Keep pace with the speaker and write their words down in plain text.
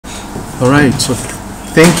All right, so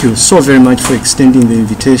thank you so very much for extending the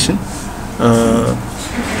invitation.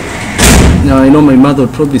 Now I know my mother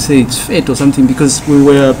would probably say it's fate or something, because we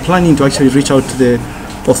were planning to actually reach out to the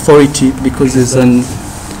authority because there's an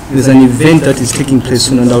event that is taking place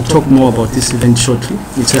soon, and I'll talk more about this event shortly.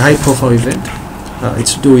 It's a high-profile event.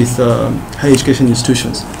 It's to do with higher education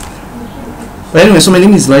institutions. But anyway, so my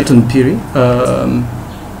name is Lighton Phiri.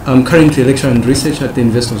 I'm currently a lecturer and researcher at the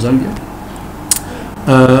University of Zambia.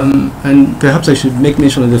 And perhaps I should make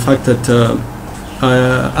mention of the fact that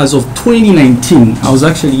as of 2019, I was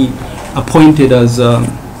actually appointed as,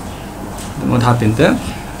 what happened there?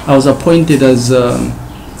 I was appointed as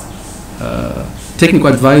technical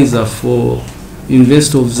advisor for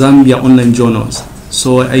University of Zambia online journals.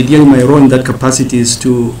 So ideally my role in that capacity is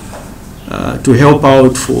to help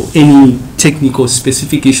out for any technical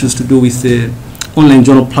specific issues to do with the online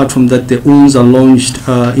journal platform that the UNZA launched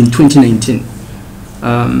in 2019.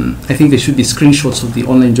 I think there should be screenshots of the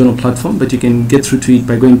online journal platform, but you can get through to it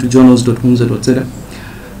by going to journals.unza.za.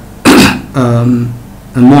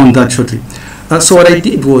 And more on that shortly. So what I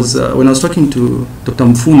did was, when I was talking to Dr.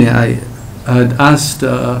 Mfune, I had asked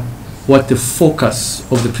what the focus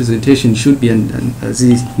of the presentation should be, and as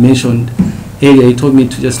he mentioned earlier, he told me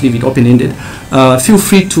to just leave it open-ended. Feel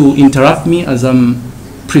free to interrupt me as I'm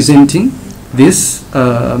presenting this.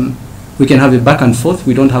 We can have a back and forth.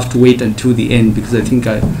 We don't have to wait until the end, because I think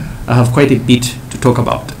I have quite a bit to talk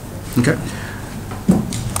about. Okay.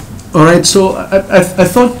 All right, so I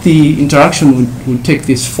thought the interaction would take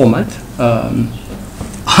this format.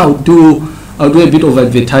 I'll do a bit of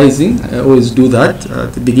advertising. I always do that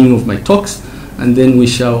at the beginning of my talks, and then we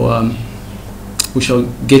shall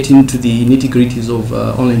get into the nitty-gritties of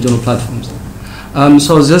online journal platforms.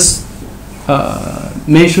 So I was just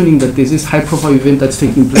mentioning that there's this high-profile event that's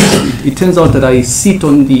taking place. It turns out that I sit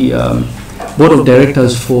on the board of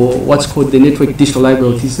directors for what's called the Network Digital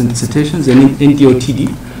Library of Theses and Dissertations, the NDLTD.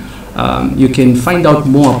 You can find out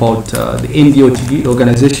more about the NDLTD, the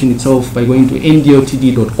organization itself, by going to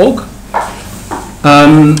ndltd.org.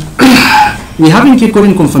 We haven't yet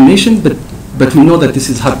gotten confirmation, but we know that this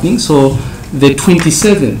is happening. So the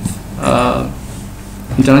 27th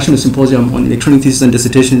International Symposium on Electronic Theses and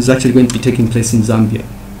Dissertations is actually going to be taking place in Zambia.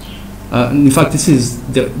 In fact, this is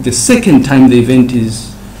the second time the event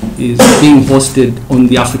is being hosted on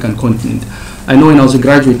the African continent. I know when I was a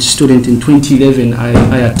graduate student in 2011,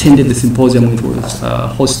 I attended the symposium which was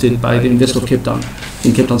hosted by the University of Cape Town,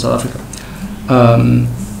 in Cape Town, South Africa.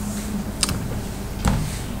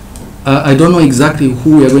 I don't know exactly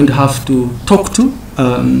who we are going to have to talk to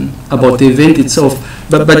about the event itself,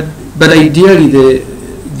 but ideally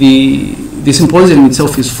the symposium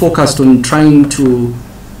itself is focused on trying to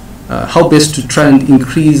how best to try and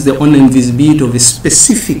increase the online visibility of a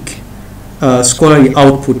specific scholarly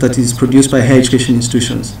output that is produced by higher education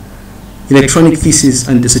institutions, electronic thesis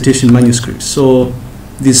and dissertation manuscripts. So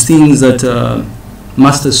these things that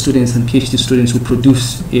master's students and PhD students will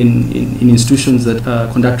produce in institutions that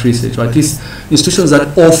conduct research, or at least institutions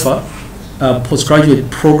that offer postgraduate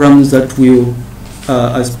programs that will,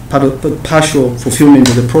 as part of the partial fulfillment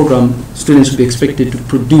of the program, students will be expected to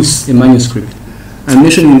produce a manuscript. I'm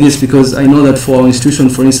mentioning this because I know that for our institution,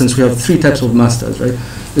 for instance, we have 3 types of masters, right?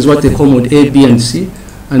 There's what they call mode A, B, and C,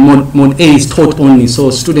 and mode A is taught only,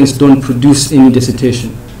 so students don't produce any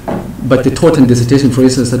dissertation. But the taught and dissertation, for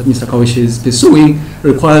instance, that Mr. Kawishi is pursuing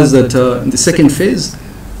requires that in the second phase,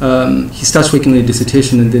 he starts working on a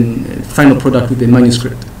dissertation and then final product with a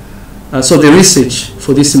manuscript. So the research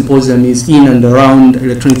for this symposium is in and around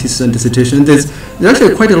electronic thesis and dissertation. There's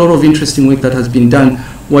actually quite a lot of interesting work that has been done.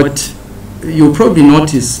 What you'll probably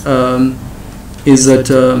notice is that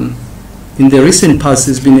in the recent past,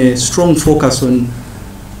 there's been a strong focus on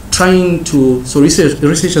trying to, so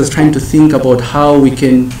researchers trying to think about how we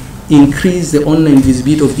can increase the online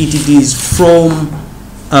visibility of ETDs from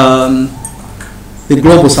the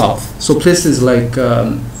global south. So places like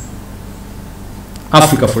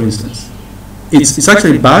Africa, for instance. It's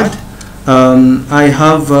actually bad. I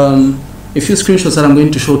have a few screenshots that I'm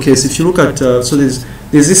going to showcase. If you look at, so there's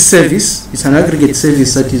this service. It's an aggregate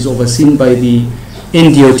service that is overseen by the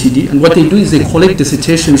NDLTD, and what they do is they collect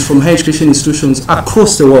dissertations from higher education institutions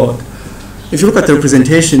across the world. If you look at the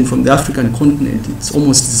representation from the African continent, it's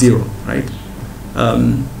almost zero, right?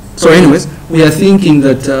 So anyways, we are thinking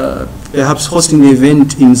that perhaps hosting the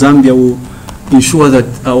event in Zambia will ensure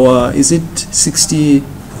that our, is it 60,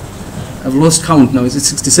 I've lost count now, is it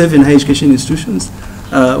 67 higher education institutions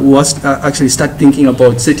will actually start thinking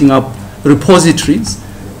about setting up repositories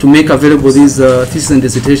to make available these theses and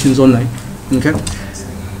dissertations online, okay?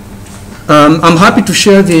 I'm happy to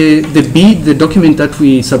share the bid, the document that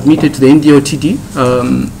we submitted to the NDLTD,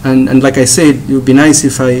 and like I said, it would be nice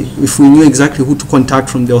if we knew exactly who to contact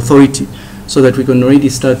from the authority, so that we can already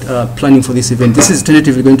start planning for this event. This is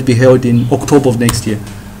tentatively going to be held in October of next year.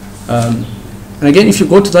 And again, if you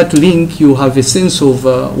go to that link, you have a sense of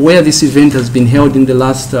where this event has been held in the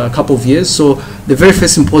last couple of years. So the very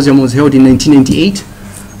first symposium was held in 1998,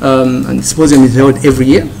 and the symposium is held every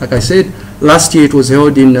year, like I said. Last year it was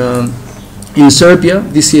held in Serbia.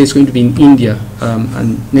 This year it's going to be in India,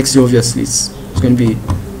 and next year obviously it's going to be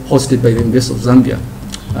hosted by the University of Zambia.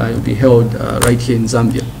 It will be held right here in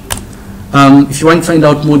Zambia. If you want to find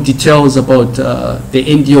out more details about the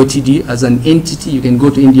NDLTD as an entity, you can go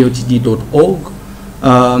to ndltd.org.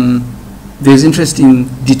 There's interesting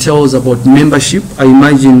details about membership. I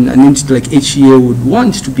imagine an entity like HEA would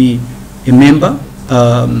want to be a member.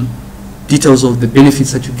 Details of the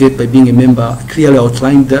benefits that you get by being a member are clearly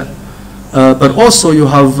outlined there. But also you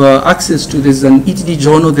have access to, there's an ETD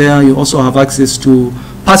journal there. You also have access to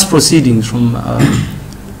past proceedings from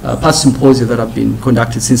past symposia that have been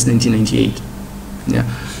conducted since 1998. Yeah.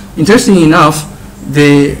 Interestingly enough,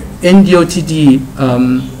 the NDLTD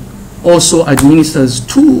also administers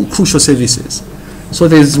two crucial services. So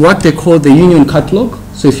there's what they call the union catalog.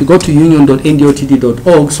 So if you go to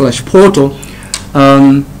union.ndltd.org/portal,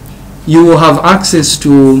 you will have access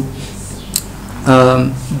to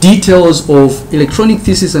details of electronic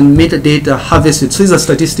thesis and metadata harvested. So these are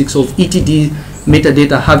statistics of ETD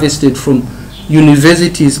metadata harvested from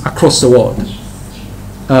universities across the world.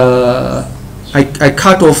 I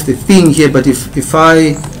cut off the thing here, but if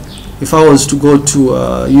I was to go to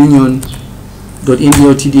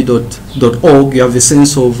union.ndltd.org, you have a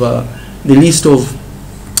sense of the list of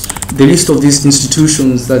these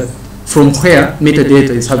institutions that from where metadata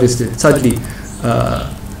is harvested. Sadly,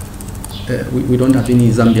 we don't have any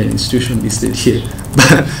Zambian institution listed here,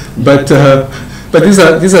 but these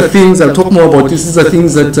are things I'll talk more about. These are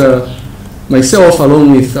things that myself,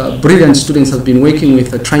 along with brilliant students, have been working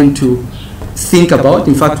with, trying to think about.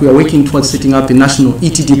 In fact, we are working towards setting up a national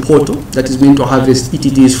ETD portal that is going to harvest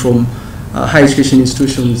ETDs from higher education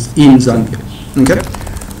institutions in Zambia. Okay.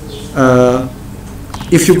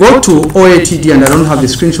 If you go to OATD, and I don't have the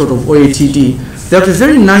screenshot of OATD, they have a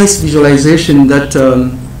very nice visualization that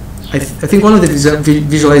I think one of the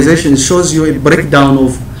visualizations shows you a breakdown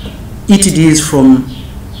of ETDs from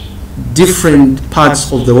different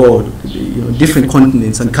parts of the world, different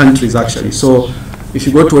continents and countries actually. So if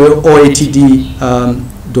you go to oatd.org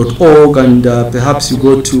and perhaps you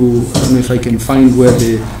go to, I don't know if I can find where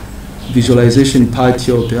the visualization part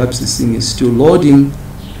here, perhaps this thing is still loading.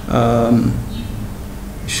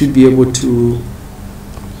 Should be able to,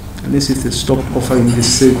 unless if they stop offering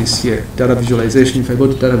this service here, data visualization. If I go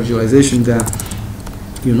to data visualization there,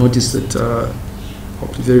 you'll notice that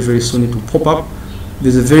hopefully very, very soon it will pop up.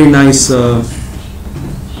 There's a very nice, I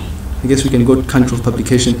guess we can go to country of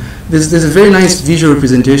publication. There's a very nice visual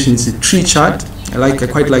representation. It's a tree chart. I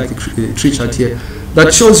quite like the tree chart here.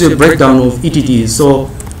 That shows you a breakdown of ETDs. So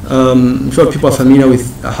I'm sure people are familiar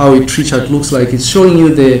with how a tree chart looks like. It's showing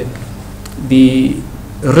you the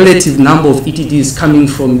relative number of ETDs coming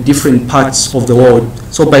from different parts of the world.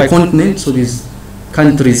 So by continent, so these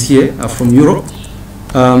countries here are from Europe.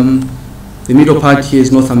 The middle part here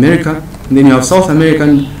is North America. And then you have South America.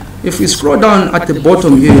 And if we scroll down at the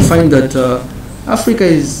bottom here, you find that Africa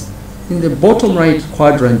is in the bottom right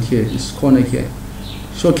quadrant here, this corner here,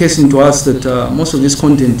 showcasing to us that most of this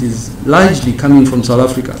content is largely coming from South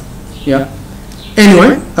Africa. Yeah.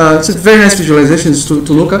 Anyway, it's a very nice visualizations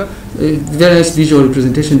to look at. Very nice visual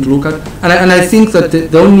representation to look at, and I think that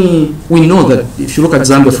we know that if you look at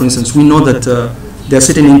Zambia, for instance, we know that there are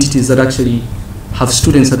certain entities that actually have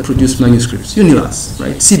students that produce manuscripts. UNILAS,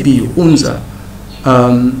 right? CBU, UNZA.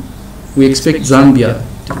 We expect Zambia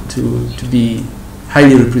to be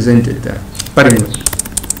highly represented there. But anyway,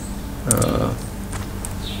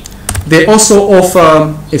 they also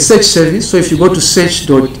offer a search service. So if you go to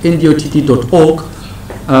search.ndltd.org,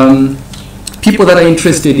 people that are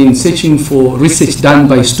interested in searching for research done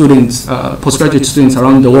by students, postgraduate students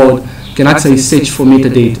around the world, can actually search for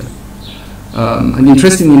metadata. And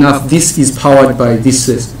interestingly enough, this is powered by this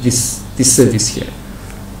service here.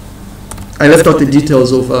 I left out the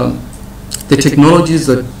details of the technologies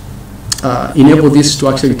that enable this to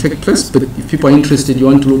actually take place, but if people are interested, you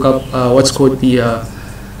want to look up what's called the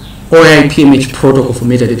OAI-PMH protocol for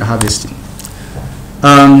metadata harvesting.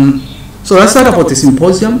 So that's that about the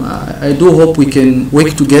symposium. I do hope we can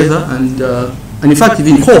work together and in fact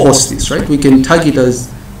even co-host this, right? We can tag it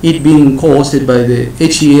as it being co-hosted by the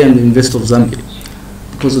HEA and the University of Zambia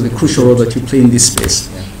because of the crucial role that you play in this space.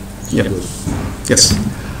 Yeah. Yes.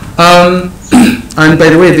 And by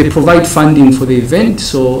the way, they provide funding for the event,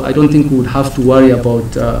 so I don't think we would have to worry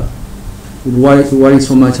about worry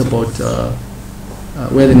so much about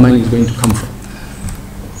where the money is going to come from.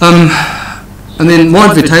 And then more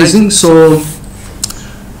advertising. So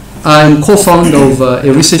I'm co-founder of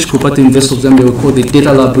a research group at the University of Zambia we call the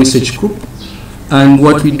DataLab Research Group. And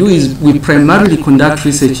what we do is we primarily conduct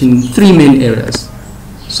research in 3 main areas.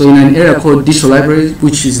 So in an area called digital libraries,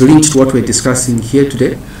 which is linked to what we're discussing here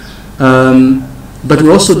today. But we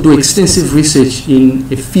also do extensive research in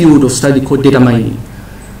a field of study called data mining.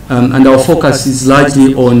 And our focus is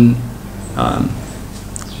largely on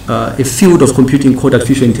a field of computing called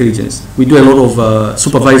artificial intelligence. We do a lot of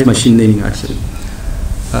supervised machine learning, actually.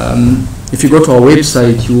 If you go to our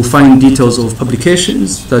website, you will find details of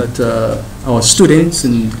publications that our students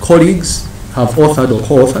and colleagues have authored or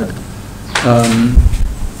co-authored.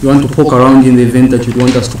 You want to poke around in the event that you'd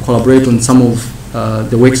want us to collaborate on some of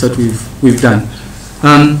the works that we've done.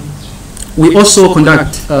 We also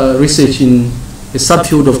conduct research in a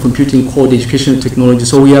subfield of computing called educational technology.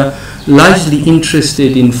 So we are largely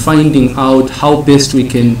interested in finding out how best we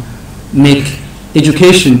can make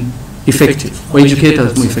education effective, or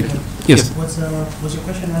educators more effective. Yes? Was your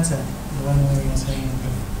question answered? The one where you were saying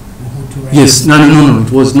who to write? Yes, no,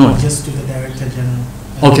 it was not. Just to the Director General.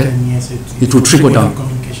 Okay. Yes, it will trickle down.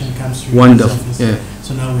 Communication comes through Wonderful. his office. Yeah.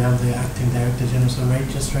 So now we have the Acting Director General. So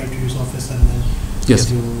just write to his office and then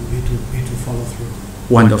yes. it will follow through.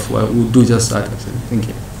 Wonderful. I will do just that, actually. Thank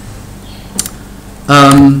you.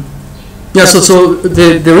 Yeah, so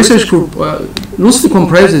the research group loosely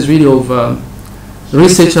comprises really of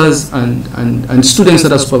researchers and students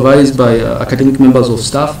that are supervised by academic members of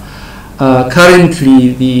staff.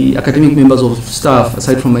 Currently, the academic members of staff,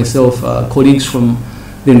 aside from myself, colleagues from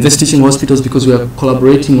the investigating hospitals, because we are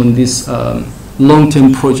collaborating on this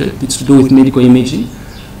long-term project. It's to do with medical imaging.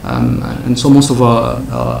 And so most of our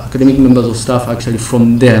academic members of staff are actually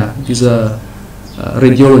from there. These are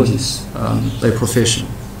radiologists by profession.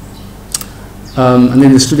 And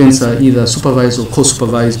then the students are either supervised or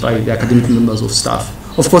co-supervised by the academic members of staff.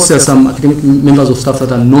 Of course, there are some academic members of staff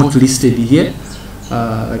that are not listed here,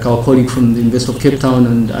 like our colleague from the University of Cape Town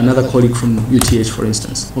and another colleague from UTH, for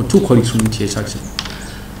instance, or 2 colleagues from UTH, actually.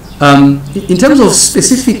 In terms of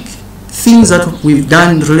specific things that we've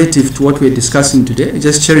done relative to what we're discussing today, I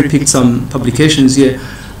just cherry-picked some publications here.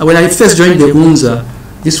 When I first joined the UNZA,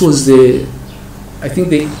 this was I think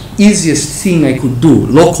the easiest thing I could do,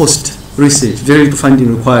 low-cost research, very little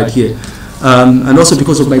funding required here. And also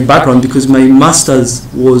because of my background, because my master's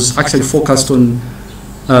was actually focused on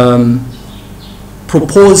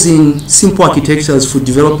proposing simple architectures for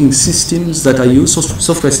developing systems that are used,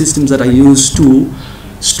 software systems that are used to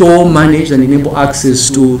store, manage, and enable access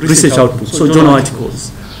to research output, so journal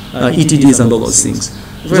articles, ETDs, and all those things.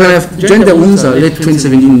 When I joined the UNZA late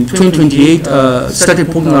 2017, 2028, started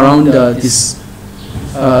poking around this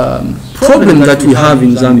problem that we have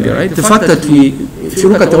in Zambia, right? The fact that if you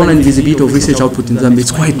look at the online visibility of research output in Zambia,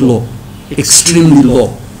 it's quite low, extremely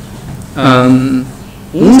low.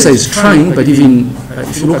 UNZA is trying, but even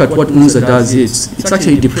if you look at what UNZA does, it's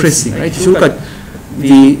actually depressing, right? If you look at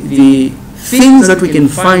the things that we can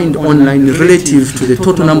find online relative to the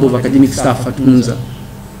total number of academic staff at UNZA,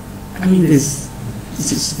 I mean, the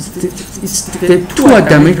two are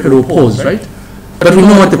diametrically opposed, right? But we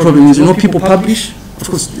know what the problem is. We know people publish. Of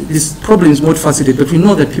course, this problem is multifaceted, but we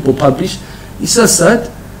know that people publish. It's just that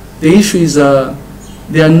the issue is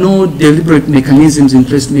there are no deliberate mechanisms in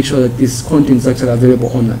place to make sure that this content is actually available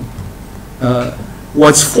online.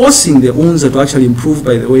 What's forcing the UNZA to actually improve,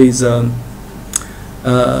 by the way, is the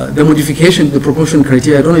modification to the proportion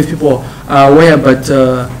criteria. I don't know if people are aware, but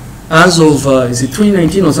as of, is it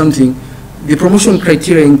 2019 or something, the promotion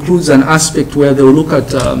criteria includes an aspect where they will look at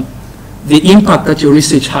the impact that your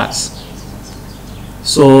research has.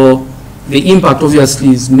 So the impact obviously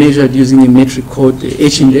is measured using a metric called the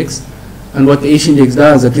H-index. And what the H-index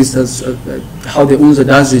does, at least as how the UNZA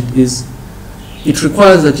does it, is it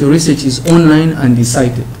requires that your research is online and is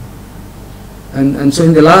cited. And so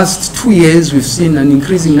in the last 2 years, we've seen an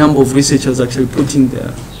increasing number of researchers actually putting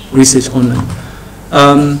their research online.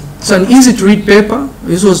 So an easy-to-read paper,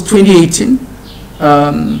 this was 2018.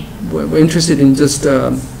 We're interested in just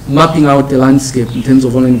mapping out the landscape in terms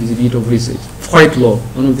of online visibility of research. Quite low.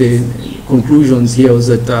 One of the conclusions here was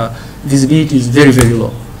that visibility is very, very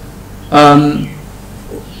low.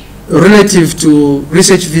 Relative to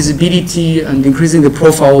research visibility and increasing the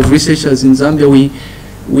profile of researchers in Zambia,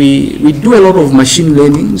 we do a lot of machine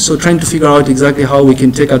learning, so trying to figure out exactly how we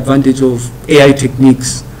can take advantage of AI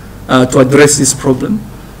techniques to address this problem.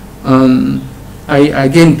 And I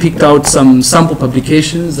again picked out some sample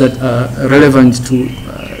publications that are relevant to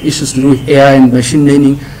issues to do with AI and machine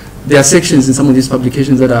learning. There are sections in some of these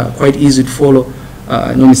publications that are quite easy to follow.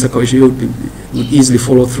 I know Mr. Kawishi would easily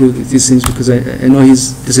follow through these things because I know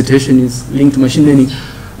his dissertation is linked to machine learning.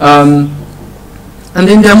 And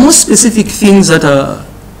then there are more specific things that are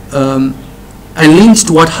linked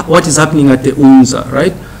to what is happening at the UNZA,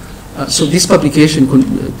 right? So this publication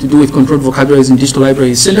to do with controlled vocabularies in digital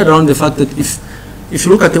libraries is centered around the fact that if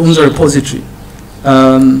you look at the UNZA repository,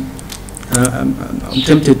 I'm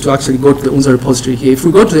tempted to actually go to the UNZA repository here. If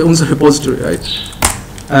we go to the UNZA repository, right,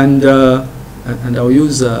 and I'll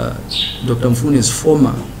use Dr. Mfune's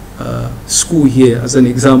former school here as an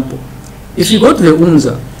example. If you go to the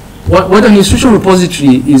UNZA, what an institutional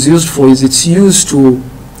repository is used for is it's used to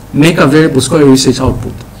make available scholarly research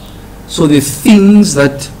output. So the things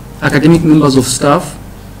that academic members of staff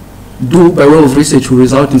do by way of research will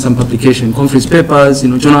result in some publication, conference papers,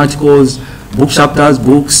 journal articles, book chapters,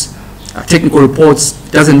 books, technical reports,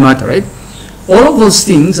 doesn't matter, right? All of those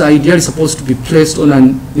things are ideally supposed to be placed on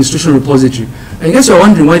an institutional repository. And I guess you're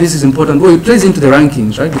wondering why this is important. Well, it plays into the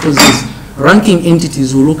rankings, right? Because these ranking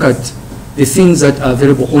entities will look at the things that are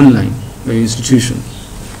available online by your institution.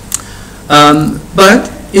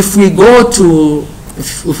 But if we go to,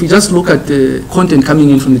 if we just look at the content coming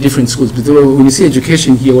in from the different schools, but when you see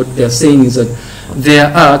education here, what they're saying is that there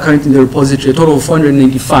are currently in the repository a total of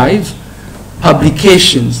 495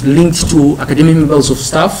 publications linked to academic members of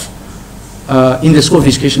staff in the School of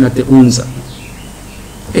Education at the UNZA.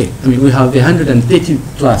 Hey, I mean, we have 130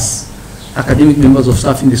 plus academic members of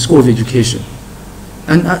staff in the School of Education.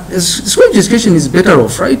 And School of Education is better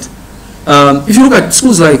off, right? If you look at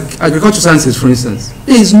schools like agricultural sciences, for instance,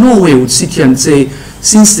 there is no way we would sit here and say,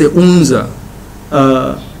 since the UNZA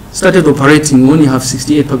started operating, we only have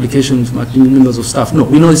 68 publications from academic members of staff. No,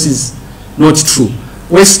 we know this is not true.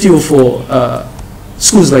 We're still for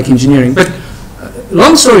schools like engineering. But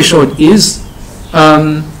long story short is,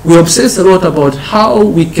 we obsess a lot about how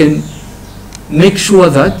we can make sure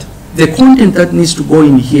that the content that needs to go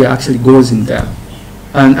in here actually goes in there.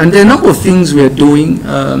 And there are a number of things we are doing.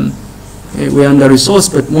 We're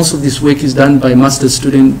under-resourced, but most of this work is done by master's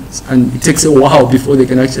students, and it takes a while before they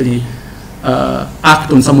can actually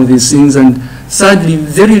act on some of these things. And sadly,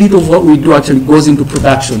 very little of what we do actually goes into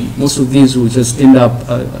production. Most of these will just end up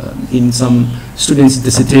in some student's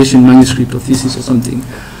dissertation, manuscript, or thesis or something.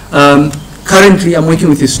 Currently, I'm working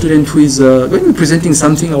with a student who is going to be presenting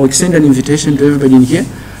something. I'll extend an invitation to everybody in here,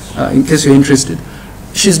 in case you're interested.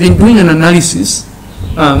 She's been doing an analysis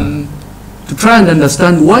to try and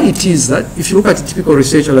understand why it is that if you look at a typical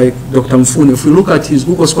researcher like Dr. Mfune, if we look at his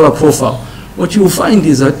Google Scholar profile, what you will find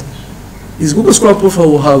is that his Google Scholar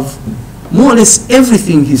profile will have more or less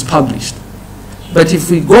everything he's published. But if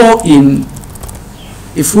we were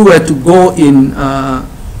to go in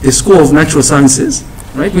the School of Natural Sciences,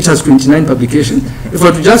 right, which has 29 publications, if we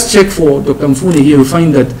were to just check for Dr. Mfune here, you'll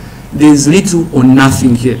find that there's little or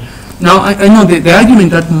nothing here. Now, I know the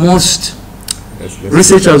argument that most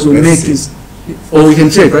researchers will make is, or we can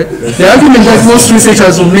check, right? The argument that most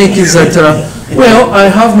researchers will make is that, well, I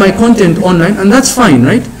have my content online, and that's fine,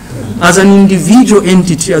 right? As an individual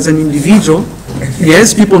entity, as an individual,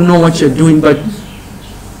 yes, people know what you're doing, but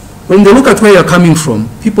when they look at where you're coming from,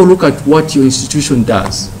 people look at what your institution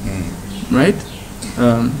does, right?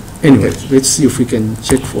 Anyway, let's see if we can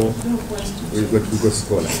check for... We've got Google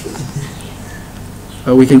Scholar.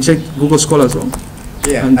 We can check Google Scholar as well.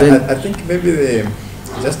 Yeah, and then I think maybe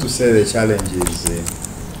just to say the challenge is,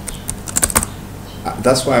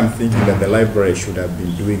 that's why I'm thinking that the library should have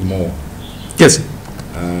been doing more. Yes.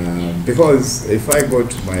 Because if I go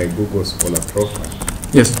to my Google Scholar profile,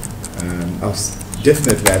 yes,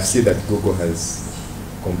 definitely I see that Google has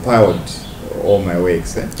compiled all my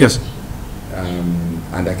works. Yes.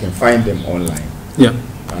 And I can find them online. Yeah.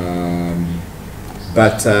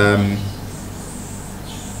 But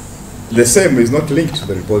the same is not linked to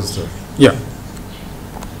the repository. Yeah.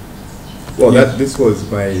 Well, yeah. This was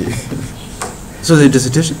my... So the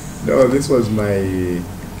dissertation? No, this was my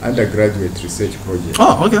undergraduate research project.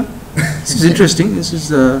 Oh, okay. This is interesting. This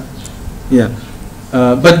is, yeah.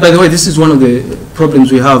 But by the way, this is one of the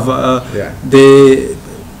problems we have. Yeah. The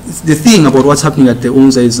thing about what's happening at the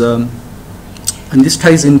UNZA is, and this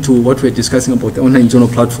ties into what we're discussing about the online journal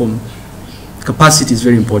platform, capacity is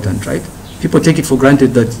very important, right? People take it for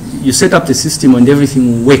granted that you set up the system and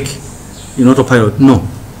everything will work in autopilot. No,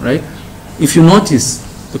 right? If you notice,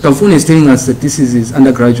 Dr. Mfune is telling us that this is his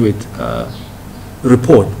undergraduate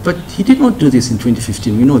report, but he did not do this in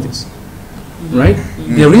 2015. We know this, right?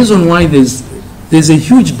 The reason why there's there's a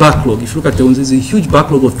huge backlog. If you look at the ones, there's a huge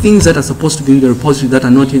backlog of things that are supposed to be in the repository that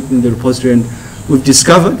are not in the repository. And we've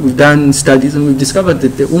discovered, we've done studies, and we've discovered that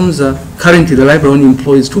the UNZA, currently the library only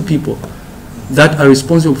employs 2 people that are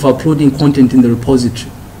responsible for uploading content in the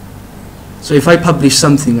repository. So if I publish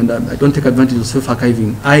something and I don't take advantage of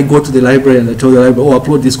self-archiving, I go to the library and I tell the library, oh,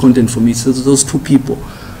 upload this content for me. So those 2 people.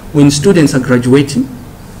 When students are graduating,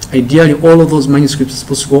 ideally all of those manuscripts are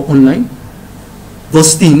supposed to go online.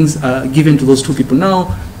 Those things are given to those 2 people.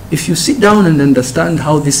 Now, if you sit down and understand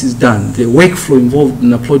how this is done, the workflow involved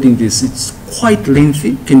in uploading this, it's quite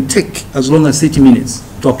lengthy. It can take as long as 30 minutes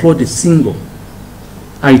to upload a single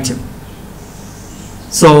item.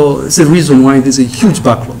 So it's a reason why there's a huge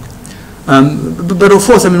backlog. But of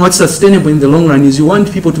course, I mean, what's sustainable in the long run is you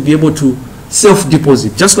want people to be able to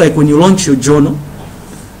self-deposit. Just like when you launch your journal,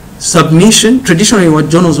 submission, traditionally what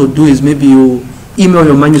journals will do is maybe you email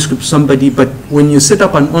your manuscript to somebody, but when you set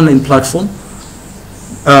up an online platform,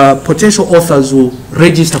 potential authors will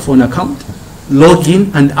register for an account, log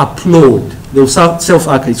in, and upload. They'll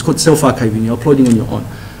self-archive. It's called self-archiving. You're uploading on your own.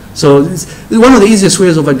 So it's one of the easiest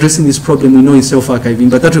ways of addressing this problem we know is self-archiving,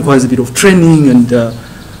 but that requires a bit of training and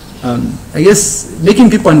I guess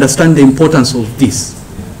making people understand the importance of this,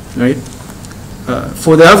 right?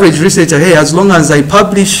 For the average researcher, hey, as long as I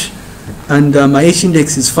publish and my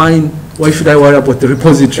H-index is fine, why should I worry about the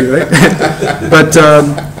repository, right? But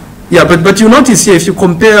yeah, but you notice here, if you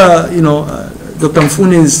compare, you know, Dr.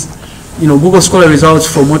 Mfune's, you know, Google Scholar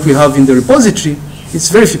results from what we have in the repository, it's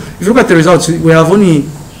very few. If you look at the results, we have only,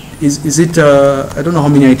 I don't know how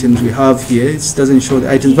many items we have here. It doesn't show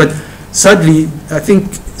the items, but sadly, I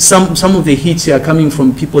think some of the hits here are coming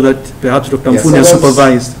from people that perhaps Dr. Mfune has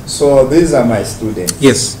supervised. So these are my students.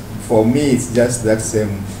 Yes. For me, it's just that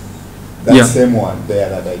same same one there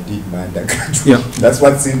that I did my undergraduate. Yeah. That's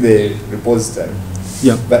what's in the repository.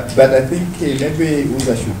 Yeah. But I think maybe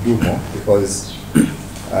UNZA should do more because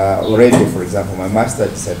already, for example, my master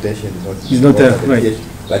dissertation is not there, right?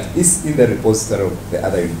 But it's in the repository of the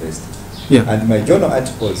other university. Yeah. And my journal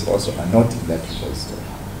articles also are not in that repository.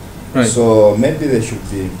 Right. So maybe there should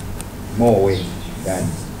be more way done.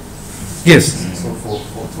 Yes. So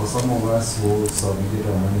for some of us who submitted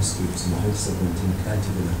our manuscripts in 2017, can't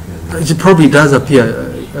even appear. It probably does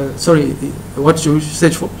appear. Sorry, what should we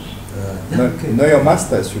search for? No, your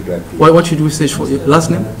masters should appear. What should we search for? Your last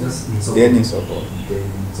name? Dennis Sokol.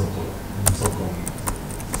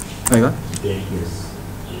 Like that? Yes.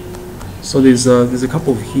 So there's a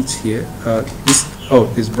couple of hits here.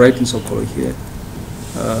 There's Brighton Sokolo here.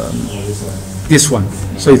 This one.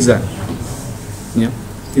 So it's that. Yeah,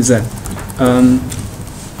 it's that.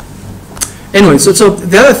 Anyway, so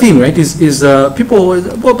the other thing, right, is people.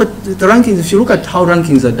 Well, but the rankings. If you look at how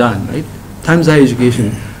rankings are done, right, Times Higher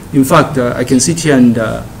Education. In fact, I can sit here and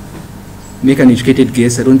make an educated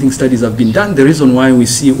guess. I don't think studies have been done. The reason why we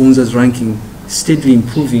see UNZA's ranking steadily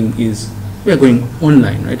improving is we are going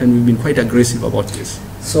online, right, and we've been quite aggressive about this.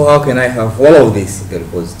 So how can I have all of this in the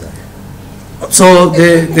repository? So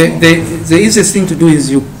the easiest thing to do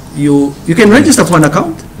is you can register for an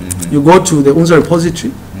account. Mm-hmm. You go to the UNZA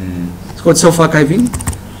repository. Mm-hmm. It's called self-archiving.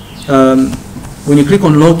 When you click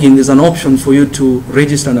on login, there's an option for you to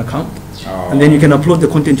register an account. Oh. And then you can upload the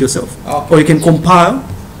content yourself. Okay. Or you can compile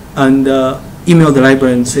and email the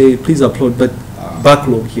library and say, please upload, but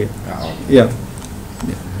backlog here. Oh, okay. Yeah.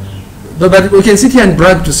 But we can sit here and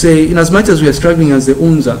brag to say, in as much as we are struggling as the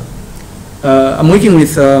UNZA, I'm working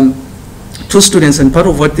with 2 students, and part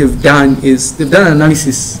of what they've done is they've done an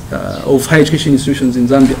analysis of higher education institutions in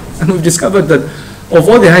Zambia. And we've discovered that of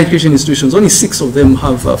all the higher education institutions, only 6 of them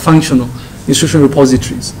have functional institutional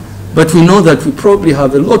repositories. But we know that we probably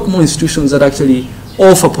have a lot more institutions that actually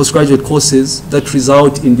offer postgraduate courses that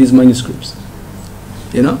result in these manuscripts.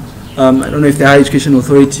 You know? I don't know if the Higher Education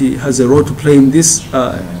Authority has a role to play in this,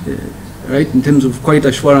 right, in terms of quality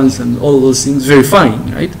assurance and all of those things, verifying,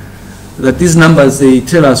 right, that these numbers, they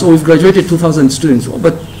tell us, oh, we've graduated 2,000 students. Oh,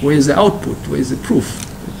 but where is the output? Where is the proof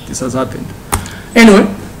that this has happened? Anyway,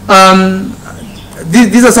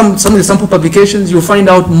 these are some of the sample publications. You'll find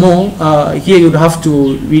out more. Here you'd have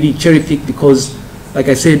to really cherry pick because, like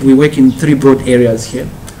I said, we work in 3 broad areas here.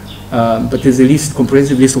 But there's a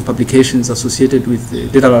comprehensive list of publications associated with the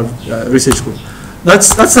DataLab research group.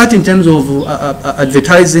 That's that in terms of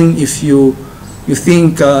advertising. If you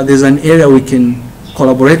think there's an area we can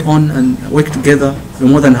collaborate on and work together, we're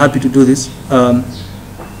more than happy to do this.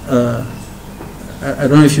 I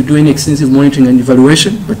don't know if you do any extensive monitoring and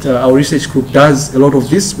evaluation, but our research group does a lot of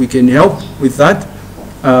this. We can help with that.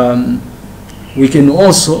 We can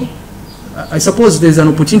also, I suppose there's an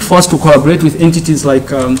opportunity for us to collaborate with entities like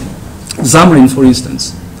Xamarin, for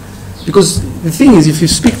instance. because the thing is, if you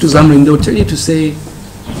speak to Zambian, they'll tell you to say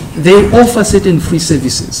they offer certain free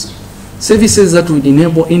services. Services that would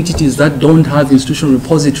enable entities that don't have institutional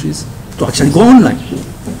repositories to actually go online.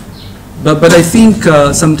 But I think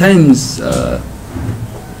sometimes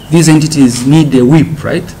these entities need a whip,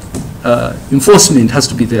 right? Enforcement has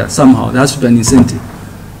to be there somehow. There has to be an incentive.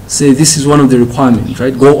 Say this is one of the requirements,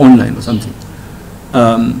 right? Go online or something.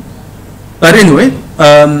 But anyway,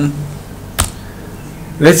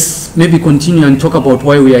 let's maybe continue and talk about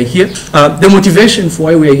why we are here. The motivation for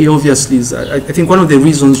why we are here, obviously, is I think one of the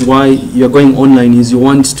reasons why you're going online is you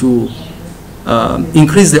want to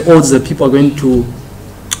increase the odds that people are going to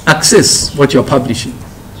access what you're publishing.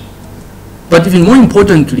 But even more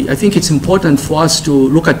importantly, I think it's important for us to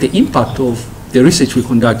look at the impact of the research we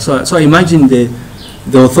conduct. So I imagine the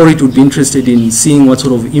authority would be interested in seeing what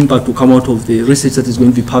sort of impact will come out of the research that is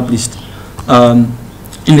going to be published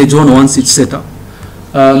in the journal once it's set up.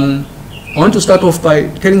 I want to start off by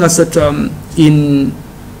telling us that in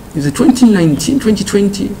 2019,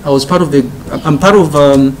 2020, I'm part of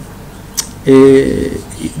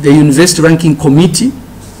the university ranking committee,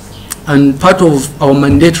 and part of our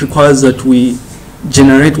mandate requires that we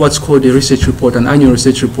generate what's called a research report, an annual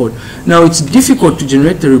research report. Now, it's difficult to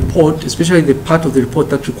generate the report, especially the part of the report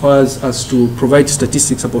that requires us to provide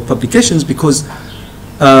statistics about publications, because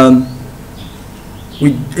a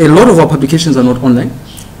lot of our publications are not online,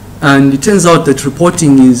 and it turns out that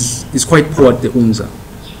reporting is quite poor at the UNZA.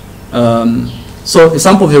 So a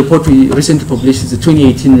sample of the report we recently published is the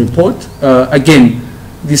 2018 report. Again,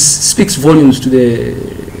 this speaks volumes to the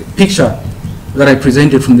picture that I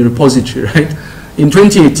presented from the repository, right? In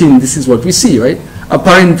 2018, this is what we see, right?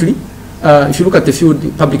 Apparently, if you look at the field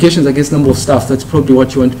publications against number of staff, that's probably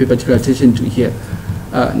what you want to pay particular attention to here.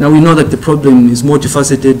 Now we know that the problem is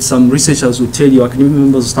multifaceted. Some researchers will tell you, academic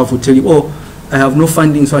members of staff will tell you, oh, I have no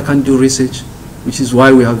funding, so I can't do research, which is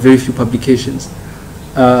why we have very few publications.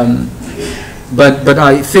 But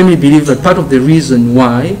I firmly believe that part of the reason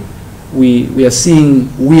why we are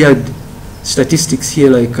seeing weird statistics here,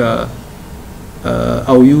 like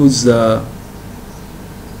I'll use, I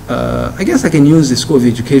guess I can use the School of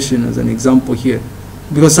Education as an example here,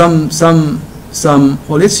 because well,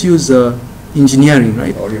 let's use engineering,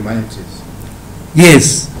 right? Or humanities.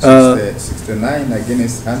 Yes. 69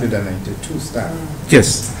 against 192 staff.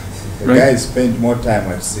 Yes. The right. guys spend more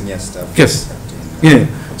time at senior staff. Yes. Yeah.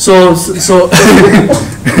 So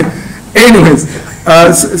anyways,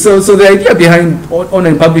 so the idea behind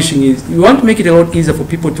online publishing is you want to make it a lot easier for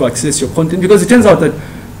people to access your content, because it turns out that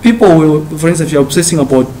people will, for instance, if you're obsessing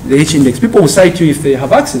about the H-index, people will cite you if they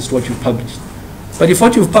have access to what you've published. But if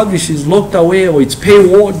what you've published is locked away or it's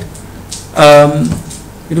paywalled,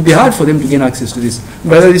 it will be hard for them to gain access to this.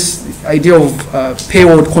 Whether this idea of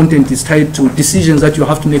paywalled content is tied to decisions that you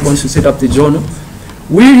have to make once you set up the journal.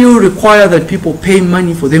 Will you require that people pay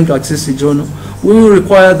money for them to access the journal? Will you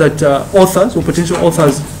require that authors or potential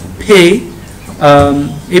authors pay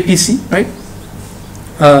APC, right?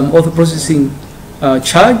 Author processing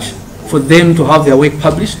charge for them to have their work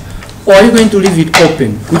published? Or are you going to leave it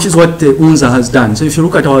open, which is what the UNZA has done? So if you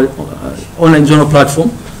look at our online journal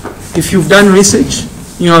platform, if you've done research,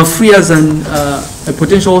 you are free as a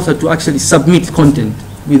potential author to actually submit content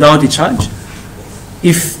without a charge.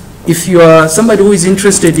 If you are somebody who is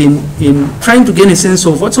interested in trying to gain a sense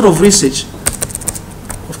of what sort of research,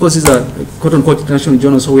 of course it's a quote-unquote international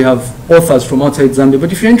journal, so we have authors from outside Zambia,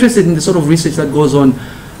 but if you're interested in the sort of research that goes on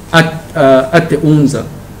at the UNZA,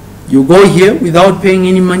 you go here without paying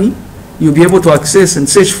any money, you'll be able to access and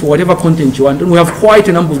search for whatever content you want, and we have quite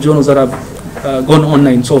a number of journals that have gone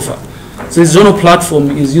online so far. So this journal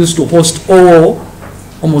platform is used to host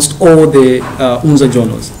almost all the UNZA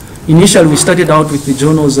journals. Initially, we started out with the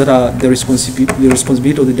journals that are the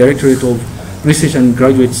responsibility of the Directorate of Research and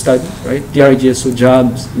Graduate Study, right? DRGS, so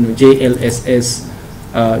JABS, JLSS,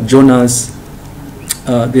 JONAS,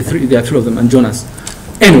 there are three of them, and JONAS.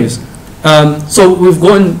 Anyways, so we've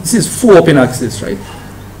gone, this is full open access, right?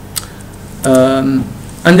 And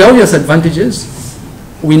the obvious advantages,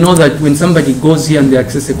 we know that when somebody goes here and they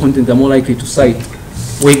access the content, they're more likely to cite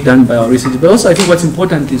work done by our research. But also, I think what's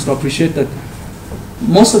important is to appreciate that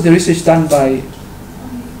most of the research done by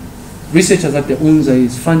researchers at the UNZA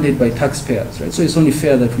is funded by taxpayers, right? So it's only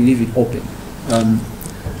fair that we leave it open.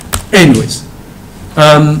 Anyways,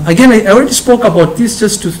 again, I already spoke about this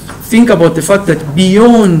just to think about the fact that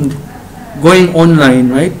beyond going online,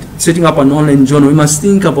 right, setting up an online journal, we must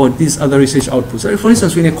think about these other research outputs. For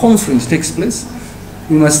instance, when a conference takes place,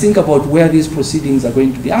 we must think about where these proceedings are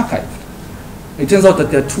going to be archived. It turns out that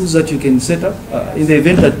there are tools that you can set up in the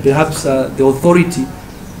event that perhaps the authority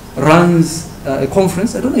runs a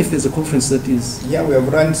conference. I don't know if there's a conference that is... Yeah, we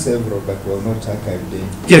have run several, but we have not archived them.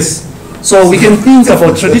 Yes. So we can think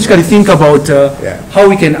about, strategically think about how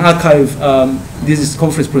we can archive this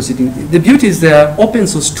conference proceeding. The beauty is there are open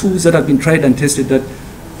source tools that have been tried and tested that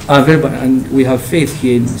are available, and we have faith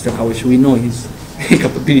here in Mr. Kawashi. We know his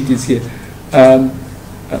capabilities here.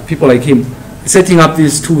 People like him. Setting up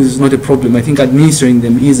these tools is not a problem. I think administering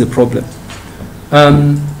them is a problem.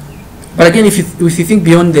 But again, if you think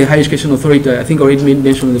beyond the Higher Education Authority, I think I already made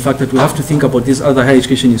mention of the fact that we have to think about these other higher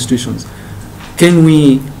education institutions. Can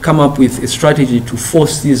we come up with a strategy to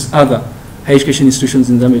force these other higher education institutions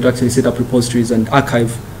in Zambia to actually set up repositories and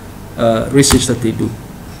archive research that they do,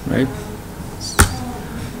 right?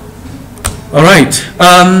 All right.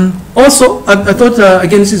 Also, I thought,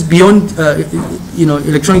 again, this is beyond,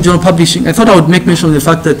 electronic journal publishing. I thought I would make mention of the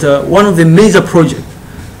fact that one of the major projects,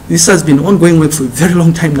 this has been ongoing work for a very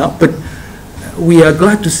long time now, but we are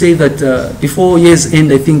glad to say that before year's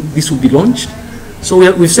end, I think this will be launched. So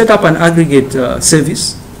we've set up an aggregate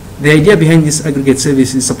service. The idea behind this aggregate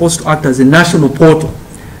service is supposed to act as a national portal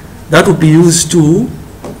that will be used to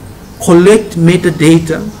collect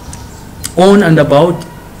metadata on and about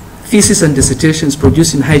thesis and dissertations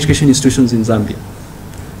produced in higher education institutions in Zambia.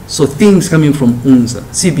 So things coming from UNZA,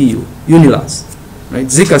 CBU, UNILAS, right,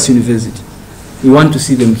 ZIKAS University. We want to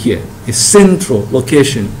see them here, a central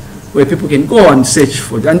location where people can go and search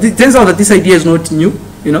for it. And it turns out that this idea is not new.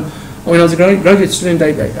 When I was a graduate student,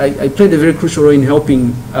 I played a very crucial role in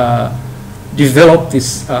helping develop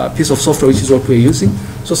this piece of software, which is what we're using.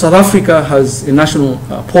 So South Africa has a national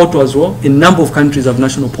portal as well. A number of countries have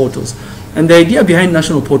national portals. And the idea behind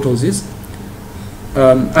national portals is,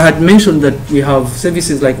 I had mentioned that we have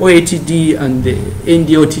services like OATD and the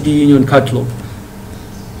NDLTD Union Catalog.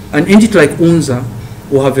 An entity like UNZA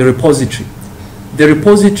will have a repository. The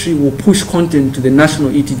repository will push content to the national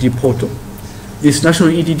ETD portal. This national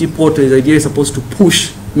ETD portal, the idea is supposed to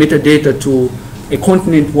push metadata to a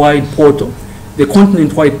continent-wide portal. The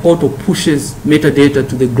continent-wide portal pushes metadata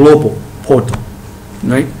to the global portal,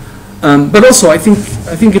 right? But also, I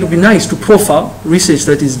think it would be nice to profile research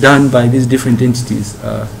that is done by these different entities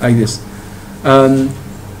like this.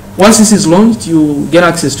 Once this is launched, you get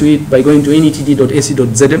access to it by going to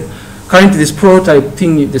netd.ac.zm. Currently, this prototype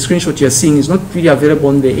thing, the screenshot you're seeing, is not really available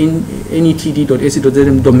on the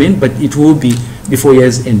netd.ac.zm domain, but it will be before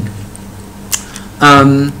year's end.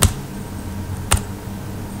 And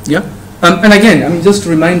again, just to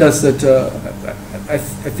remind us that I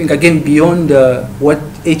think, again, beyond what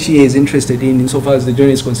HEA is interested in insofar as the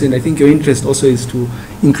journey is concerned, I think your interest also is to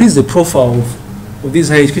increase the profile of these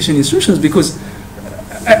higher education institutions, because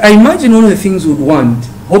I imagine one of the things we would want,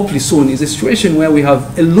 hopefully soon, is a situation where we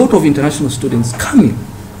have a lot of international students coming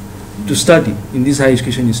to study in these higher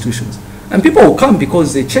education institutions. And people will come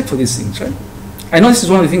because they check for these things, right? I know this is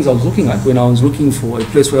one of the things I was looking at when I was looking for a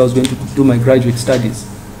place where I was going to do my graduate studies,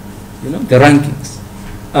 the rankings.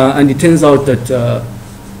 And it turns out that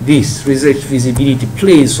this research visibility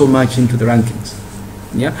plays so much into the rankings.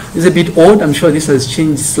 Yeah, it's a bit odd. I'm sure this has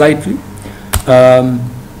changed slightly, but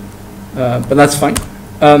that's fine.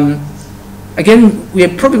 Again, we are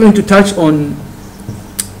probably going to touch on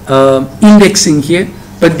indexing here,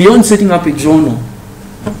 but beyond setting up a journal,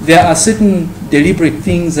 there are certain deliberate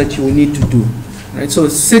things that you will need to do. Right? So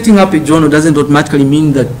setting up a journal doesn't automatically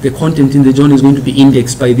mean that the content in the journal is going to be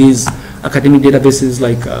indexed by these academic databases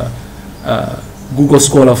like Google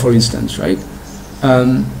Scholar, for instance, right?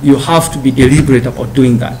 You have to be deliberate about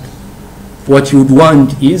doing that. What you would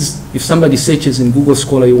want is, if somebody searches in Google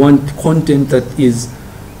Scholar, you want content that is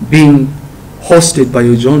being hosted by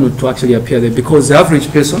your journal to actually appear there, because the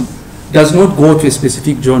average person does not go to a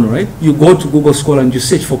specific journal, right? You go to Google Scholar and you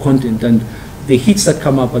search for content, and the hits that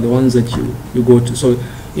come up are the ones that you go to. So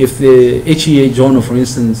if the HEA journal, for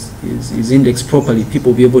instance, is indexed properly,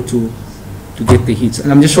 people will be able to get the hits.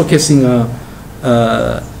 And I'm just showcasing,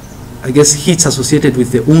 I guess, hits associated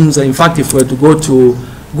with the UNZA. In fact, if we were to go to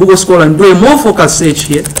Google Scholar and do a more focused search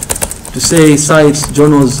here, to say sites,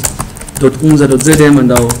 journals.unza.zm,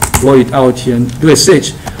 and I'll blow it out here and do a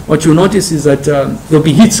search, what you'll notice is that there'll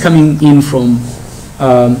be hits coming in from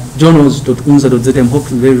journals.unza.zm,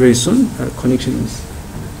 hopefully very, very soon. Connection is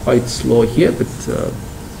quite slow here,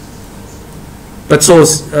 but so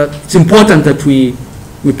it's important that we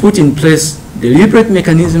put in place deliberate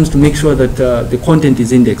mechanisms to make sure that the content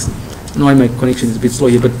is indexed. I don't know why my connection is a bit slow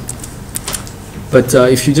here, but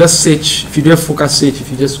if you just search, if you do a focus search, if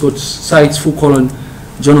you just go to sites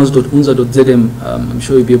journals.unza.zm, I'm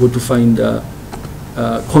sure you'll be able to find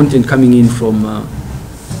content coming in from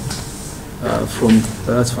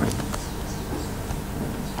that's fine.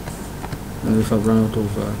 I don't know if I've run out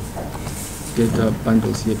of get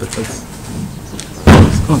bundles here, but that's...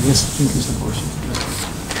 Oh, yes, thank you, Mr. Koshi.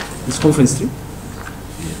 It's conference 3?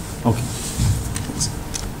 Okay.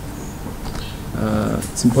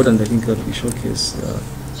 It's important, I think, that we showcase.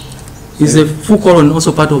 Is the full colon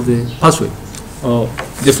also part of the password? Or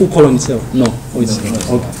the full colon itself? No. Oh, it's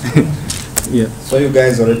No. okay. Yeah. So you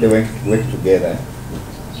guys already work together?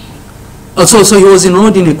 So he was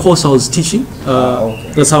enrolled in a course I was teaching.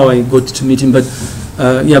 Okay. That's how I got to meet him. But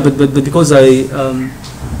yeah, but because I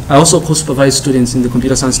also co-supervise students in the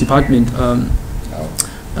computer science department, I'm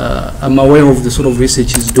aware of the sort of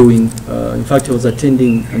research he's doing. In fact, I was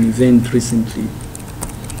attending an event recently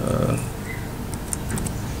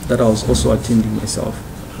that I was also attending myself.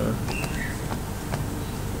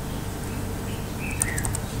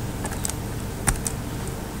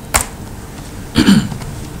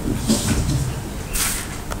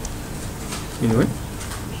 Anyway,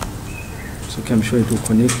 so okay, I'm sure it will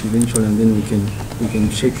connect eventually, and then we can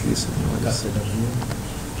check this.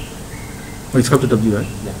 Oh, it's capital W, right?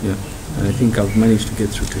 Yeah. And I think I've managed to get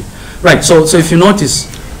through to it. Right. So if you notice,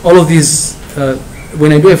 all of these,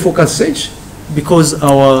 when I do a focus search, because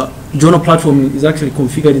our journal platform is actually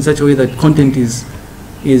configured in such a way that content is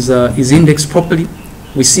indexed properly,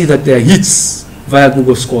 we see that there are hits via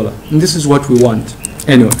Google Scholar, and this is what we want.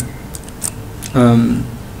 Anyway,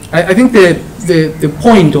 I think the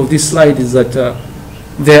point of this slide is that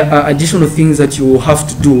there are additional things that you will have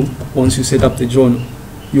to do once you set up the journal.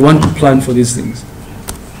 You want to plan for these things.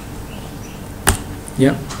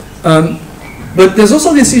 Yeah. But there's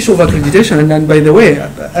also this issue of accreditation, and by the way,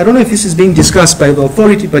 I don't know if this is being discussed by the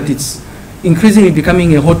authority, but it's increasingly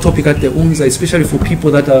becoming a hot topic at the UNZA, especially for people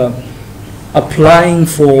that are applying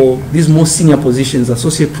for these more senior positions,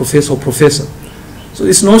 associate professor or professor. So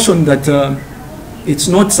this notion that it's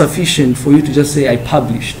not sufficient for you to just say, I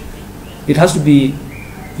published. It has to be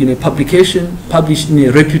in a publication, published in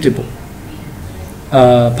a reputable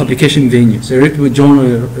publication venue, so a reputable journal,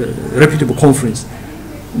 a reputable conference.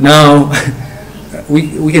 Now,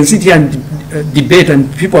 we can sit here and debate, and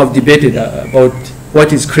people have debated about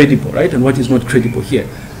what is credible, right, and what is not credible here.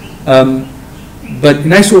 But a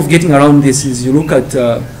nice way of getting around this is you look at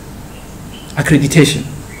accreditation.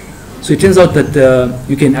 So it turns out that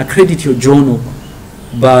you can accredit your journal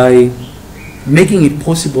by making it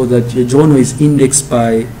possible that your journal is indexed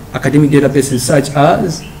by academic databases such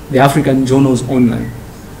as the African Journals Online,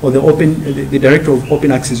 or the director of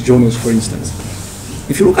open access journals, for instance.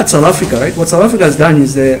 If you look at South Africa, right, what South Africa has done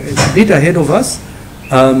is a bit ahead of us.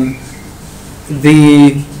 I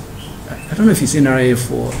don't know if it's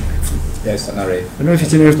NRF or... Yes, NRF. I don't know if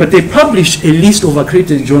it's NRF, but they publish a list of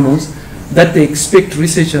accredited journals that they expect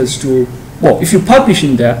researchers to... Well, if you publish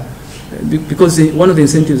in there, because one of the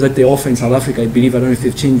incentives that they offer in South Africa, I believe, I don't know if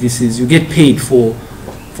they've changed this, is you get paid for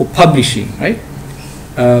publishing, right?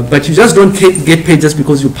 But you just don't get paid just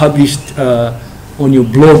because you published on your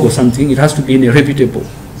blog or something. It has to be in a reputable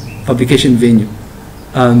publication venue.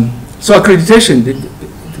 So accreditation,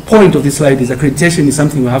 the point of this slide is accreditation is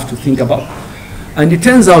something we have to think about. And it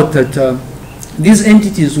turns out that these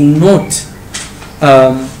entities will not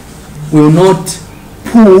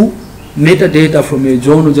pull metadata from your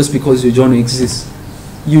journal just because your journal exists.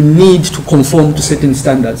 You need to conform to certain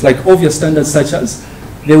standards, like obvious standards such as,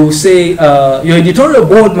 they will say, your editorial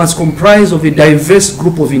board must comprise of a diverse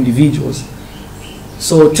group of individuals.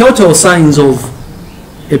 So telltale signs of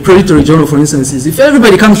a predatory journal, for instance, is if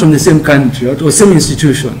everybody comes from the same country or same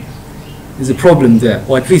institution, there's a problem there,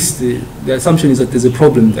 or at least the assumption is that there's a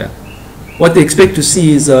problem there. What they expect to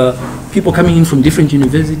see is people coming in from different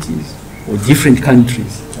universities or different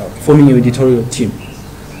countries, forming your editorial team,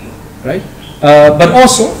 right? But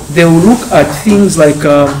also, they will look at things like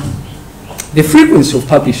the frequency of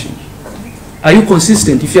publishing. Are you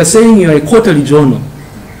consistent? If you're saying you're a quarterly journal,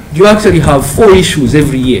 do you actually have 4 issues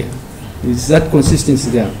every year? Is that consistency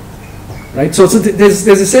there? Right? So there's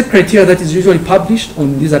a set criteria that is usually published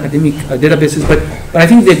on these academic databases, but I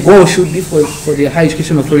think the goal should be for the higher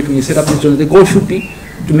education authority, when you set up this journal, the goal should be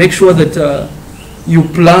to make sure that you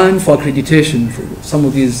plan for accreditation for some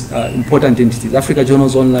of these important entities. Africa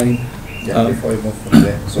Journals Online. Yeah, before you move from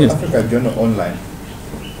there. So yes. Africa Journal Online,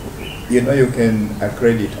 you know you can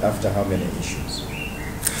accredit after how many issues?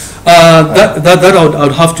 That I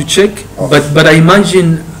would have to check, but I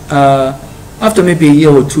imagine after maybe a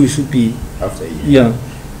year or two it should be. After a year? Yeah.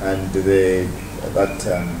 And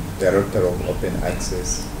that director of open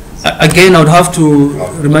access? Again, I would have to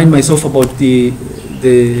remind myself about the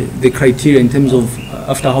criteria in terms of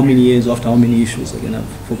after how many years, after how many issues. Again, I've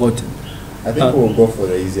forgotten. I think we'll go for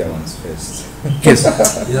the easier ones first. Yes.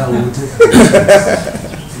 Yeah, we'll take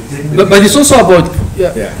but it's also about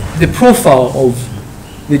the profile of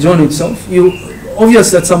the journal itself.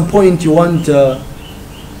 Obviously at some point you want the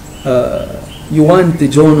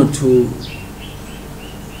journal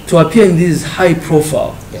to appear in these high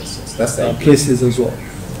profile that's the places as well.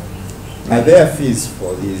 Are there fees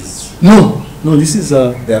for these? No, this is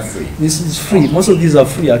they're free. This is free. Most of these are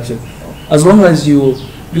free actually, as long as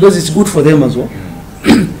because it's good for them as well.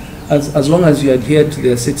 As long as you adhere to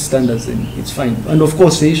their set standards, then it's fine. And of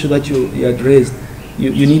course, the issue that you had raised,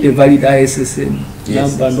 you need a valid ISSN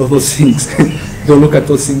number and all those things. They'll look at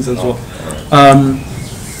those things as well.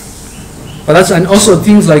 But and also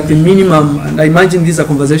things like the minimum. And I imagine these are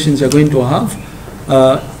conversations you're going to have.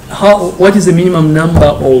 What is the minimum number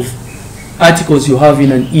of articles you have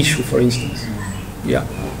in an issue, for instance? Yeah,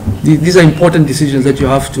 these are important decisions that you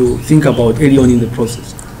have to think about early on in the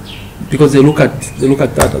process, because they look at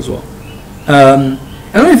that as well.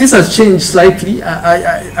 I don't know if this has changed slightly.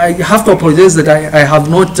 I have to apologize that I have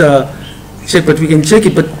not checked, but we can check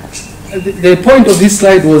it. But the point of this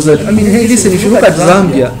slide was that, I mean, hey, listen, if you look at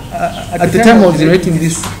Zambia, at the time I was generating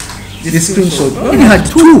this screenshot, we only had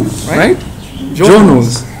 2, right?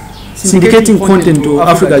 Journals syndicating content to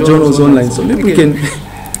Africa Journals Online. So maybe we can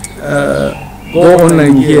go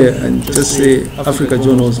online here and just say Africa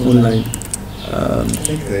Journals Online. I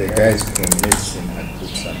think the guys from medicine had put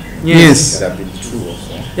something. Yes. There have been 2 or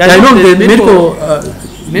so. Yeah, I know the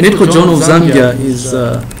Medical Journal of Zambia is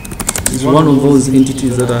one of those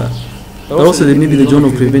entities that are, but also maybe the Journal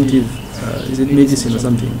of Preventive, is it medicine or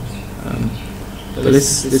something? But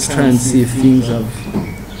let's try and see if things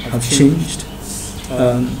have changed.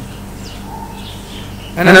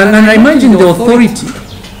 And I imagine the authority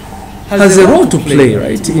has a role to play,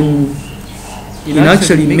 right, in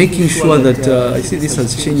actually making sure that, I see this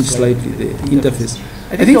has changed slightly, the interface.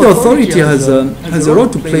 I think the authority has a role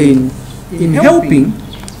to play in helping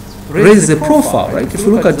raise the profile, right? If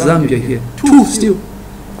you look at Zambia here, 2 still.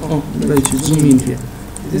 Oh, maybe I should zoom in here.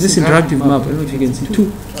 Is this interactive map? I don't know if you can see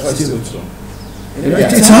 2 still.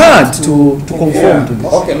 It's hard to conform to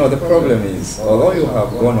this. Okay, no, the problem is, although you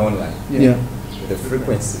have gone online, the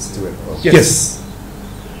frequency is still a problem. Yes.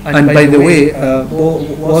 And by the way,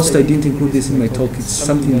 whilst I didn't include this in my talk, it's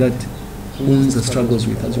something that UNZA struggles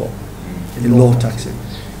with as well. A lot, actually.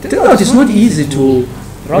 Turns out it's not easy to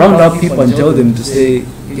round up people and tell them to say,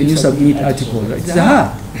 can you submit articles, right? It's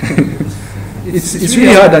hard. it's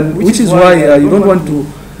really hard, and which is why you don't want to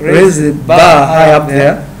raise the bar high up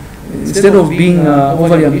there. Instead of being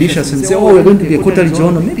overly ambitious and say, oh, we're going to be a quarterly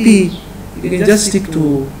journal, maybe you can just stick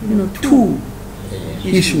to 2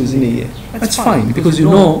 issues in a year. That's fine, because at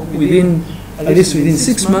least within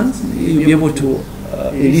 6 months, you'll be able to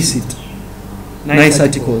elicit nice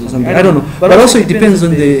articles or something. I don't know. But also it depends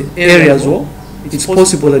on the area as well. It's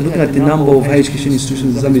possible that looking at the number of higher education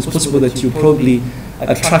institutions in Zambia, it's possible that you probably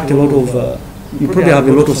attract a lot of, you probably have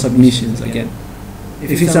a lot of submissions again.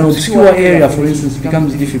 If it's an obscure area, for instance, it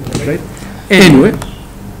becomes difficult, right? Anyway,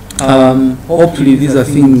 hopefully these are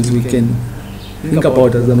things we can think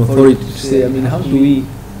about as an authority to say, I mean, how do we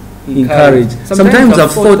encourage? Sometimes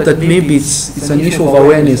I've thought that maybe it's an issue of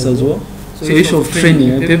awareness as well. So issue of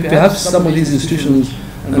training. Perhaps some of these institutions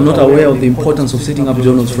are not aware of the importance of setting up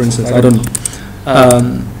journals, for instance, I don't know.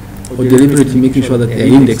 Or deliberately making sure that they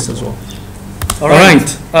are indexed as well. All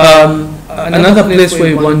right. Another place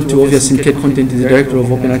where we want to obviously syndicate content is the director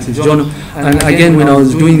of Open Access Journal. And again, when I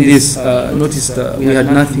was doing this, noticed we had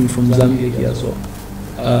nothing from Zambia here as well.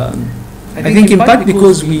 I think in part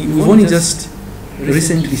because we've only just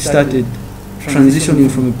recently started transitioning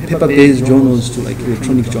from paper-based journals to like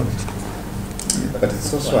electronic journals. But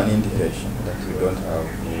it's also an indication that we don't have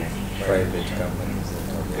private companies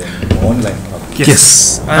that have online companies.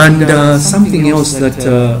 Yes, and something else that...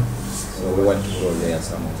 so we want to go there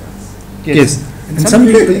somewhere else. Yes, and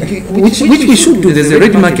something which we should do. There's a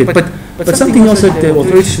red market, but something else that the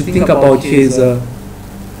authorities should think about here is,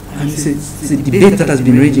 and it's a debate that has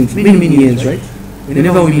been raging for many years, right?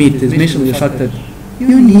 Whenever we meet, there's mention of the fact that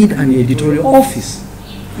you need an editorial office.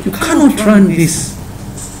 You cannot run this.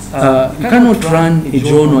 You cannot run a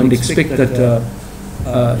journal and expect that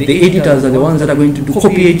the editors are the ones that are going to do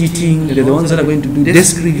copy editing, they're the ones that are going to do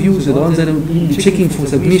desk reviews, they're the ones that are going to be checking for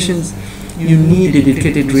submissions. You need a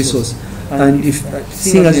dedicated resource. And if,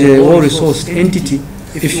 seeing as a well-resourced entity,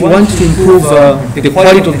 if you want to improve the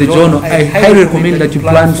quality of the journal, I highly recommend that you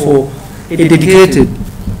plan for a dedicated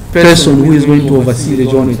person who is going to oversee the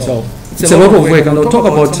journal itself. It's a lot of work, and I'll talk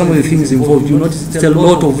about some of the things involved. You notice it's a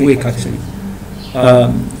lot of work, actually.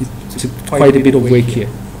 It's quite a bit of work here.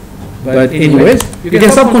 But anyways, you can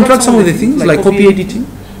subcontract some of the things like copy editing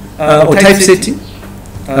or typesetting.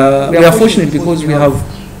 We are fortunate because we have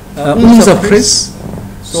UNZA Press,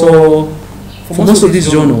 So for most of these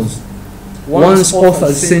journals, once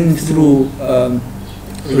authors send through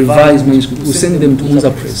revised manuscripts, we send them to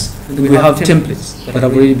UNZA Press. And we have templates that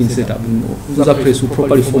have already been set up. UNZA Press will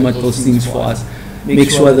properly format those things for us, make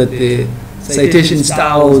sure that the citation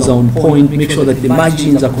styles are on point, make sure that the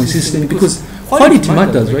margins are consistent, because quality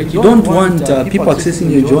matters, right? You don't want people accessing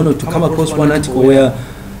your journal to come across one article where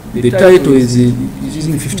the title is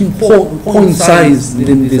using 15 point size,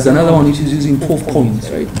 then there's another one which is using 12 points,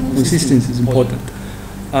 right? Consistency is important.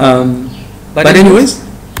 But anyways,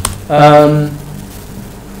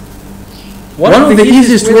 one of the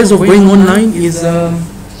easiest ways of going online is,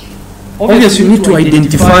 obviously you need to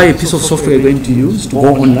identify a piece of software you're going to use to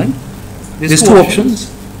go online. There's two options.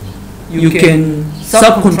 You can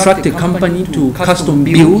subcontract a company to custom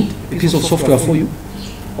build a piece of software for you,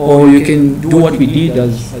 or you can do what we did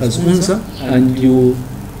as UNZA, and you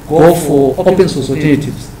go for open source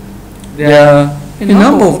alternatives. There are a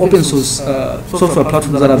number of open source software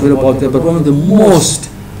platforms that are available out there, but one of the most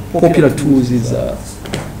popular tools is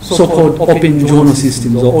so-called Open Journal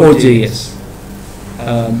Systems, or OJS.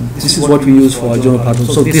 This is what we use for our journal platform.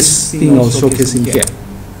 So this thing I was showcasing here,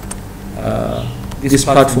 this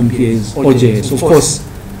platform here is OJS. Of course,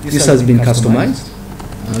 this has been customized.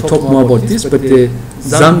 I'll talk more about this, but the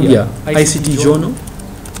Zambia ICT Journal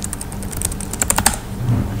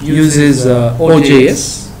uses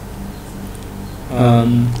OJS.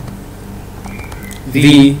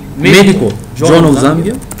 The Medical Journal of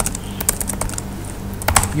Zambia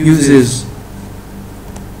uses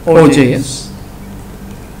OJS.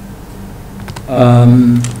 I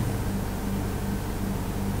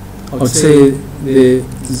would say the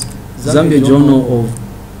Zambia Journal of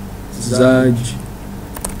SIGIR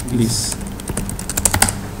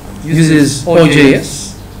uses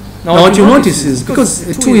OJS. Now what you notice is, because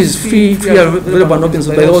the tool is free available and open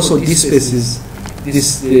source, but also DSpace is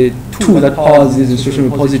this tool that powers these institutional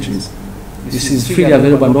repositories. This is freely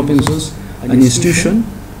available and open source. An institution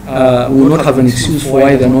will not have an excuse for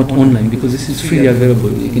why they're not online, because this is freely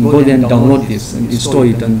available. You can go there and download this and install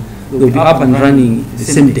it, and they'll be up and running the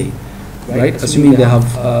same day, right? Assuming they have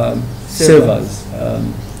servers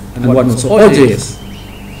and whatnot. So OJS.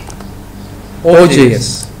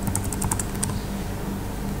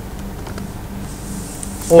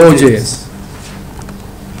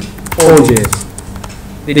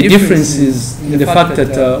 The difference is in the fact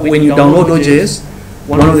that when you download OJS,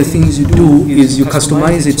 one of the things you do is you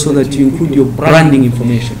customize it so that you include your branding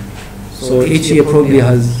information. So HEA probably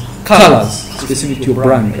has colors specific to your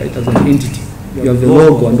brand, right, as an entity. You have the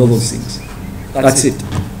logo and all those things. That's it.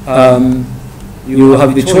 You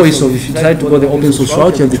have the choice of, if you try to go the open source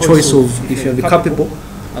route, you have the choice of, if you have the capable,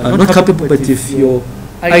 not capable, but if your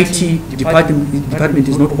IT department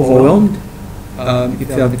is not overwhelmed, if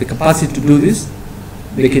they have the capacity to do this,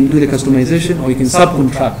 they can do the customization, or you can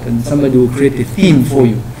subcontract and somebody will create a theme for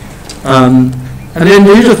you. And then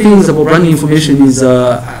the usual things about branding information is,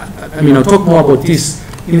 I'll talk more about this.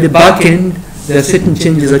 In the back end, there are certain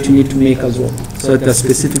changes that you need to make as well, so that they're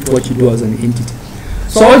specific to what you do as an entity.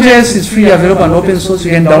 So OJS is free, available and open source.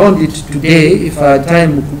 You can download it today. If I had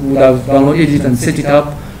time, we would have downloaded it and set it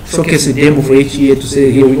up, showcase a demo for HEA to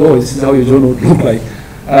say, here we go, this is how your journal would look like.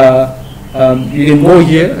 You can go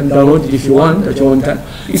here and download it if you want at your own time.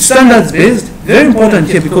 It's standards based, very important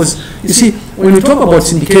here, because you see, when we talk about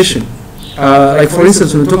syndication, like for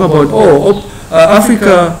instance, when we talk about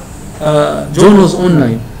Africa journals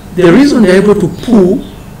online, the reason they're able to pull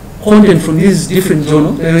content from these different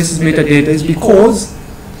journals, this is metadata, is because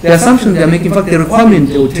the assumption they're making, in fact the requirement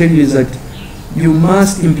they will tell you is that you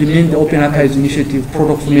must implement the Open Archives Initiative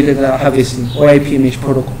Protocol for Metadata Harvesting, or IPMH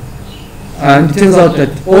protocol. And it turns out that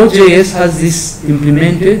OJS has this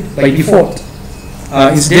implemented by default.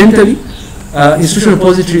 Incidentally, institutional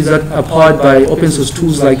repositories that are powered by open source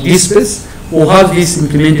tools like DSpace will have this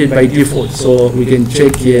implemented by default. So we can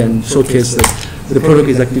check here and showcase that the protocol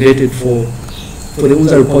is activated for the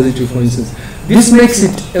UNZA repository, for instance. This makes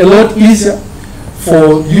it a lot easier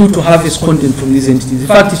for you to harvest content from these entities. In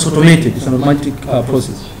fact, it's automated. It's an automatic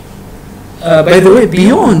process. By the way,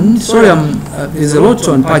 beyond, there's a lot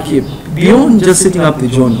to unpack here. Beyond just setting up the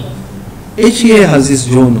journal, HEA has this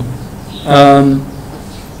journal.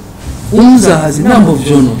 UNZA has a number of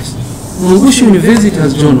journals. Mungushi University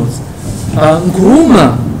has journals.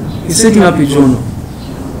 Nkuruma is setting up a journal.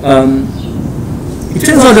 It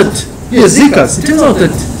turns out that, ZICAS, it turns out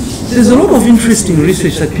that there's a lot of interesting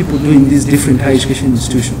research that people do in these different higher education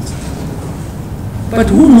institutions. But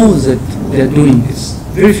who knows that they're doing this?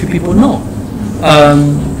 Very few people know.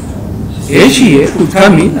 HEA could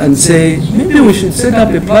come in and say, maybe we should set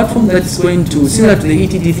up a platform that's going to, similar to the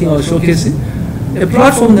ETD thing I was showcasing, a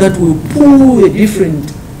platform that will pull the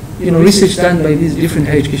different, research done by these different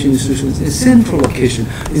higher education institutions in a central location.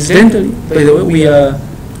 Incidentally, by the way,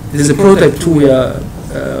 there's a prototype too we are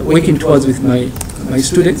working towards with my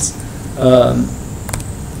students.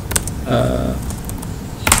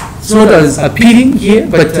 It's not as appealing here,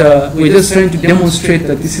 but we're just trying to demonstrate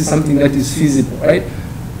that this is something that is feasible, right?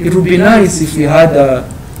 It would be nice if we had, it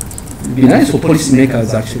would be nice for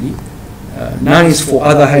policymakers actually, nice for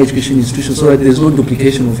other higher education institutions so that there's no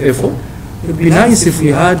duplication of effort. It would be nice if we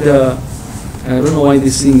had, I don't know why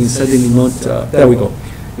this thing is suddenly not, there we go.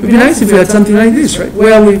 It would be nice if we had something like this, right?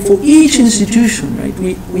 Where we, for each institution, right,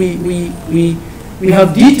 we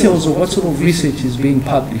have details of what sort of research is being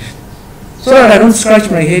published. So that I don't scratch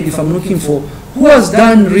my head if I'm looking for who has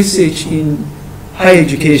done research in higher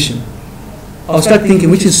education. I'll start thinking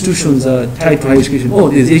which institutions are tied to higher education. Oh,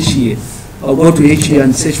 there's HEA. I'll go to HEA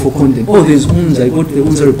and search for content. Oh, there's UNZA. I go to the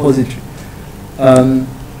UNZA repository.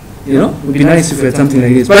 It would be nice if we had something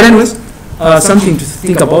like this. But anyways, something to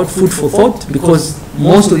think about, food for thought, because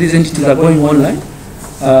most of these entities are going online.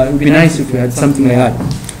 It would be nice if we had something like that.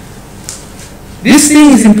 This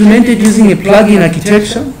thing is implemented using a plugin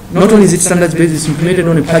architecture. Not only is it standards-based, it's implemented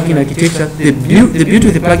on a plugin architecture. The beauty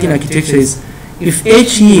of the plugin architecture is if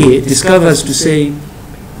HEA discovers to say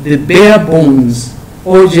the bare bones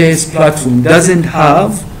OJS platform doesn't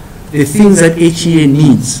have the things that HEA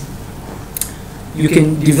needs, you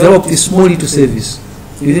can develop a small little service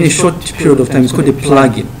within a short period of time. It's called a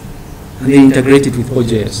plugin, and then integrate it with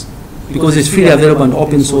OJS. Because it's freely available and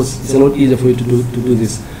open source, it's a lot easier for you to do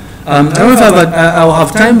this. I don't know if I'll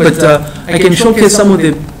have time, but I can showcase some of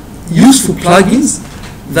the useful plugins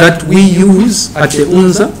that we use at the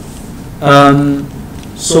UNZA.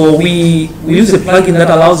 So we use a plugin that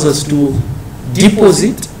allows us to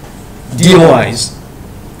deposit DOIs.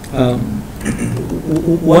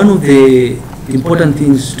 One of the important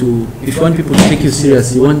things to, if you want people to take you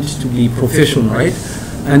serious, you want to be professional, right?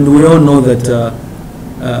 And we all know that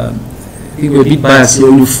I think we're a bit biased here.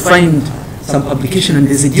 When you find some application and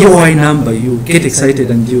there's a DOI number, you get excited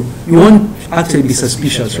and you won't actually be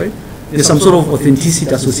suspicious, right? There's some sort of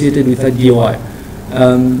authenticity associated with that DOI.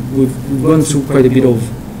 We've gone through quite a bit of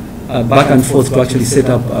back and forth to actually set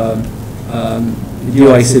up the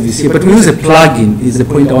DOI service here, but we use a plugin is the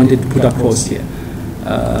point I wanted to put across here.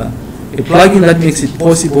 A plugin that makes it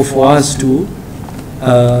possible for us to,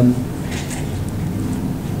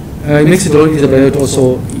 it makes it a lot easier, but it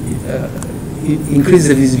also increase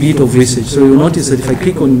the visibility of research. So you'll notice that if I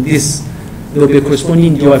click on this, there will be a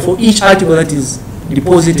corresponding DOI. For each article that is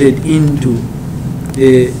deposited into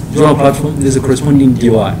the journal platform, there's a corresponding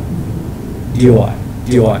DOI.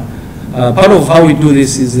 Part of how we do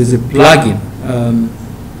this is there's a plugin.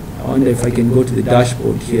 I wonder if I can go to the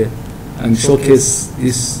dashboard here and showcase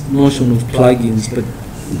this notion of plugins, but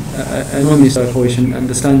I know Mr. Koishan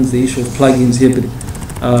understands the issue of plugins here, but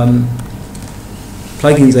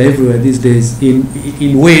plugins are everywhere these days.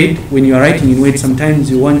 In Word, when you are writing in Word, sometimes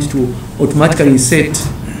you want to automatically insert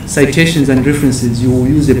citations and references. You will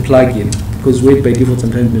use a plugin, because Word by default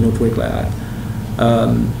sometimes may not work like that.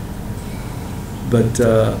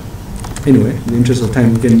 Anyway, in the interest of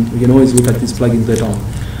time, we can always look at these plugins later on.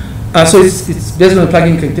 So it's based on a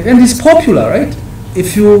plugin character, and it's popular, right?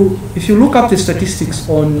 If you look up the statistics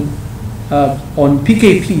on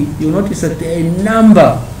PKP, you'll notice that there are a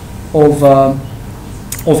number of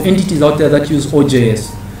entities out there that use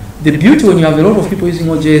OJS. The beauty when you have a lot of people using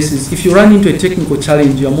OJS is if you run into a technical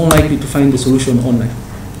challenge, you're more likely to find the solution online.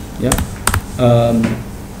 Yeah.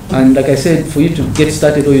 And like I said, for you to get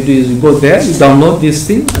started, all you do is you go there, you download this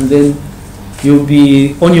thing, and then you'll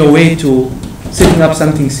be on your way to setting up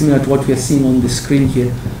something similar to what we are seeing on the screen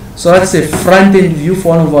here. So that's a front-end view for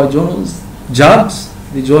one of our journals, JABS,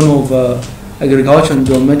 the Journal of Agriculture and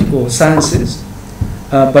Geomedical Sciences,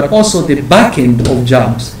 but also the back end of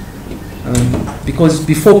JABS. Because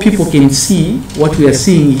before people can see what we are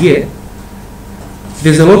seeing here,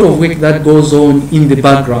 there's a lot of work that goes on in the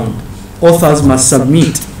background. Authors must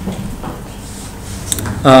submit.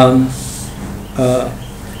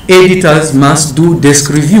 Editors must do desk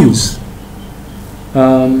reviews.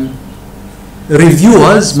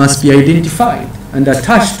 Reviewers must be identified and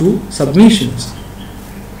attached to submissions.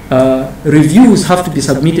 Reviews have to be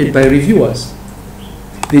submitted by reviewers.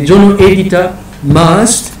 The journal editor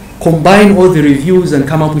must combine all the reviews and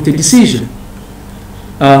come up with a decision.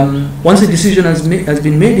 Once a decision has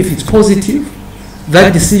been made, if it's positive,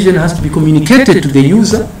 that decision has to be communicated to the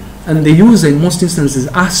user, and the user in most instances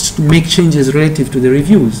asked to make changes relative to the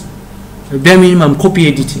reviews. Bare minimum copy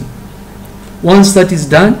editing. Once that is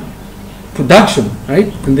done, production,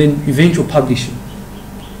 right, and then eventual publishing.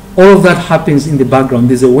 all of that happens in the background.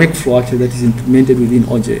 There's a workflow actually that is implemented within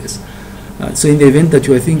OJS. So in the event that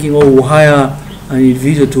you are thinking, oh, we'll hire an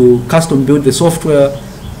individual to custom build the software,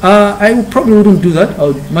 I probably wouldn't do that. I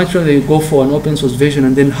would much rather go for an open source version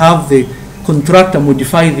and then have the contractor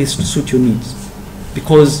modify this to suit your needs,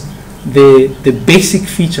 because the basic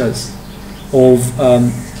features of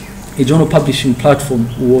a journal publishing platform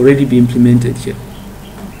will already be implemented here.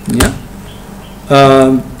 Yeah.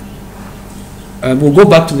 We'll go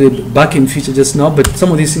back to the backend feature just now, but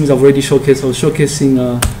some of these things I've already showcased. I was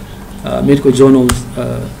showcasing medical journals,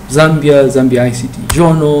 Zambia ICT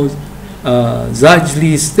journals,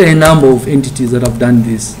 Zajlis. There are a number of entities that have done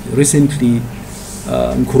this recently.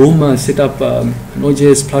 Nkuruma set up an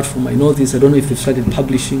OJS platform. I know this. I don't know if they've started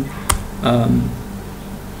publishing.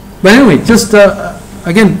 But anyway, just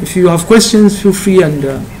again, if you have questions, feel free and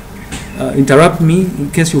interrupt me in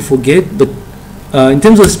case you forget. But in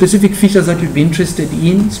terms of specific features that you'd be interested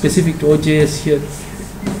in, specific to OJS here,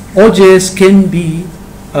 OJS can be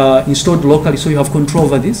installed locally, so you have control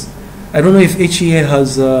over this. I don't know if HEA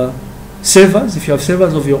has servers, if you have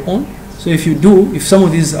servers of your own. So if you do, if some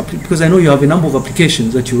of these, because I know you have a number of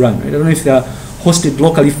applications that you run, right? I don't know if they are hosted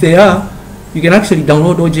locally. If they are, you can actually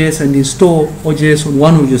download OJS and install OJS on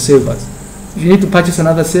one of your servers. If you need to purchase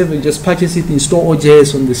another server, you just purchase it, install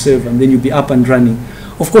OJS on the server, and then you'll be up and running.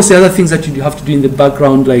 Of course, there are other things that you have to do in the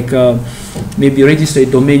background, like maybe register a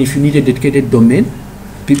domain if you need a dedicated domain.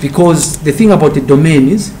 Because the thing about the domain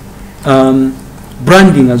is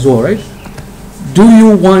branding as well, right? Do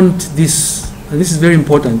you want this, and this is very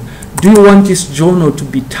important, do you want this journal to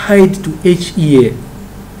be tied to HEA?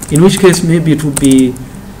 In which case, maybe it would be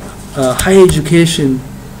higher education,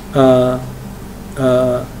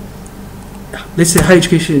 let's say higher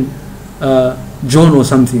education journal or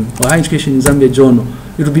something, or higher education in Zambia journal.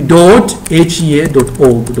 It will be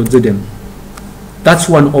 .hea.org.zm. That's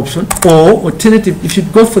one option. Or alternative, if you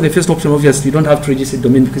go for the first option, obviously you don't have to register a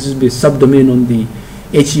domain because it will be a subdomain on the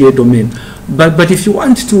HEA domain. But if you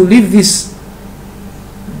want to leave this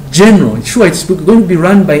general, sure, it's going to be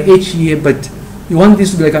run by HEA, but you want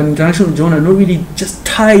this to be like an international journal, not really just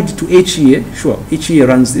tied to HEA. Sure, HEA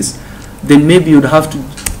runs this. Then maybe you'd have to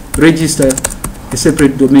register a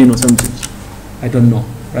separate domain or something. I don't know,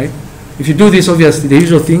 right? If you do this, obviously the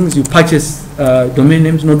usual things, you purchase domain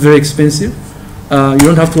names, not very expensive. You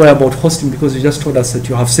don't have to worry about hosting because you just told us that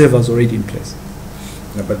you have servers already in place.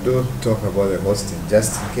 No, but don't talk about the hosting,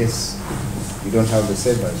 just in case you don't have the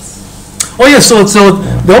servers. Oh yes, so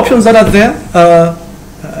the options that are there,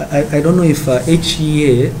 I don't know if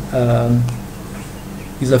HEA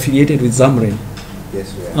is affiliated with Xamarin.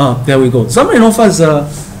 Yes, we are. There we go. Xamarin offers,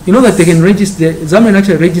 you know that they can register, Xamarin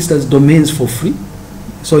actually registers domains for free.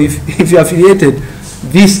 So if you're affiliated,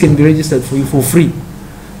 this can be registered for you for free.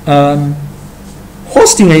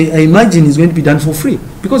 Hosting, I imagine, is going to be done for free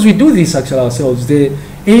because we do this actually ourselves. The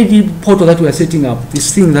NED portal that we are setting up,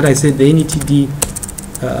 this thing that I said, the NETD,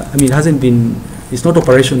 I mean, it hasn't been, it's not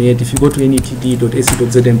operational yet. If you go to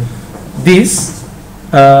netd.ac.zm, this,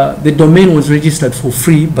 the domain was registered for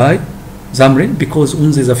free by Xamarin because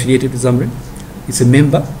UNZA is affiliated with Xamarin. It's a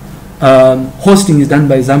member. Hosting is done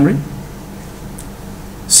by Xamarin.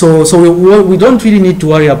 So we don't really need to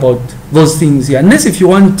worry about those things here, unless if you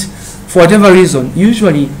want, for whatever reason,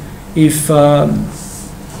 usually if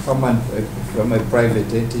From a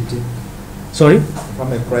private entity. Sorry?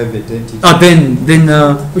 From a private entity. Then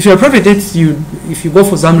if you're a private entity, if you go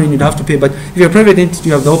for Xamarin, you'd have to pay. But if you're a private entity,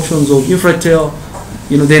 you have the options of Infratel.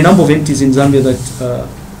 You know, there are a number of entities in Zambia that,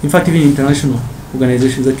 in fact, even international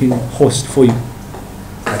organizations that can host for you.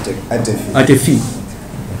 At a fee. At a fee.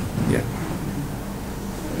 Yeah.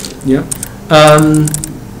 Yeah.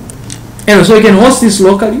 Anyway, so you can host this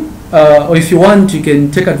locally, or if you want, you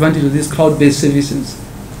can take advantage of these cloud-based services,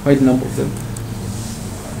 quite a number of them.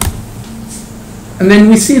 And then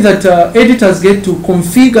we see that editors get to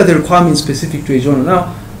configure the requirements specific to a journal.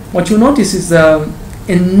 Now, what you notice is a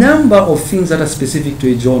number of things that are specific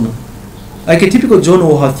to a journal. Like a typical journal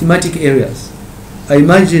will have thematic areas. I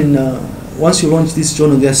imagine once you launch this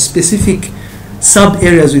journal, there are specific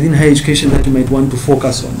sub-areas within higher education that you might want to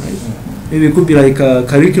focus on, right? Maybe it could be like a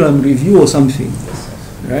curriculum review or something,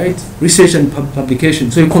 right? Research and publication.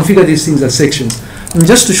 So you configure these things as sections. And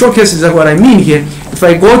just to showcase exactly what I mean here, if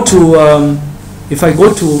I go to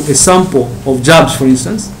a sample of jobs, for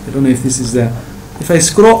instance, I don't know if this is there. If I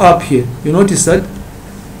scroll up here, you notice that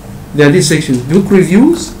there are these sections. Book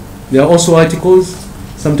reviews, there are also articles.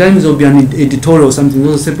 Sometimes there will be an editorial or something.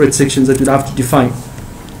 Those are separate sections that you'd have to define.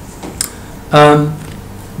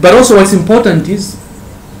 But also what's important is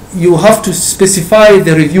you have to specify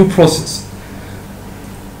the review process.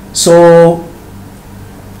 So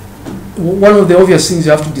one of the obvious things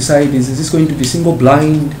you have to decide is this going to be single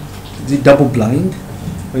blind, is it double blind,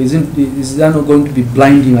 or is that not going to be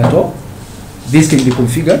blinding at all? This can be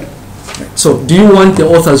configured. So do you want the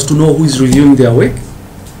authors to know who is reviewing their work?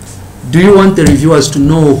 Do you want the reviewers to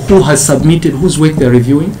know who has submitted, whose work they're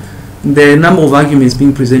reviewing? There are a number of arguments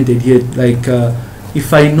being presented here, like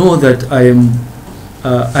if I know that I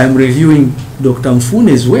am reviewing Dr.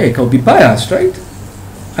 Mfune's work, I'll be biased, right?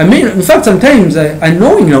 I mean, in fact, sometimes I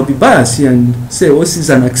knowing I'll be biased here and say, oh, this is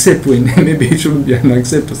an accept when maybe it shouldn't be an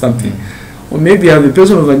accept or something. Or maybe I have a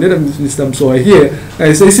person of vendetta system, so I hear,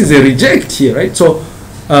 I say, this is a reject here, right? So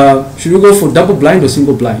should we go for double blind or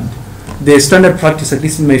single blind? The standard practice, at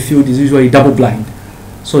least in my field, is usually double blind.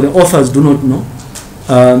 So the authors do not know,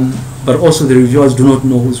 but also the reviewers do not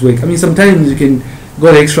know whose work. I mean, sometimes you can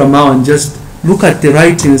go the extra mile and just look at the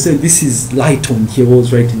writing and say, this is Lighton, he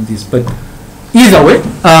was writing this. But either way,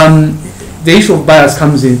 the issue of bias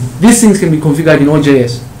comes in. These things can be configured in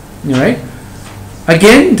OJS, all right?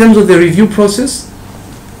 Again, in terms of the review process,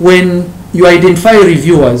 when you identify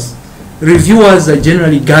reviewers are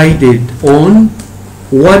generally guided on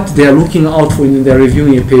what they are looking out for when they are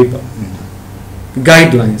reviewing a paper.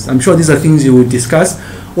 Guidelines. I'm sure these are things you will discuss.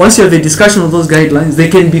 Once you have a discussion of those guidelines, they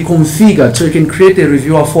can be configured, so you can create a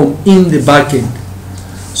reviewer form in the backend,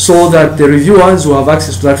 so that the reviewers who have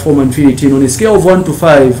access to that form and fill it in on a scale of 1 to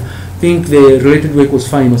 5, think the related work was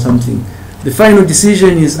fine or something. The final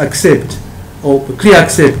decision is accept, or clear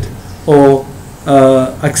accept, or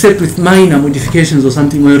accept with minor modifications or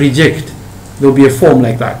something, or reject. There will be a form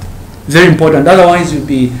like that. Very important. Otherwise, you'll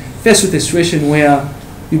be faced with a situation where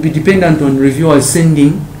you'll be dependent on reviewers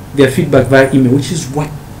sending their feedback via email, which is what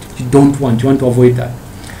you don't want. You want to avoid that,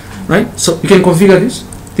 right? So you can configure these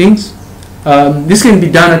things. This can be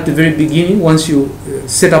done at the very beginning once you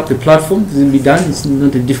set up the platform. This can be done. It's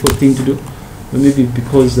not a difficult thing to do. But maybe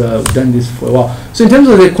because we've done this for a while. So in terms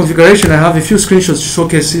of the configuration, I have a few screenshots to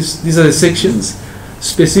showcase this. These are the sections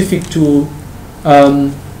specific to,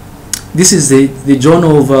 this is the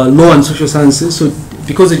Journal of Law and Social Sciences. So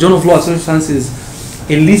because the Journal of Law and Social Sciences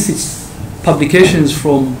elicits publications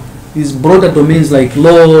from these broader domains like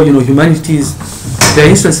law, humanities, there are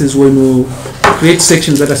instances when you create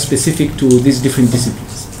sections that are specific to these different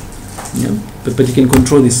disciplines. Yeah? But you can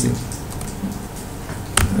control this thing.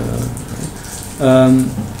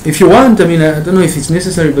 If you want, I mean, I don't know if it's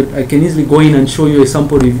necessary, but I can easily go in and show you a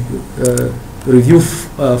sample review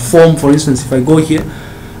form. For instance, if I go here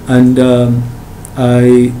and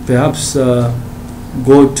I perhaps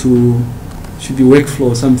go to, should be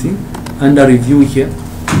workflow or something, under review here.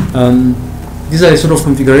 These are the sort of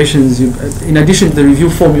configurations. In addition to the review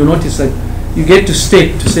form, you notice that you get to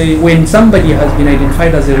state to say when somebody has been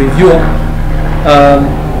identified as a reviewer,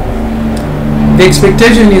 the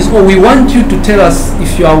expectation is, oh, we want you to tell us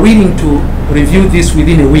if you are willing to review this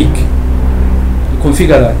within a week. You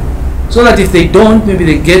configure that. So that if they don't, maybe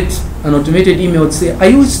they get an automated email to say, are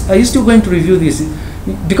you still going to review this?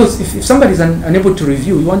 Because if somebody is unable to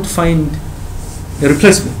review, you want to find a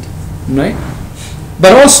replacement, right?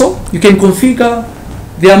 But also, you can configure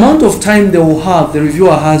the amount of time they will have, the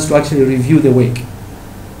reviewer has to actually review the work.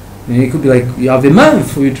 And it could be like, you have a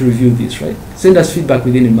month for you to review this, right? Send us feedback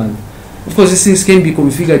within a month. Of course, these things can be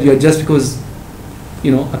configured. You are just because,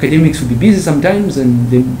 academics will be busy sometimes and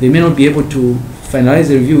they may not be able to finalize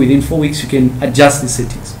the review within 4 weeks. You can adjust the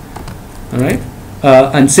settings, all right?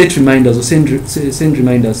 And set reminders or send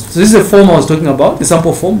reminders. So this is a form I was talking about, the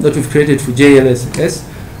sample form that we've created for JLSS.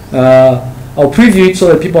 I'll preview it so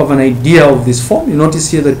that people have an idea of this form. You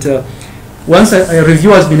notice here that once a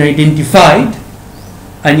review has been identified,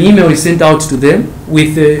 an email is sent out to them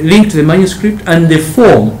with a link to the manuscript and the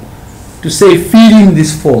form to say fill in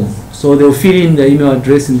this form. So they'll fill in the email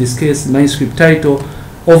address, in this case, manuscript title,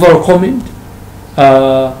 overall comment,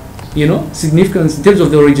 significance in terms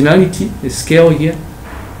of the originality, the scale here.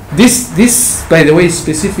 This, by the way, is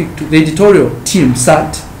specific to the editorial team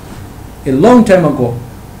sat a long time ago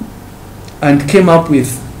and came up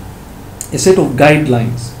with a set of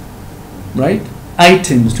guidelines, right?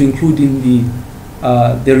 Items to include in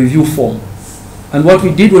the review form. And what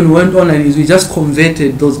we did when we went online is we just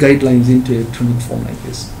converted those guidelines into electronic form like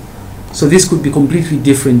this. So this could be completely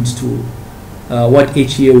different to what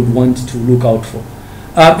HEA would want to look out for.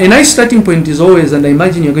 A nice starting point is always, and I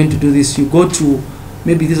imagine you're going to do this, you go to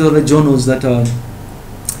maybe these other journals that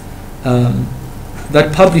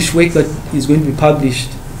that publish work that is going to be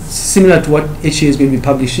published similar to what HEA is going to be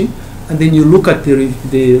publishing, and then you look at the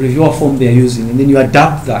reviewer form they are using, and then you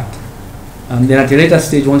adapt that. And then at a later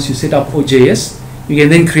stage, once you set up OJS, you can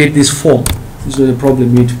then create this form. This is the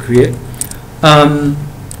problem you need to create. I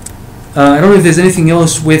don't know if there's anything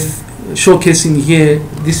else with showcasing here.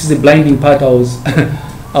 This is the blinding part I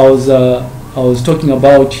was talking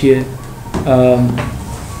about here.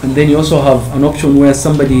 And then you also have an option where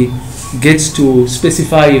somebody gets to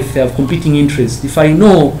specify if they have competing interests. If I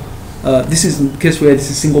know, this is the case where this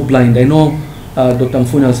is single blind, I know Dr.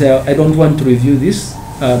 Mfuna will say, I don't want to review this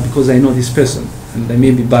because I know this person and I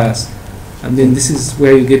may be biased. And then this is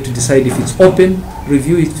where you get to decide if it's open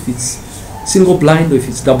review, if it's single blind, or if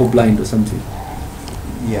it's double blind or something.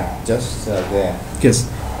 Yeah, just there. Yes.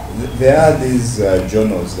 There are these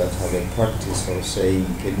journals that have a practice of saying,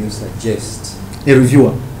 can you suggest A reviewer.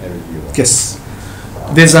 a reviewer? Yes.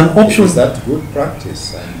 There's an option. Is that good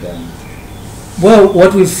practice? And Well,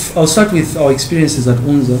 I'll start with our experiences at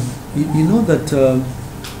UNZA. You know that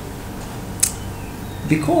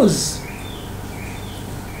because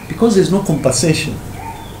there's no compensation,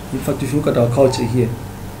 in fact, if you look at our culture here,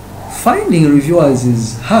 finding reviewers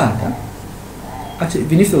is hard. Huh? Actually,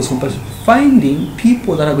 even if there was compensation, finding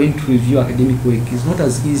people that are going to review academic work is not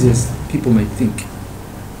as easy as people might think.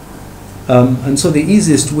 And so the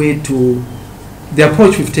easiest way the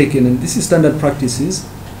approach we've taken, and this is standard practices,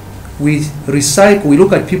 we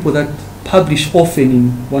look at people that publish often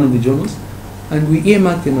in one of the journals, and we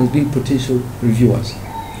earmark them as being potential reviewers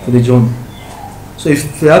for the journal. So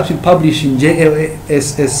if perhaps you publish in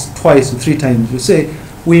JLSS twice or 3 times, you say,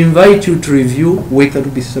 we invite you to review work that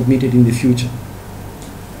will be submitted in the future.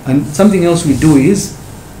 And something else we do is,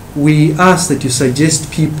 we ask that you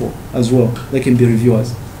suggest people as well that can be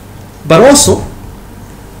reviewers. But also,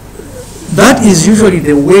 that is usually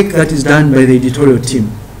the work that is done by the editorial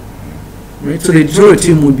team. Right? So the editorial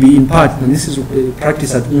team would be in part, and this is a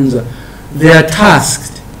practice at UNZA, they are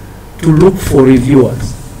tasked to look for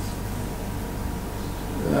reviewers.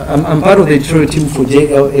 I'm part of the editorial team for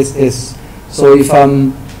JLSS. So if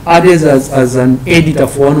I'm added as an editor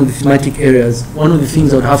for one of the thematic areas, one of the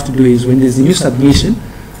things I would have to do is when there's a new submission,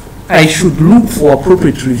 I should look for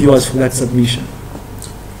appropriate reviewers for that submission.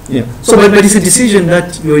 Yeah. So, but it's a decision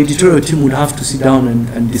that your editorial team would have to sit down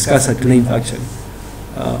and discuss at length, actually,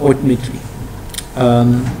 ultimately.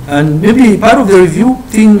 And maybe part of the review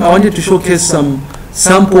thing, I wanted to showcase some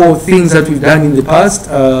sample things that we've done in the past.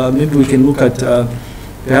 Maybe we can look at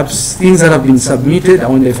perhaps things that have been submitted. I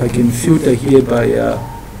wonder if I can filter here by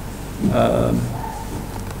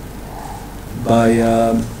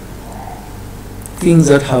things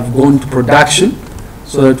that have gone to production,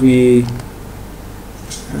 so that we.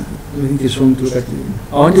 I think it's wrong to look at it.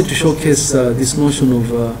 I wanted to showcase this notion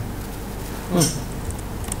of.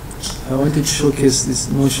 I wanted to showcase this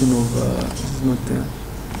notion of. This is not there.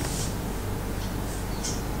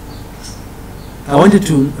 I wanted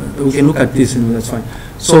to. We can look at this, and that's fine.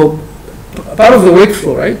 So, part of the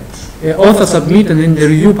workflow, right? Author submit, and then the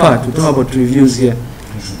review part. We talk about reviews here.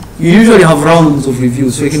 You usually have rounds of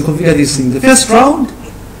reviews, so you can configure these things. The first round,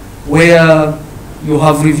 where you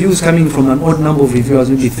have reviews coming from an odd number of reviewers,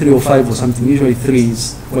 maybe 3 or 5 or something. Usually 3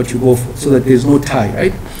 is what you go for, so that there's no tie,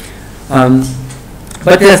 right?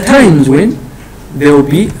 But there are times when there will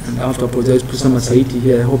be, and I have to apologize to some Saiti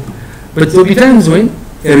here, I hope, but there will be times when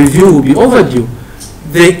a review will be overdue.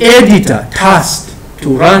 The editor tasked to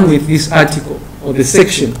run with this article or the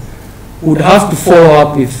section would have to follow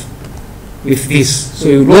up with this. So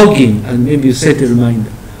you log in and maybe you set a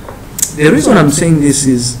reminder. The reason I'm saying this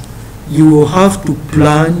is you will have to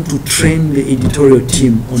plan to train the editorial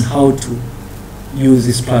team on how to use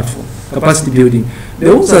this platform, capacity building. The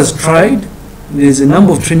OSA has tried. There's a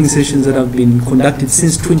number of training sessions that have been conducted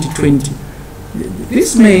since 2020.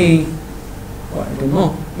 This may, well, I don't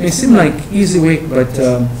know, may seem like easy work, but,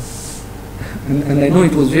 and I know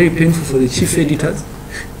it was very painful for the chief editors,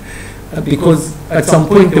 because at some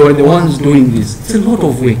point they were the ones doing this. It's a lot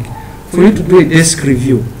of work for you to do a desk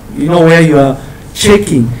review, you know, where you are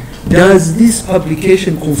checking, does this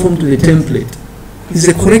publication conform to the template? Is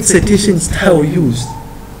the correct citation style used?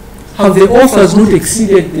 Have the authors not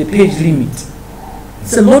exceeded the page limit?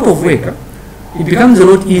 It's a lot of work. It becomes a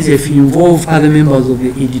lot easier if you involve other members of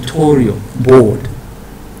the editorial board.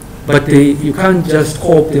 But you can't just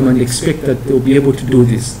co-opt them and expect that they'll be able to do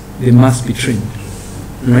this. They must be trained,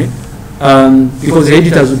 right? Because the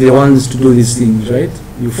editors will be the ones to do these things, right?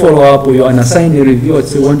 You follow up, or you assign a review, or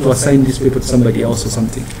say, you want to assign this paper to somebody else or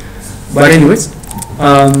something. But anyways,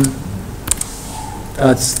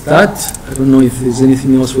 that's that. I don't know if there's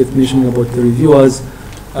anything else worth mentioning about the reviewers.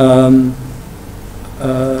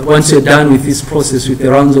 Once you're done with this process, with the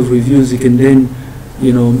rounds of reviews, you can then,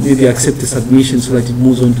 you know, maybe accept the submission so that it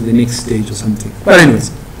moves on to the next stage or something. But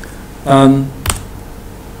anyways,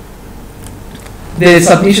 the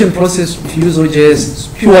submission process, if you use OJS, is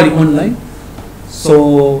purely online.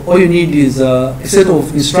 So all you need is a set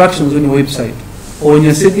of instructions on your website, or when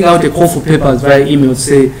you're sending out a call for papers via email,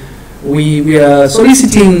 say we are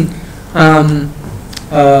soliciting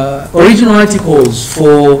original articles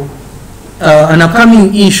for an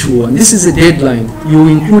upcoming issue, and this is a deadline. You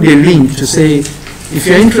include a link to say, if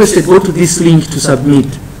you're interested, go to this link to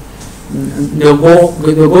submit. And they'll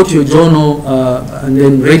go to your journal and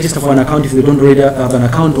then register for an account if they don't already have an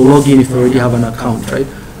account, or log in if they already have an account, right?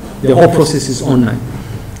 The whole process is online.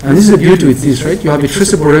 And this is the beauty with this, right? You have a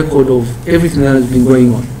traceable record of everything that has been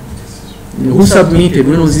going on. You know, who submitted?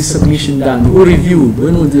 When was this submission done? Who reviewed?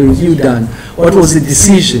 When was the review done? What was the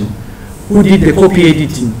decision? Who did the copy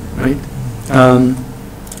editing, right?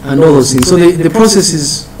 And all those things. So the process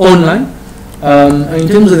is online. In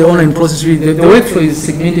terms of the online process, the workflow is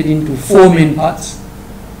segmented into 4 main parts.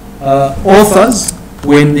 Authors,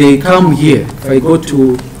 when they come here, if I go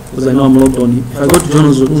to, because I know I'm logged on, if I go to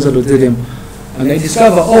journals.unza.zm and I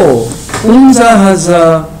discover, oh, UNZA has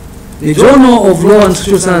the Journal of Law and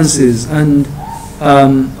Social Sciences, and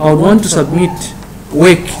I would want to submit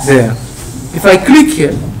work there. If I click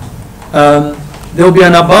here, there will be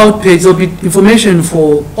an about page. There will be information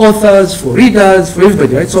for authors, for readers, for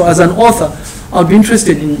everybody, right? So as an author, I'll be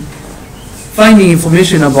interested in finding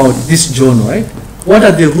information about this journal, right? What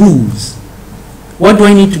are the rules? What do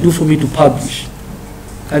I need to do for me to publish?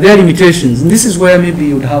 Are there limitations? And this is where maybe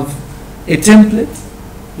you would have a template,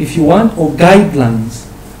 if you want, or guidelines.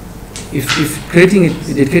 If creating a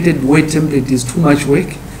dedicated Word template is too much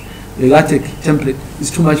work, the LaTeX template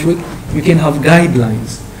is too much work, you can have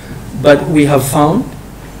guidelines. But we have found,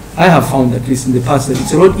 I have found at least in the past, that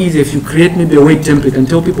it's a lot easier if you create maybe a Word template and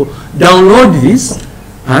tell people, download this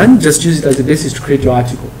and just use it as a basis to create your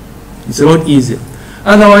article. It's a lot easier.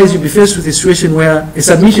 Otherwise, you'll be faced with a situation where a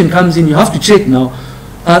submission comes in, you have to check now,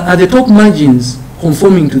 are the top margins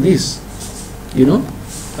conforming to this? You know,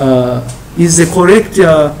 is the correct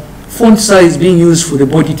font size being used for the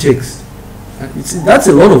body text? That's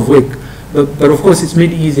a lot of work. But of course, it's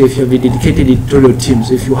made easier if you have a dedicated editorial team.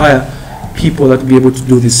 So if you hire people that will be able to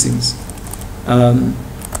do these things.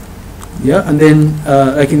 Yeah, and then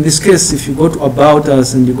like in this case, if you go to About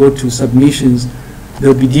Us and you go to Submissions,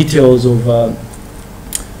 there will be details of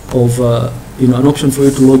you know, an option for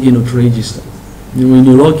you to log in or to register. You know, when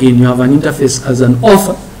you log in, you have an interface as an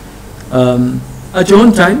author. At your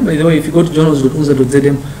own time, by the way, if you go to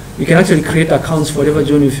journals.unza.zm, you can actually create accounts for whatever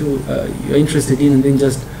journal you feel you're interested in, and then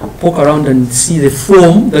just poke around and see the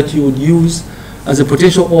form that you would use as a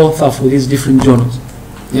potential author for these different journals.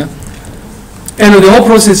 Yeah, and the whole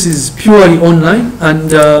process is purely online.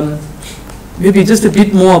 And maybe just a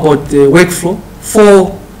bit more about the workflow.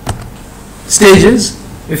 4 stages.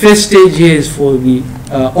 The first stage here is for the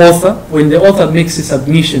author. When the author makes a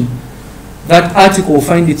submission, that article will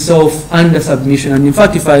find itself under submission. And in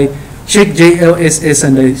fact, if I check JLSS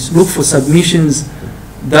and I look for submissions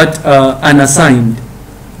that are unassigned,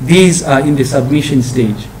 these are in the submission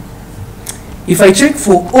stage. If I check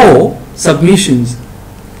for all submissions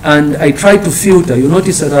and I try to filter, you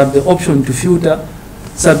notice that I have the option to filter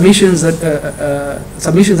submissions that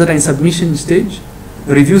are in submission stage,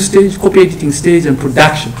 review stage, copy editing stage, and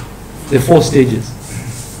production, the 4 stages.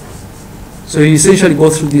 So you essentially go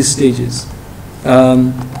through these stages.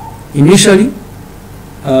 Initially,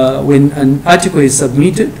 when an article is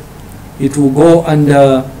submitted, it will go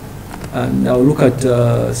under, and I'll look at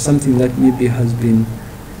something that maybe has been,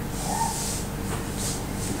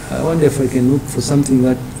 I wonder if I can look for something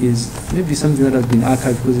that is, maybe something that has been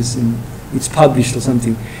archived because it's published or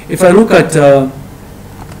something. If I look at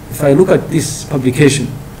this publication,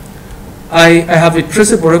 I have a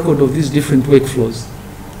traceable record of these different workflows.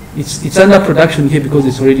 It's under production here because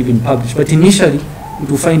it's already been published, but initially it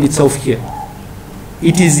will find itself here.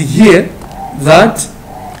 It is here that,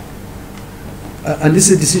 and this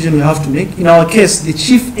is a decision you have to make. In our case, the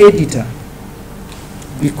chief editor,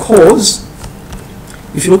 because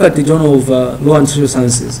if you look at the Journal of Law and Social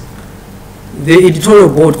Sciences, the editorial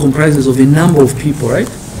board comprises of a number of people, right?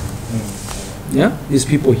 Yeah, these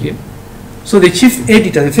people here. So the chief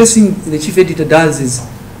editor, the first thing the chief editor does is,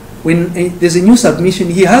 when there's a new submission,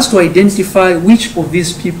 he has to identify which of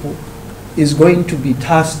these people is going to be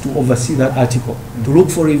tasked to oversee that article, to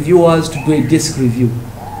look for reviewers, to do a desk review.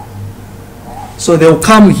 So they'll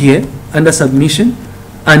come here under submission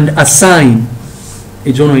and assign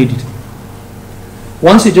a journal editor.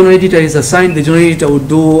 Once a journal editor is assigned, the journal editor will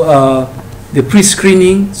do the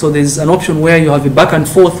pre-screening. So there's an option where you have a back and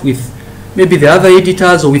forth with maybe the other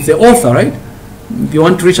editors or with the author, right? If you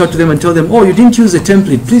want to reach out to them and tell them, oh, you didn't use a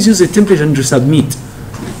template, please use a template and resubmit,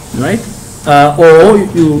 right? Or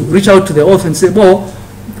you reach out to the author and say, well,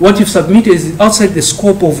 what you've submitted is outside the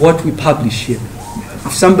scope of what we publish here.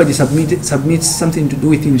 If somebody submits something to do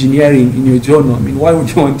with engineering in your journal, I mean, why would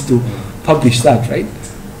you want to publish that, right?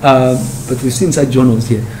 But we've seen such journals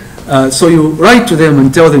here. So you write to them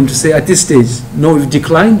and tell them to say, at this stage, no, we've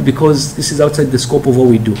declined because this is outside the scope of what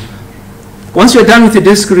we do. Once you're done with the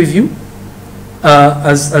desk review,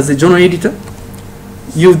 as the journal editor,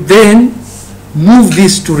 you then move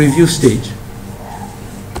this to review stage.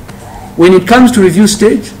 When it comes to review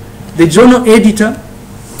stage, the journal editor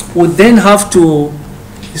would then have to,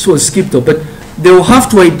 this was skipped up, but they will have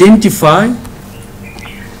to identify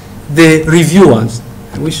the reviewers.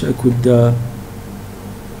 I wish I could, I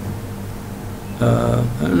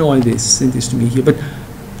don't know why they sent this to me here, but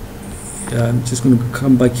I'm just going to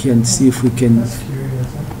come back here and see if we can. That's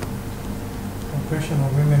curious, huh? Oppression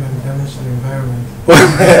of women and damage to the environment.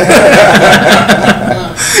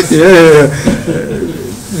 Yeah.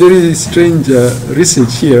 Very strange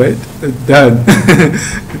research here, right? Done.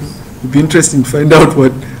 It'd be interesting to find out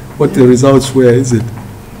what the results were, is it?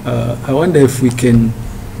 I wonder if we can,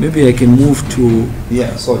 maybe I can move to...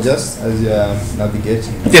 Yeah, so just as you are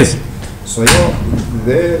navigating. Yes. So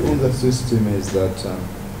the other system is that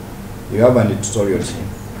you have an editorial team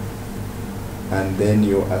and then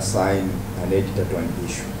you assign an editor to an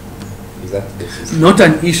issue. Is that the system? Not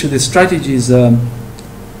an issue. The strategy is...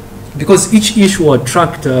 because each issue will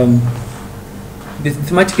attract, the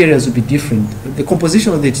thematic areas will be different. The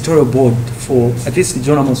composition of the editorial board for at least the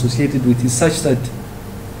journal I'm associated with is such that,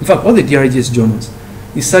 in fact, all the DRGS journals,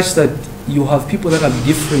 is such that you have people that have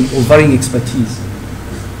different or varying expertise.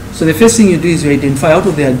 So the first thing you do is you identify out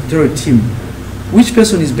of the editorial team, which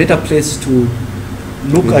person is better placed to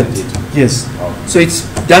look at it. Yes. Okay. So it's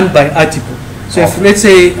done by article. So if let's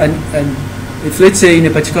say, if let's say in a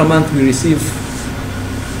particular month we receive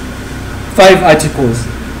 5 articles,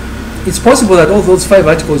 it's possible that all those 5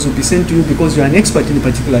 articles will be sent to you because you're an expert in a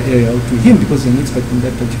particular area, or to him because you're an expert in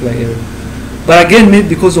that particular area. But again, maybe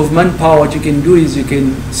because of manpower, what you can do is you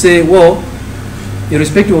can say, well,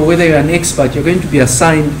 irrespective of whether you're an expert, you're going to be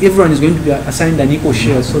assigned, everyone is going to be assigned an equal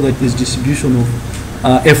share so that there's distribution of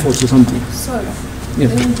efforts or something. Sorry. Yeah.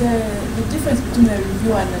 The difference between a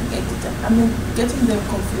reviewer and an editor, I'm getting them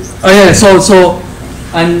confused. Oh yeah, so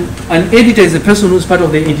an editor is the person who's part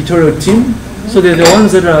of the editorial team. So they're the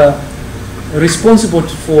ones that are responsible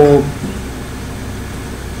for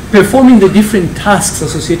performing the different tasks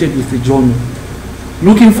associated with the journal.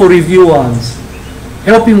 Looking for reviewers,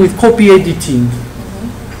 helping with copy editing.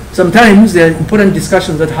 Sometimes there are important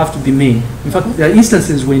discussions that have to be made. In fact, there are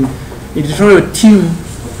instances when editorial team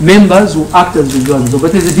members will act as reviewers,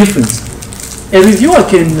 but there's a difference. A reviewer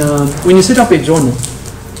can, when you set up a journal,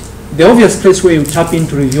 the obvious place where you tap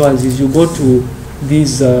into reviewers is you go to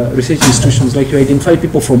these research institutions, like you identify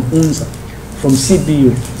people from UNZA, from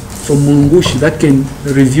CBU, from Mungushi, that can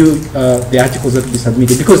review the articles that will be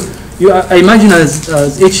submitted. Because I imagine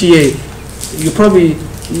as HEA, you probably,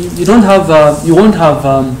 you don't have, you won't have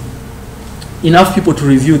enough people to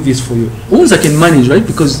review this for you. UNZA can manage, right?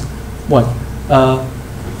 Because what?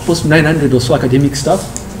 Post 900 or so academic staff,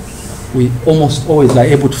 we almost always are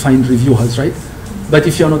able to find reviewers, right? But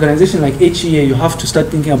if you're an organization like HEA, you have to start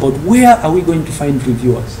thinking about where are we going to find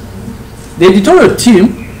reviewers. The editorial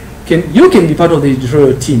team, you can be part of the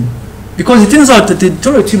editorial team. Because it turns out that the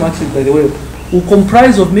editorial team actually, by the way, will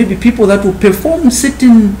comprise of maybe people that will perform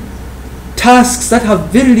certain tasks that have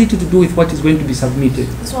very little to do with what is going to be submitted.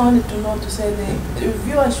 So I wanted to know to say the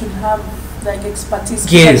reviewer should have like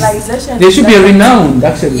expertise, yes. specialization. They should be renowned,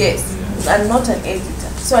 actually. Yes, and not an editor.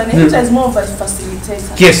 So an editor is more of a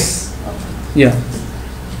facilitator. Yes. Okay. Yeah.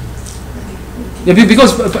 Yeah,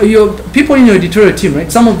 because people in your editorial team,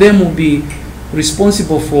 right? Some of them will be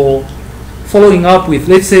responsible for following up with,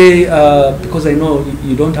 let's say, because I know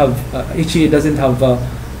you don't have, HEA doesn't have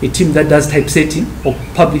a team that does typesetting or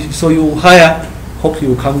publish, so you hire, hopefully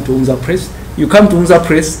you come to UNZA Press, you come to UNZA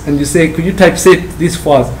Press and you say, could you typeset this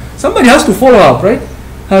for us? Somebody has to follow up, right?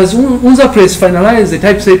 Has UNZA Press finalized the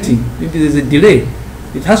typesetting? Maybe there's a delay.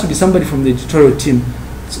 It has to be somebody from the editorial team.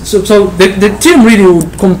 So the team really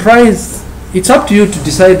would comprise, it's up to you to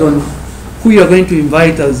decide on who you are going to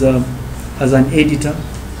invite as an editor.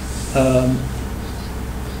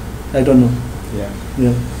 I don't know.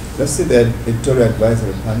 Yeah. Let's see the editorial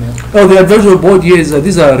advisory panel. Oh, the advisory board here is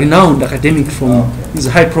these are renowned academics from these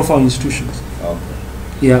high-profile institutions. Okay.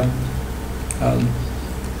 Yeah.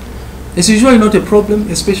 It's usually not a problem,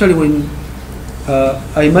 especially when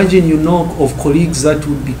I imagine you know of colleagues that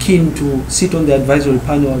would be keen to sit on the advisory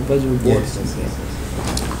panel, advisory board. Yes.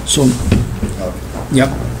 So, yeah.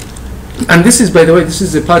 And this is, by the way, this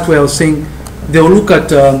is the part where I was saying they'll look at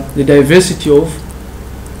the diversity of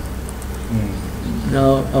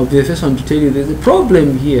Now, I'll be the first one to tell you there's a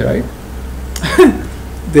problem here, right?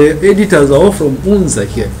 The editors are all from UNZA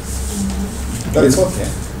here. But it's okay.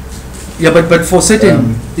 Yeah, but for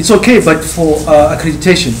certain, it's okay, but for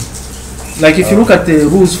accreditation. Like if you look at the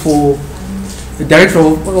rules for the Director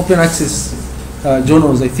of Open Access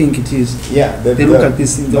journals, I think it is. Yeah, they look at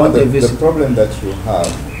this thing. The problem that you have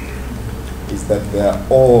is that they are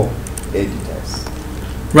all editors.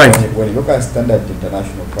 Right. When you look at standard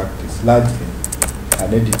international practice, largely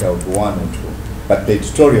an editor would be one or two, but the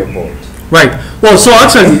editorial board. Right. Well, so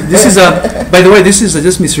actually, this is a. By the way, this is a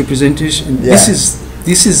just misrepresentation. Yeah.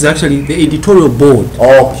 This is actually the editorial board.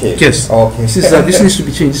 Okay. Yes. Okay. This needs to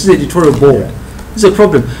be changed. This is the editorial board. Yeah. This is a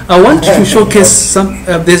problem. I want to showcase some.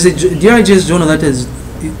 There's a DIJ's journal that is.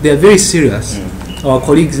 They are very serious. Our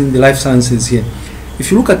colleagues in the life sciences here. If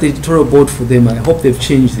you look at the editorial board for them, I hope they've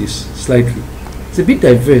changed this slightly. It's a bit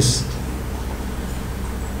diverse.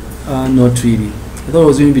 Not really. I thought it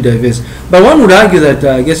was going to be diverse. But one would argue that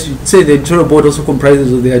I guess you'd say the editorial board also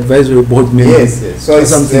comprises of the advisory board members. Yes, yes. So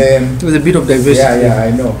it's there's a bit of diversity. Yeah,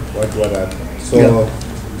 I know what happened. So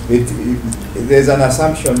there's an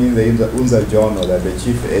assumption in the UNZA journal that the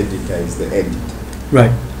chief editor is the editor.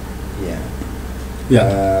 Right.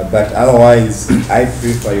 Yeah. But otherwise, I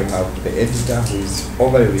prefer you have the editor who is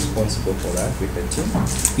overly responsible for that with the team.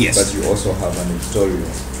 Yes. But you also have an editorial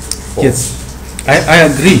board. Yes, I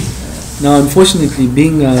agree. Now, unfortunately,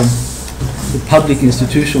 being a public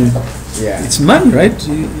institution, it's money, right?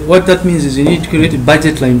 What that means is you need to create a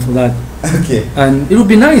budget line for that. Okay. And it would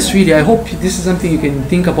be nice, really. I hope this is something you can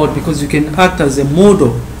think about because you can act as a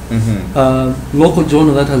model, local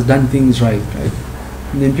journal that has done things right?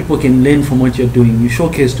 And then people can learn from what you're doing. You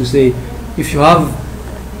showcase to say, if you have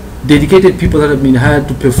dedicated people that have been hired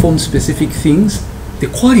to perform specific things, the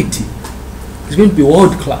quality is going to be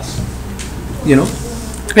world class. You know?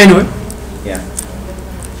 Anyway. Yeah.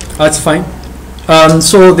 That's fine.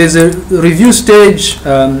 So there's a review stage.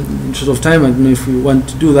 Short of time, I don't know if we want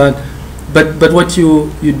to do that. But what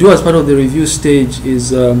you do as part of the review stage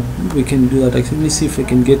is we can do that. Actually, let me see if I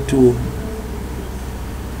can get to.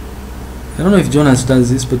 I don't know if Jonas does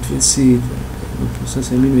this, but let's see.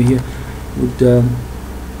 Professor Aminu here would.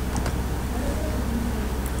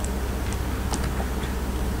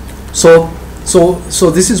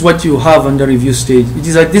 So this is what you have under review stage. It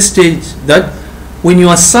is at this stage that when you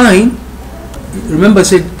assign, remember I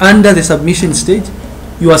said under the submission stage,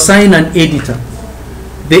 you assign an editor.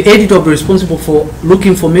 The editor will be responsible for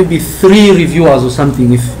looking for maybe 3 reviewers or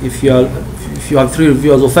something if you have 3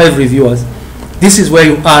 reviewers or 5 reviewers. This is where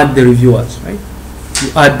you add the reviewers, right?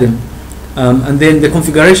 You add them. And then the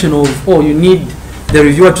configuration of, you need the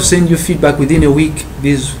reviewer to send you feedback within a week.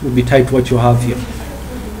 This will be tied to what you have here.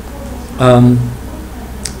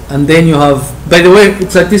 And then you have, by the way,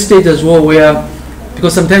 it's at this stage as well where,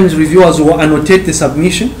 because sometimes reviewers will annotate the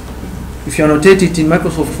submission. If you annotate it in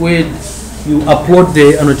Microsoft Word, you upload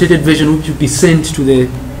the annotated version which will be sent to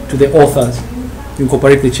the authors to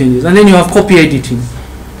incorporate the changes. And then you have copy editing.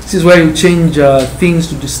 This is where you change things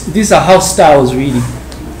to this. These are house styles really.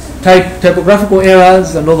 Typographical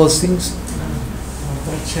errors and all those things.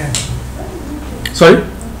 Sorry?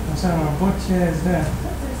 What chair is there?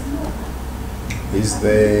 He's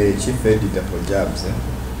the chief editor for Jobs.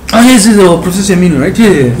 Yes, this is Professor Aminu, right?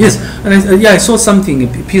 Yeah. Yes. And I saw something, a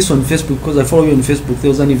piece on Facebook, because I follow you on Facebook. There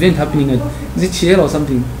was an event happening at, is it Chiel or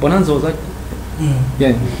something? Bonanza was that?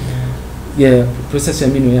 Yeah, Professor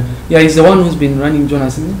Aminu, yeah, he's the one who's been running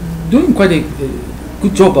Jonas, doing quite a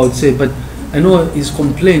good job, I would say. But I know his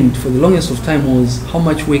complaint for the longest of time was how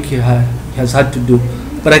much work he has had to do.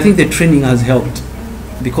 But I think the training has helped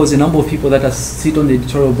because a number of people that sit on the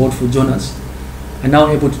editorial board for Jonas are now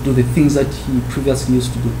able to do the things that he previously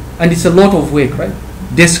used to do. And it's a lot of work, right?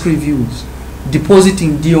 Desk reviews,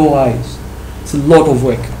 depositing DOIs. It's a lot of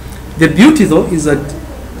work. The beauty, though, is that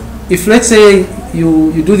if, let's say,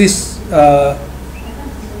 you do this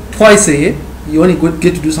twice a year, you only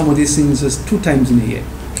get to do some of these things just 2 times in a year.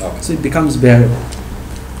 Okay. So it becomes bearable.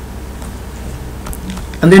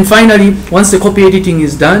 And then finally, once the copy editing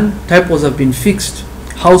is done, typos have been fixed,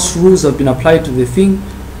 house rules have been applied to the thing,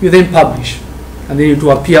 you then publish. And then it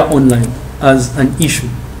will appear online as an issue.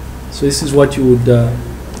 So this is what you would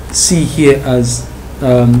see here as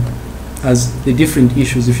the different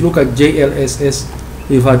issues. If you look at JLSS,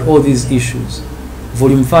 we've had all these issues.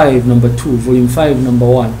 Volume 5, number 2, Volume 5, number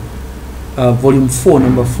 1, Volume 4,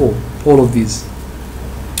 number 4, all of these.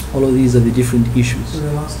 All of these are the different issues. So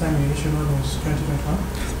the last time you issued one was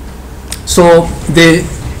 2021? So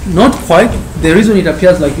not quite. The reason it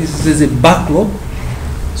appears like this is there's a backlog.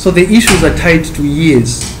 So the issues are tied to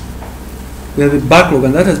years. We have a backlog,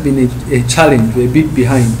 and that has been a challenge. We're a bit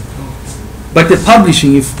behind. But the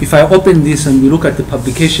publishing, if I open this and we look at the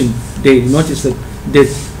publication date, notice that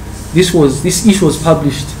this issue was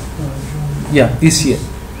published, this year.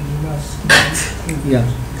 Yeah.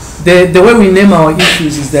 The way we name our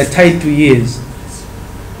issues is they're tied to years.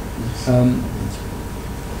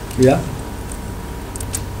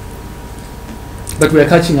 But we're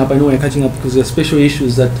catching up. I know we're catching up because there are special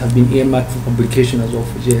issues that have been earmarked for publication as well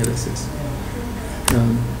for JLSS.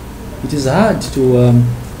 It is hard to,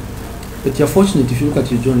 but you're fortunate if you look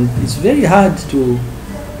at your journal. It's very hard to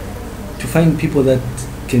find people that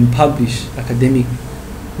can publish academic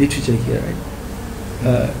literature here, right?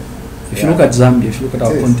 If you look at Zambia, if you look at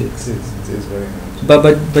our context. It is very hard.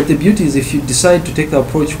 But the beauty is if you decide to take the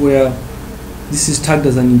approach where this is tagged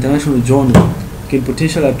as an international journal, you can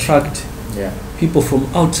potentially attract people from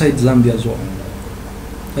outside Zambia as well.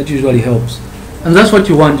 That usually helps. And that's what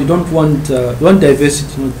you want. You don't want, you want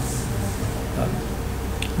diversity.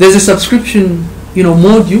 There's a subscription,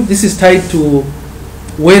 module. This is tied to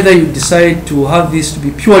whether you decide to have this to be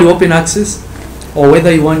purely open access or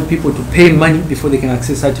whether you want people to pay money before they can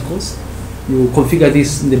access articles. You configure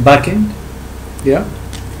this in the back end. Yeah.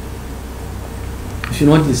 If you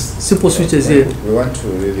notice, simple switches here. We want to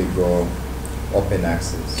really go open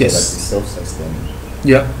access so that it's self-sustaining.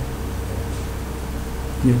 Yeah.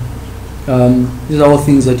 These are all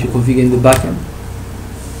things that you configure in the back end.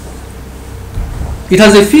 It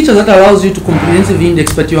has a feature that allows you to comprehensively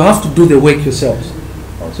index, but you have to do the work yourselves.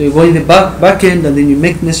 So you go in the back end and then you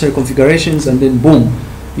make necessary configurations and then boom,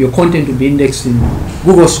 your content will be indexed in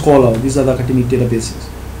Google Scholar or these other academic databases.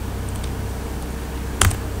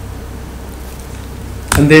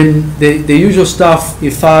 And then the usual stuff,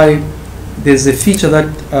 there's a feature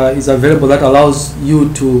that is available that allows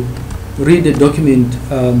you to read the document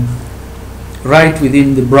right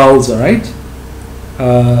within the browser, right?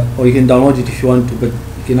 Or you can download it if you want to, but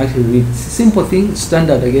you can actually read. It's a simple thing,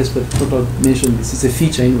 standard, I guess, but I thought I'd mention this. It's a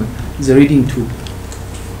feature anyway. It's a reading tool.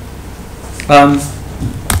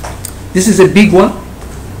 This is a big one,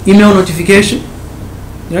 email notification.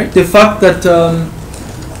 Right? The fact that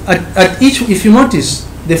at each, if you notice,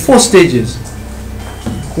 the 4 stages,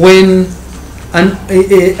 when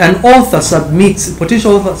an author submits, a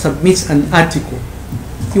potential author submits an article,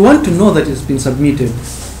 you want to know that it's been submitted.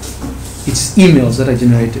 It's emails that are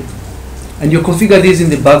generated. And you configure these in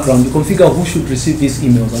the background. You configure who should receive these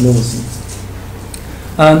emails and all those things.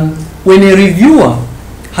 When a reviewer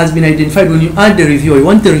has been identified, when you add the reviewer, you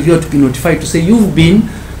want the reviewer to be notified to say you've been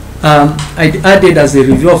added as a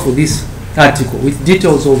reviewer for this article with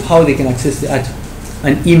details of how they can access the article.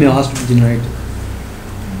 An email has to be generated.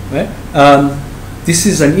 Right? This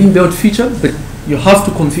is an inbuilt feature, but you have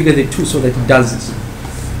to configure the tool so that it does this.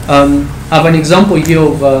 I have an example here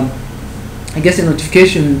of, I guess, a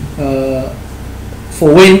notification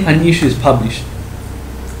for when an issue is published.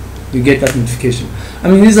 You get that notification. I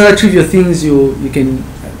mean, these are trivial things you can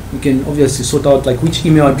obviously sort out, like which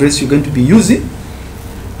email address you're going to be using,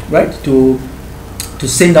 right, to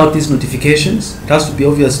send out these notifications. It has to be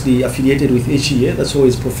obviously affiliated with HEA. That's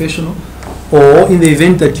always professional. Or in the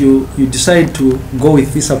event that you decide to go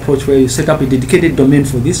with this approach where you set up a dedicated domain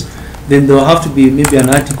for this, then there will have to be maybe an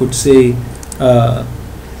article to say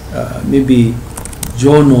maybe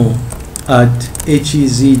journal at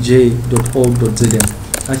hezj.org.zm.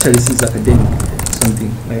 Actually, this is academic,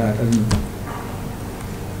 something like that. I don't know.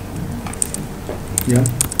 Yeah.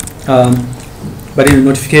 But in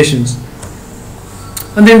notifications.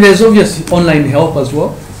 And then there's obviously online help as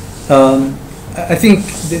well. I think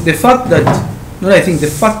the fact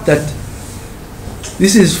that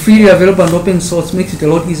this is freely available and open source makes it a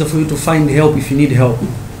lot easier for you to find help if you need help.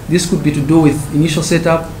 This could be to do with initial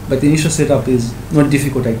setup, but the initial setup is not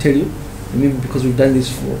difficult, I tell you. Maybe because we've done this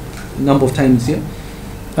for a number of times here.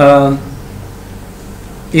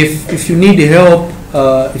 If you need help,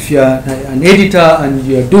 if you're an editor and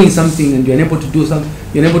you're doing something and you're unable to do something,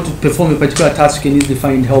 you're unable to perform a particular task, you can easily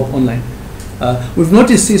find help online. We've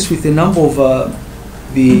noticed this with a number of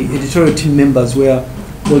the editorial team members where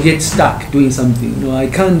they'll get stuck doing something. You know, I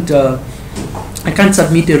can't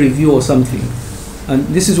submit a review or something. And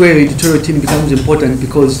this is where your editorial team becomes important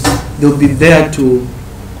because they'll be there to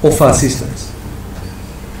offer assistance.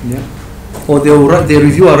 Yeah? Or the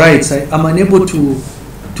reviewer writes, I'm unable to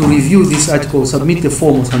review this article, submit the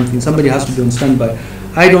form or something. Somebody has to be on standby.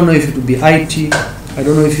 I don't know if it will be IT. I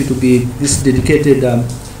don't know if it will be this dedicated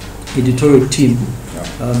editorial team.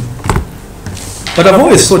 But I've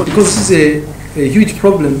always thought, because this is a huge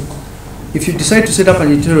problem, if you decide to set up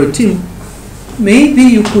an editorial team, maybe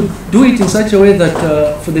you could do it in such a way that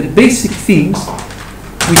for the basic things,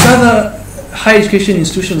 which other higher education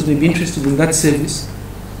institutions may be interested in that service,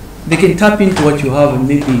 they can tap into what you have and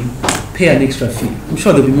maybe pay an extra fee. I'm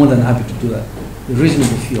sure they'll be more than happy to do that, a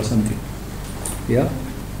reasonable fee or something. Yeah.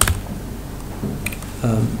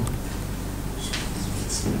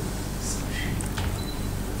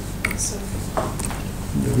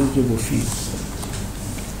 The reasonable fee.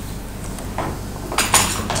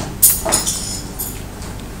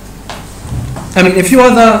 I mean,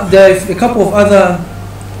 there are a couple of other,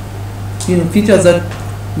 features that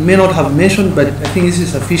may not have mentioned, but I think this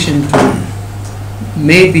is sufficient to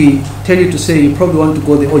maybe tell you to say you probably want to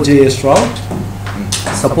go the OJS route.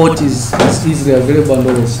 Support is easily available and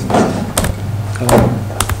all those things.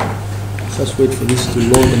 Just wait for this to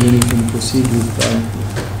load and then you can proceed with.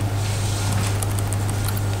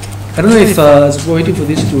 I don't know if as we're waiting for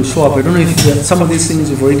this to show up, I don't know if some of these things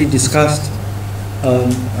we've already discussed.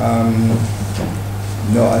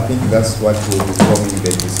 No, I think that's what will be forming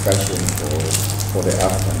the discussion for the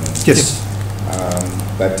afternoon. Yes.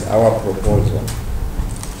 But our proposal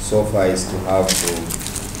so far is to have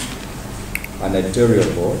an editorial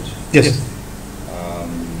board. Yes.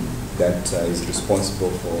 That is responsible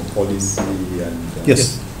for policy and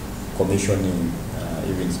yes. commissioning,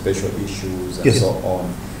 even special issues and yes. so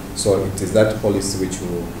on. So it is that policy which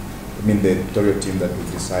will, the editorial team that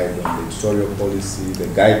will decide on the editorial policy, the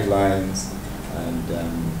guidelines, and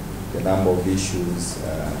the number of issues.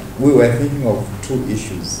 We were thinking of 2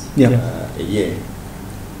 issues a year,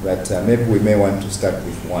 but maybe we may want to start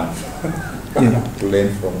with one to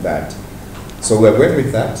learn from that. So we're going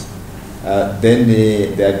with that. Then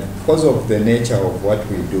because of the nature of what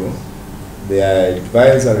we do, the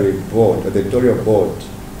advisory board, the editorial board,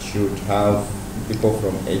 should have people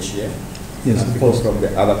from HEA, yes, and people from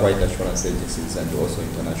the other quality assurance agencies, and also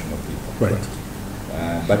international people. Right.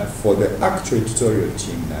 But for the actual editorial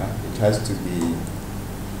team now, it has to be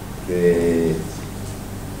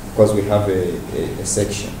because we have a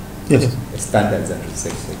section, yes, a standards and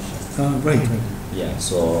research section. Right. Yeah,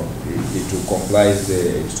 so it will comprise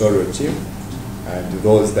the editorial team and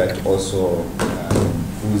those that also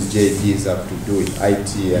whose JDs have to do with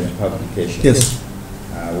IT and publication. Yes.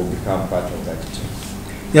 Will become part of that team.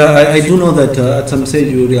 Yeah, I do know that at some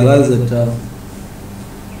stage you realize that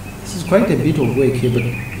this is quite a bit of work here,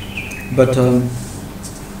 but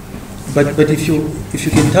if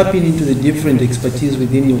you can tap into the different expertise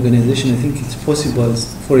within the organization, I think it's possible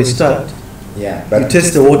for a start. Yeah, but you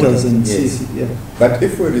test the waters and yes. see. Yeah. But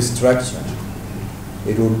if we restructure,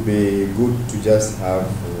 it would be good to just have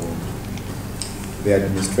the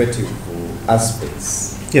administrative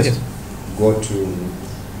aspects. Yes. Go to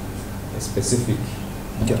a specific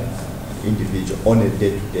individual on a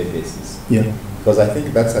day-to-day basis. Yeah. Because I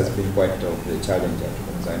think that has been quite of the challenge at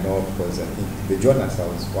times. I know because I think the journalist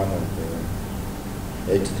was one of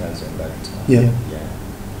the editors on that. Yeah.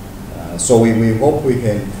 So we hope we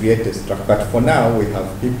can create a structure. But for now, we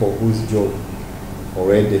have people whose job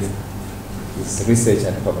already is research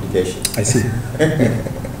and publication. I see.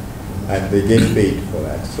 And they get paid for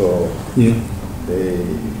that. So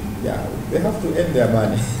they have to earn their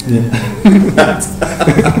money.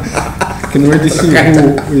 Can already see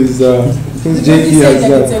who is whose JD has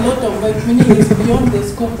that. It's a lot of work, meaning it's beyond the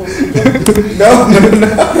scope of the job. No.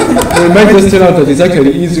 We might just turn out that it's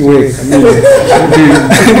actually easy work.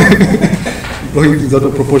 Going is out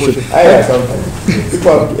of proportion. Sometimes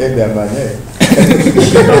people have to earn their money.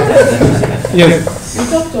 Yes. We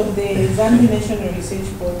talked of the Zambia National Research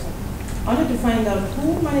Portal. I wanted to find out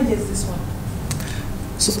who manages this one.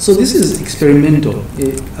 So this is experimental.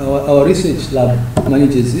 Our research lab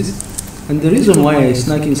manages this. And the reason why I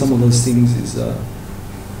snuck in some of those things is,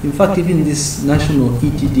 in fact, even this national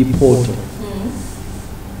ETD portal,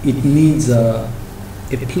 it needs a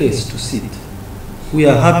place to sit. We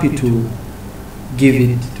are happy to give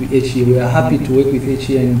it to HE. We are happy to work with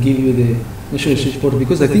HE and give you the national research portal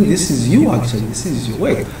because I think this is you actually. This is your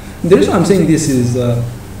work. And the reason I'm saying this is,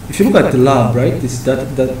 if you look at the lab, right, this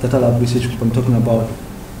DataLab research group I'm talking about,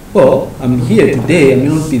 well, I'm here today, I may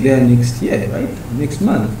not be there next year, right, next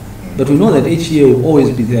month. But we know that HEA will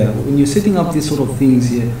always be there. When you're setting up these sort of things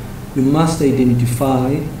here, you must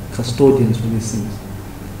identify custodians for these things.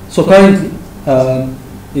 So currently,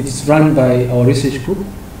 it's run by our research group.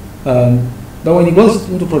 But when it goes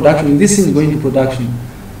into production, when this thing is going into production,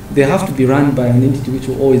 they have to be run by an entity which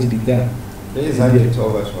will always be there. Please hand it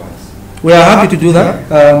over to us. We are happy to do that.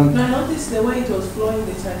 I noticed the way it was flowing,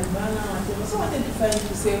 the Charibana, so I wanted to find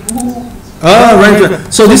to say who.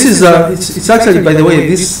 Right. So this is it's actually, by the way,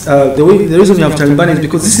 this the reason we have Taliban is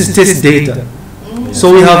because this is test data.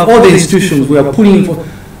 So we have all the institutions we are pulling for.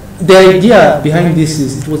 The idea behind this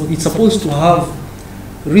is it's supposed to have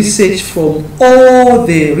research from all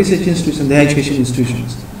the research institutions, the higher education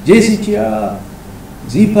institutions, JCTR,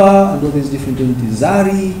 ZIPA, and all these different entities,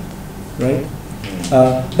 ZARI, right?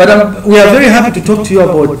 But we are very happy to talk to you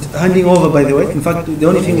about handing over, by the way. In fact, the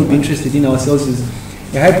only thing we'll be interested in ourselves is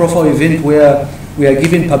a high-profile event where we are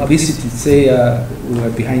giving publicity, say we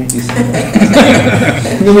are behind this.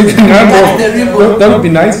 No, we can have more. That would be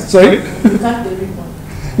nice. Sorry? Cut the ribbon.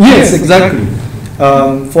 Yes, exactly.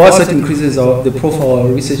 For us, that increases the profile of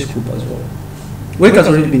our research group as well. Work has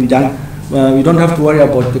already been done. We don't have to worry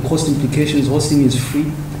about the cost implications. Hosting is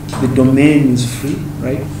free. The domain is free,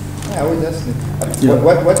 right? I would just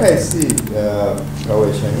what I see,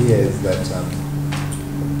 Kawesha, here is that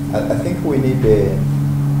I think we need a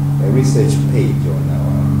research page on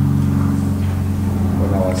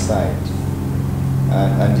our site,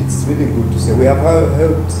 and it's really good to say we have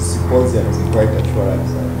held symposiums in quite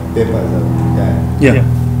assurance papers have been done. Yeah.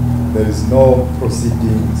 There is no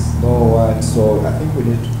proceedings, no one. So I think we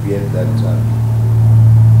need to create that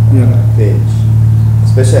page,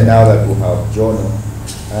 especially now that we have journal.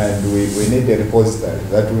 And we need a repository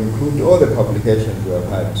that will include all the publications we have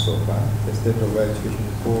had so far. The state of education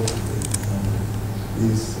report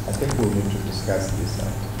is, I think we need to discuss this.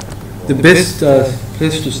 The best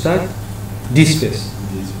place to start, DSpace.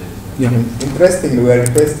 Yeah. Interestingly, we are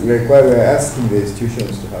asking the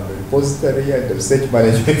institutions to have a repository and a research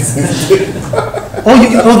management system.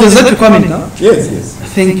 There's that requirement now? Yes, yes.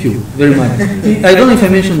 Thank you very much. I don't know if I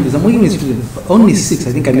mentioned this. I'm working with students. Only 6,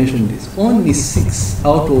 I think I mentioned this. Only 6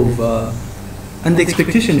 out of, and the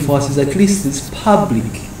expectation for us is at least these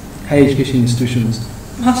public higher education institutions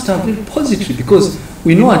must have a repository, because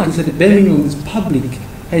we know at least at the bare minimum these public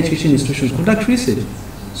higher education institutions conduct research.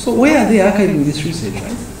 So where are they archiving this research,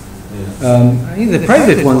 right? I think the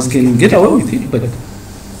private ones can get away with it, but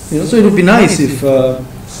so it would be nice if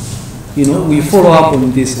we follow up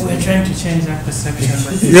on this. We're trying to change that perception,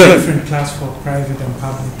 but it's a different class for private and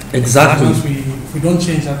public. Exactly. If we don't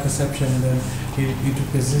change that perception, then it will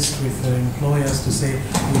persist with employers to say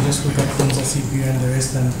we just look at things as SIGIR and the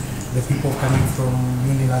rest, and the people coming from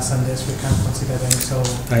UNILAS and this, we can't consider them. So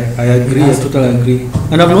I agree, I totally agree.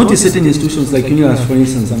 And I've noticed certain institutions like UNILAS, for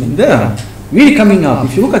instance, I mean, they are really coming up.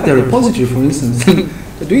 If you look at their repository, for instance,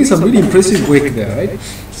 they're doing some really impressive work there, right?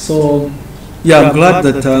 So, yeah, I'm glad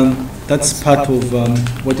that that's part of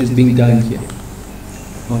what is being done here.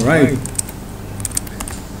 All right.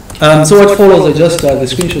 So what follows are just the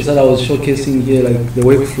screenshots that I was showcasing here, like the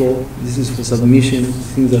workflow. This is for submission,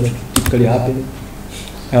 things that typically happen.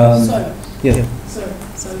 Sorry. Yeah. Sorry.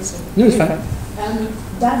 No, it's fine.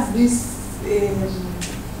 Does this,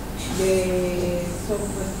 the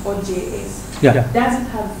software OJS, Yeah. does it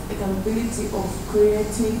have a capability of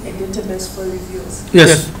creating a database for reviews?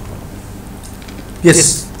 Yes.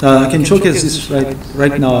 Yes. I can showcase this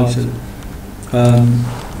right now, actually.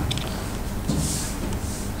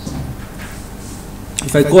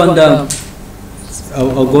 If I go under,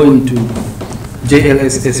 I'll go into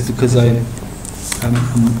JLSS because I'm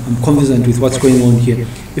confident with what's going on here.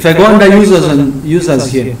 If I go under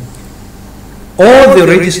users here, all the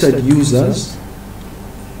registered users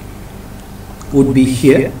would be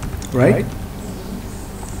here, right?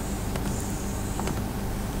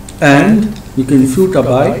 And you can filter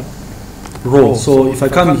by role. So if I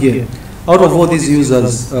come here, out of all these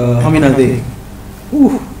users, how many are there?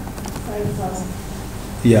 Ooh. 5,000.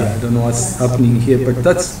 Yeah, I don't know what's happening here, but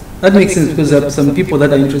that makes sense because there are some people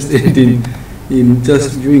that are interested in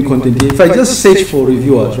just viewing content here. If I just search for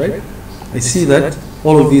reviewers, right, I see that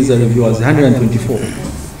all of these are reviewers, 124.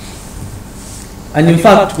 And in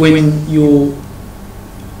fact, when you,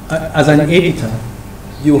 as an editor,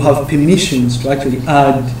 you have permissions to actually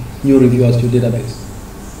add new reviewers to your database.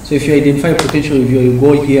 So if you identify a potential reviewer, you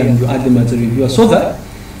go here and you add them as a reviewer, so that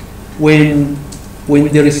when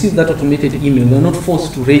they receive that automated email, they're not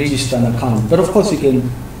forced to register an account. But of course, you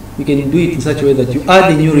can do it in such a way that you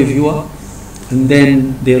add a new reviewer, and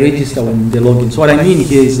then they register when they log in. So what I mean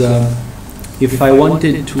here is, if I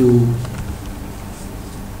wanted to,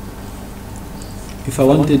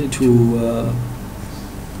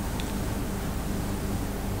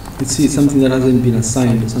 let's see, something that hasn't been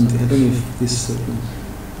assigned or something. I don't know if this.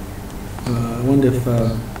 I wonder if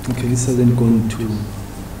okay, this hasn't gone to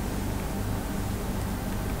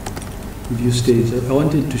review stage. I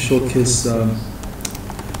wanted to showcase.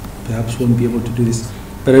 Perhaps won't be able to do this,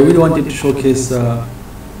 but I really wanted to showcase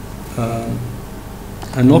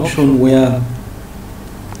an option where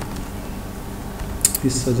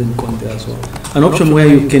this hasn't gone there as well. An option where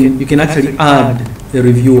you can actually add a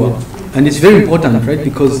reviewer, and it's very important, right?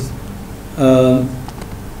 Because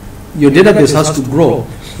your database has to grow.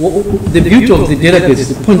 the beauty of the database,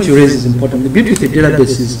 the point you raise is important. The beauty of the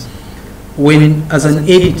database is when, as an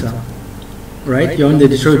editor, right, you're on the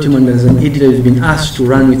editorial team and as an editor you've been asked to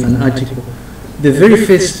run with an article, the very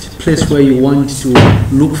first place where you want to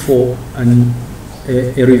look for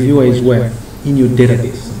a reviewer is where? In your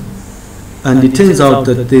database. And it turns out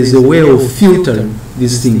that there's a way of filtering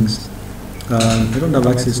these things. I don't have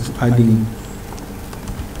access to adding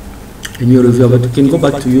a new reviewer, but we can go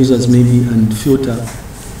back to users maybe and filter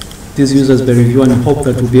these users by review and hope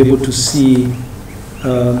that we'll be able to see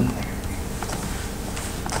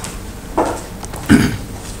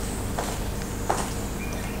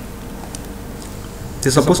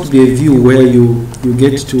there's supposed to be a view where you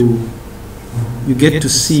get to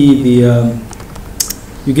see the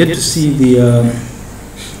you get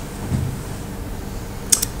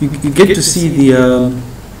to see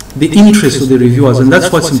the interest of the reviewers, and that's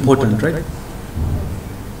what's important, right?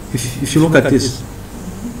 If you look at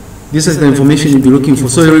this is the information you'll be looking for.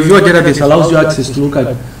 So the reviewer database allows you access to look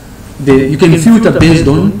at you can filter based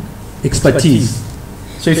on expertise.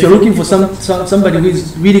 So if you're looking for somebody who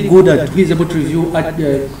is really good at, who is able to review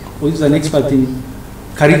who is an expert in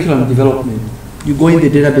curriculum development, you go in the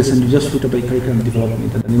database and you just filter by curriculum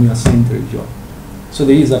development and then you assign the reviewer. So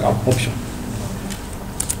there is that option.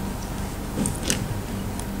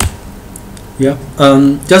 Yeah.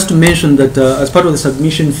 Just to mention that as part of the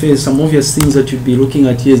submission phase, some obvious things that you'd be looking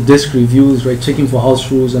at here is desk reviews, right? Checking for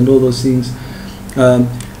house rules and all those things.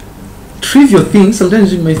 Trivial things,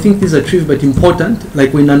 sometimes you may think these are trivial but important,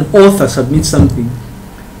 like when an author submits something,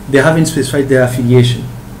 they haven't specified their affiliation,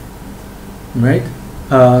 right?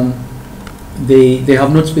 They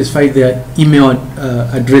have not specified their email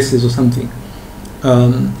addresses or something.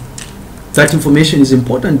 That information is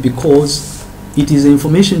important because it is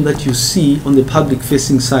information that you see on the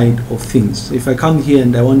public-facing side of things. So if I come here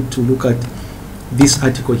and I want to look at this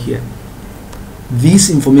article here, this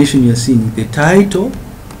information you're seeing, the title,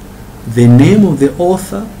 the name of the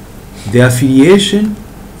author, the affiliation,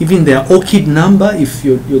 even their ORCID number, if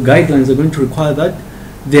your guidelines are going to require that,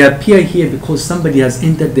 they appear here because somebody has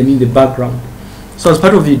entered them in the background. So as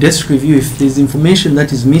part of your desk review, if there's information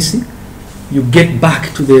that is missing, you get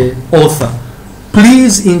back to the author.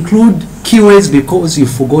 Please include keywords because you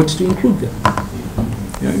forgot to include them.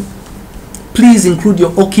 Yeah. Please include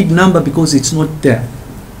your ORCID number because it's not there.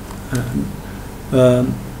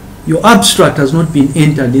 Your abstract has not been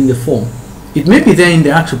entered in the form. It may be there in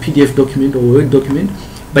the actual PDF document or Word document,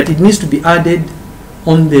 but it needs to be added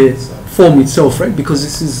on the form itself, right? Because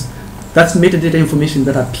that's metadata information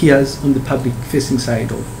that appears on the public-facing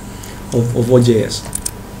side of OJS.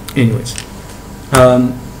 Anyways,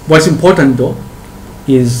 what's important though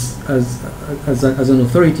is, as an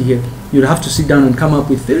authority here, you'd have to sit down and come up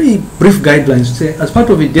with very brief guidelines to say, as part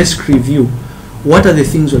of a desk review, what are the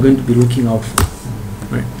things we're going to be looking out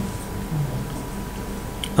for, right?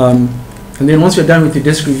 And then once you're done with the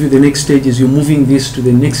desk review, the next stage is you're moving this to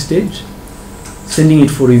the next stage, sending it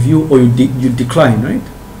for review, or you decline, right?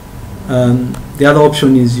 The other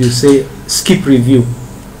option is you say skip review.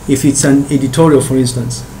 If it's an editorial, for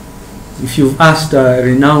instance, if you've asked a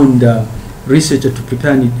renowned researcher to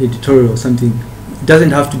prepare an editorial or something, it doesn't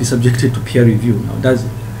have to be subjected to peer review now, does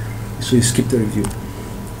it? So you skip the review.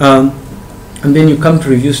 And then you come to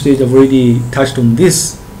review stage. I've already touched on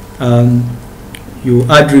this. You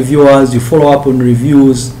add reviewers, you follow up on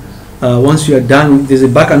reviews. Once you are done, there's a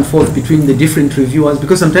back and forth between the different reviewers,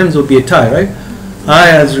 because sometimes there'll be a tie, right?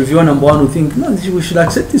 I, as reviewer number one, will think, no, we should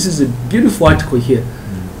accept this is a beautiful article here.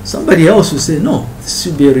 Somebody else will say, no, this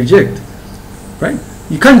should be a reject, right?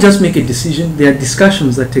 You can't just make a decision. There are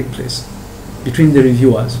discussions that take place between the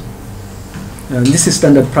reviewers. And this is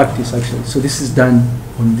standard practice, actually. So this is done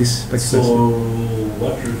on this particular. So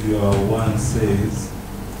what reviewer one says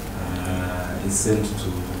is sent to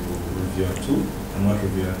reviewer 2, and what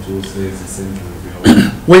reviewer 2 says is sent to reviewer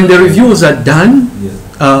 1. When the reviews are done, yes.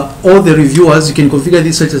 All the reviewers, you can configure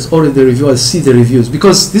this such as all of the reviewers see the reviews,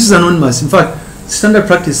 because this is anonymous. In fact, standard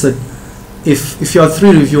practice that if you have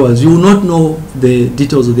 3 reviewers, you will not know the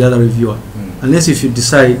details of the other reviewer, unless if you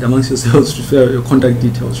decide amongst yourselves to share your contact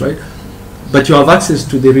details, right? But you have access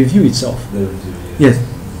to the review itself. The review, yes.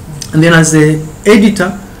 And then as the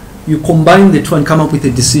editor, you combine the two and come up with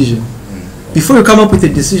a decision. Before you come up with a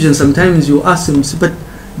decision, sometimes you ask them, but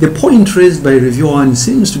the point raised by reviewer 1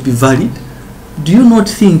 seems to be valid. Do you not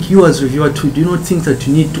think, you as reviewer 2, do you not think that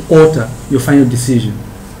you need to alter your final decision?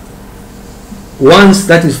 Once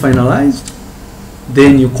that is finalized,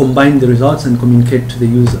 then you combine the results and communicate to the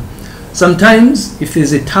user. Sometimes, if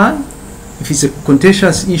there's a tie, if it's a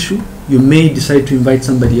contentious issue, you may decide to invite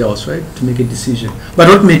somebody else, right, to make a decision. But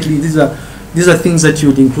ultimately, these are these are things that you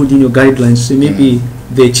would include in your guidelines. So maybe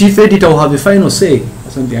the chief editor will have a final say or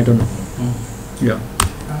something. I don't know. Yeah.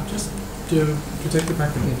 Just to take it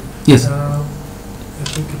back a bit. Yes. I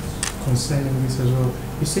think it's concerning this as well.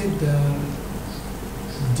 You said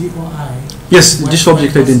DOI. Yes, dish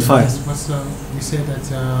object identifier. You said that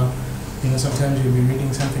sometimes you'll be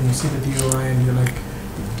reading something, you see the DOI, and you're like,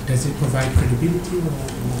 does it provide credibility? Or?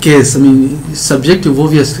 Yes, I mean it's subjective,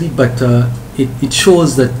 obviously, but it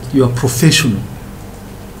shows that you are professional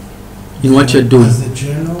in what you're doing. As a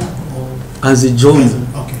journal or as a journal,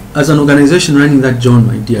 okay. As an organization running that journal,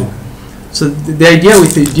 ideally. Okay. So the idea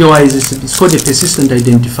with the DOI is it's called a persistent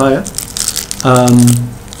identifier.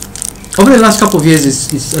 Over the last couple of years,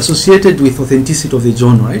 it's associated with authenticity of the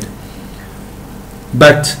journal, right?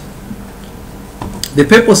 But the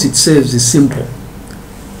purpose it serves is simple.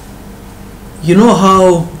 You know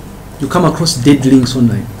how you come across dead links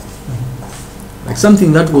online? Like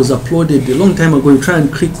something that was uploaded a long time ago, you try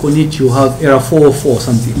and click on it, you have error 404 or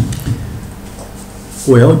something.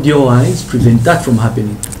 Well, DOIs prevent that from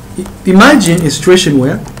happening. Imagine a situation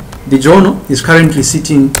where the journal is currently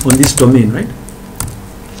sitting on this domain, right?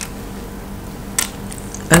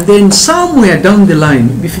 And then somewhere down the line,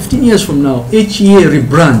 maybe 15 years from now, HEA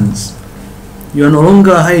rebrands. You are no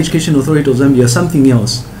longer Higher Education Authority of Zambia, something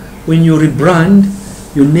else. When you rebrand,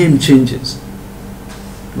 your name changes,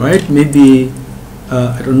 right? Maybe,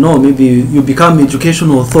 I don't know, maybe you become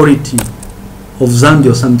Educational Authority of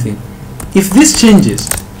Zambia or something. If this changes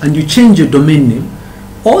and you change your domain name,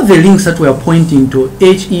 all the links that were pointing to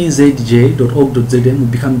hezj.org.zm will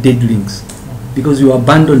become dead links because you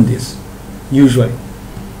abandon this, usually.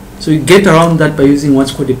 So you get around that by using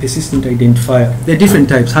what's called a persistent identifier. There are different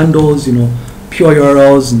types, handles, pure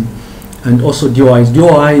URLs, and also DOIs.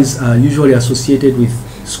 DOIs are usually associated with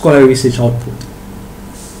scholarly research output.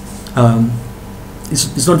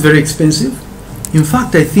 It's not very expensive. In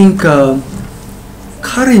fact, I think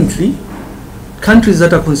currently, countries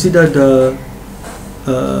that are considered,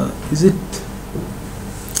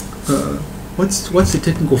 what's the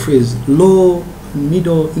technical phrase? Low,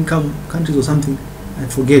 middle income countries or something. I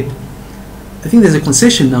forget. I think there's a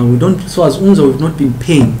concession now. So as UNZA, we've not been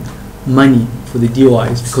paying money for the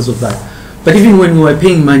DOIs because of that. But even when we were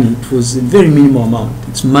paying money, it was a very minimal amount.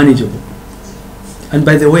 It's manageable. And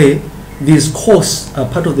by the way, these costs are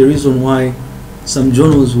part of the reason why some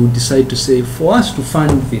journals will decide to say, for us to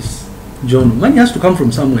fund this journal, money has to come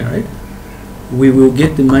from somewhere, right? We will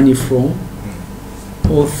get the money from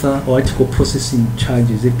author or article processing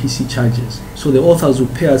charges, APC charges. So the authors will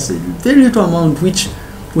pay us a very little amount, which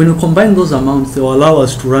when we combine those amounts, they will allow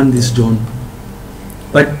us to run this journal.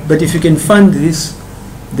 But if you can fund this,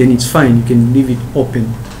 then it's fine. You can leave it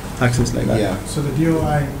open access like that. Yeah. So the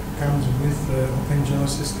DOI comes with the open journal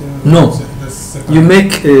system? No. You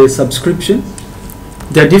make a subscription.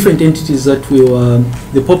 There are different entities that will,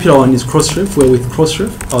 the popular one is Crossref. We're with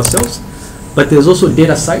Crossref ourselves. But there's also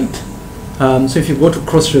DataSite. So if you go to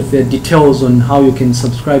Crossref, there are details on how you can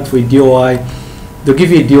subscribe for a DOI. They'll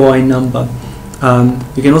give you a DOI number.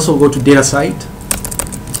 You can also go to DataSite.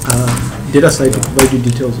 DataSite will provide you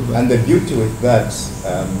details of that. And the beauty with that, in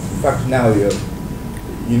fact, now in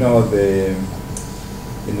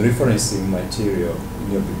referencing material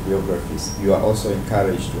in your bibliographies, you are also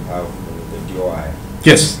encouraged to have the DOI.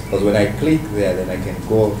 Yes. Because when I click there, then I can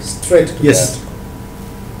go straight to yes. that,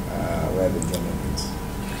 where the journal is.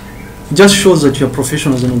 It just shows that you're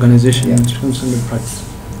professional as an organization Yeah. in standard practice.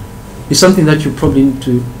 It's something that you probably need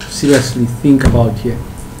to seriously think about here.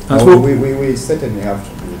 We certainly have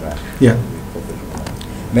to do that. Yeah.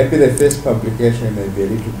 Maybe the first publication may be a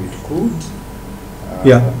little bit crude,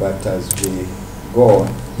 yeah. But as we go on,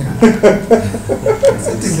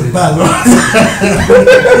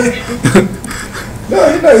 no,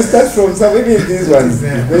 it starts from some, even these ones,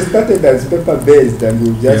 they started as paper-based and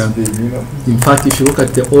we've just been, In fact, if you look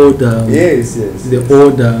at the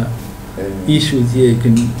older, issues here, you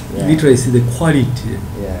can literally see the quality.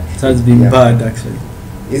 Yeah. It has been bad, actually.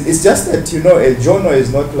 It's just that, a journal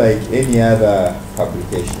is not like any other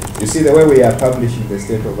publication. You see, the way we are publishing the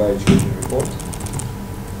State of Higher Education report,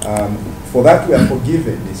 for that we are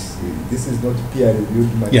forgiven. This is not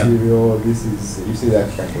peer-reviewed material. This is, you see that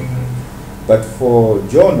kind of thing. But for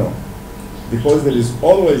journal, because there is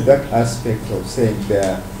always that aspect of saying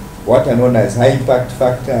there are what are known as high impact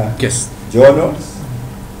factor journals,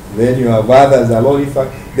 then you have others are low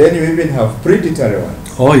impact, then you even have predatory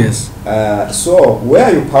ones. Oh yes. So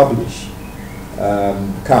where you publish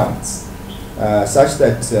counts, such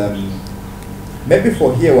that maybe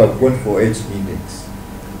for here we're going for H index,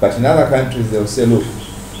 but in other countries they'll say, look,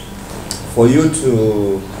 for you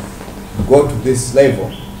to go to this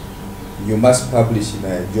level, you must publish in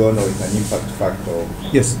a journal with an impact factor of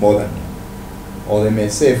Yes. more than 2. Or they may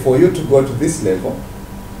say, for you to go to this level,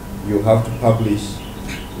 you have to publish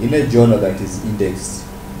in a journal that is indexed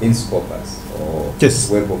in Scopus or Yes.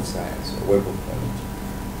 Web of Science or Web of Knowledge.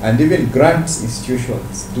 And even grant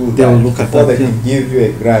institutions do They will that. look at Before that, they yeah. can give you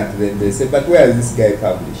a grant, then they say, but where is this guy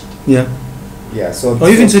published? Yeah. Yeah, so Or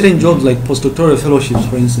even certain jobs like postdoctoral fellowships,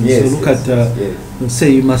 for instance. Yes, you look yes, at, yes. let's say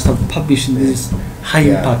you must have published in this high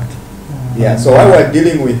Yeah. impact. Yeah, so what we're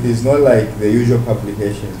dealing with is not like the usual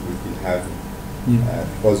publications we've been having Yeah.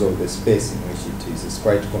 because of the space in which it is. It's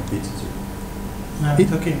quite competitive. Now,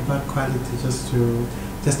 talking about quality, just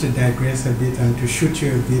to digress a bit and to shoot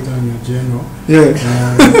you a bit on your journal. Yeah.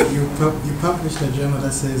 You published a journal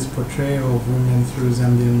that says Portrayal of Women Through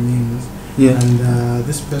Zambian Memes. Yeah. And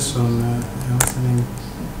this person, what's her name?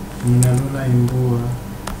 Minalula Imbua,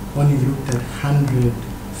 only looked at 100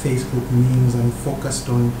 Facebook memes and focused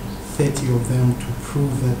on 30 of them to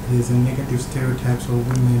prove that there's a negative stereotypes of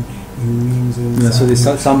women in memes. And Yeah, so they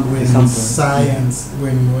some when sample. science,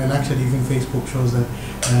 when actually even Facebook shows that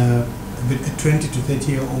a 20 to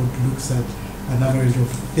 30-year-old looks at an average of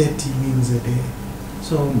 30 memes a day.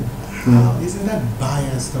 So isn't that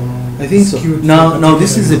biased or I think so. skewed Now, to now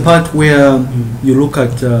this is the particular- part where you look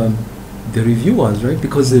at the reviewers, right?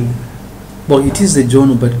 Because well, it is the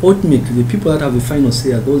journal, but ultimately the people that have the final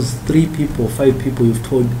say are those 3 people, 5 people you've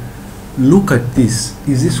told, look at this.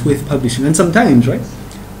 Is this worth publishing? And sometimes, right,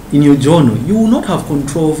 in your journal, you will not have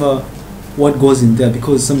control over what goes in there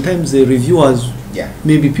because sometimes the reviewers,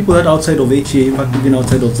 maybe people that are outside of HA, in fact, even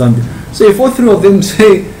outside of Zambia. So if all 3 of them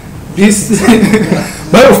say this,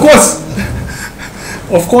 but of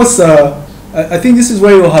course, I think this is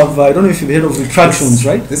where you have, I don't know if you've heard of retractions,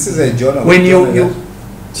 right? This is a journal. When Which you, journal you is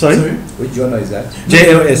sorry? that? Which journal is that?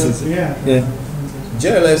 JLS. Is it? Yeah.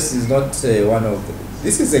 JLS is not one of the.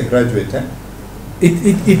 This is a graduate, eh?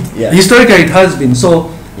 Yeah. Historically it has been. So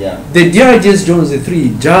Yeah. the DRGS journals, the 3,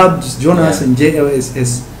 JABS, Jonas, and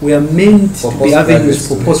JLSS, were meant For to be avenues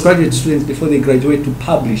for postgraduate postgraduate students before they graduate to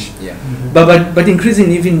publish. Yeah. But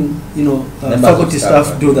increasingly even Members faculty of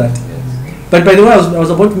staff do that. Yes. But by the way, I was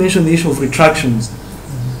about to mention the issue of retractions.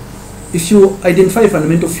 If you identify a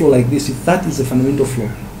fundamental flaw like this, if that is a fundamental flaw,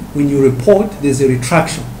 when you report, there's a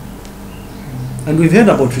retraction. And we've heard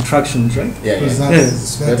about retractions, right? Yeah, Because yeah.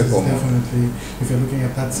 that's Very common. definitely, if you're looking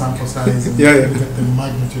at that sample size and Yeah, yeah. look at the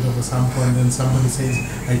magnitude of the sample, and then somebody says,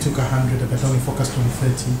 I took 100 but only focused on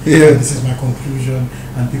 30, Yeah. and this is my conclusion,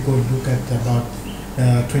 and people look at about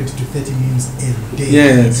 20 to 30 memes a day.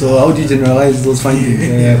 Yeah, so how do you generalize those findings?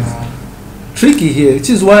 Yeah. Tricky here, which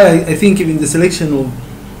is why I think even the selection of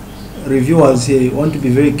reviewers here, you want to be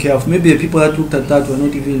very careful. Maybe the people that looked at that were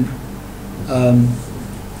not even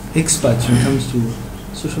experts when it comes to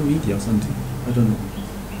social media or something. I don't know,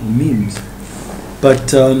 or memes.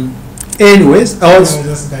 But anyways, I was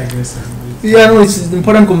just digressing. yeah, no, it's an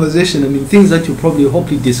important conversation. I mean, things that you probably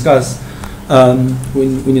hopefully discuss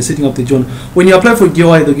when you're setting up the journal. When you apply for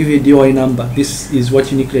DOI, they'll give you a DOI number. This is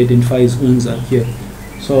what uniquely identifies UNZA here.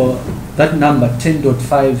 So that number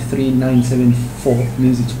 10.53974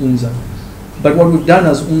 means it's UNZA. But what we've done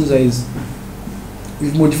as UNZA is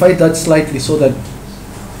we've modified that slightly so that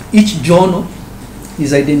each journal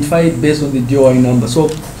is identified based on the DOI number. So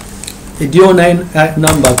a DOI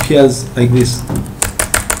number appears like this.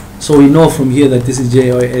 So we know from here that this is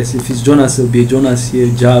JOS. If it's Jonas, it'll be a Jonas here,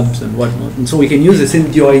 Jabs and whatnot. And so we can use the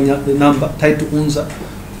same DOI number tied to UNZA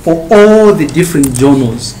for all the different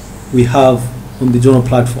journals we have on the journal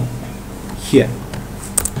platform here.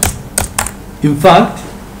 In fact,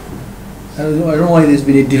 I don't know why there's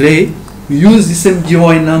been a delay. We use the same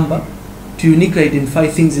DOI number to uniquely identify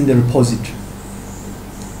things in the repository.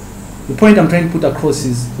 The point I'm trying to put across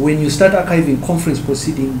is when you start archiving conference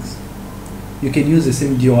proceedings, you can use the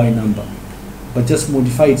same DOI number, but just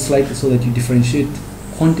modify it slightly so that you differentiate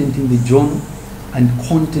content in the journal and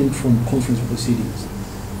content from conference proceedings,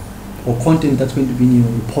 or content that's going to be in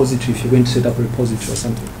your repository if you're going to set up a repository or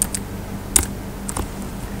something.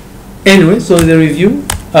 Anyway, so the review,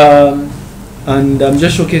 and I'm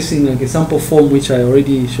just showcasing like a sample form which I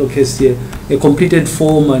already showcased here, a completed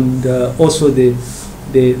form, and also the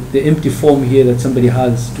empty form here that somebody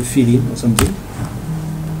has to fill in or something.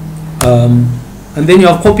 And then you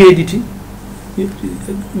have copy editing.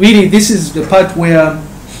 Really, this is the part where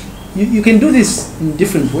you can do this in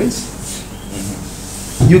different ways.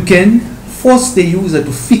 You can force the user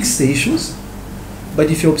to fix the issues, but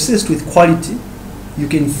if you're obsessed with quality, you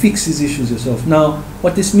can fix these issues yourself. Now,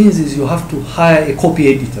 what this means is you have to hire a copy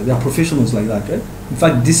editor. There are professionals like that, right? In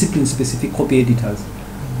fact, discipline-specific copy editors.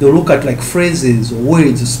 They'll look at like phrases or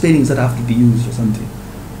words or spellings that have to be used or something.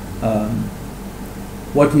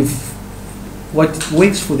 what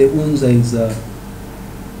works for the UNZA is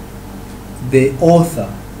the author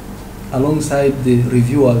alongside the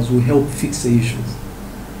reviewers will help fix the issues.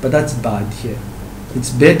 But that's bad here. It's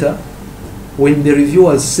better when the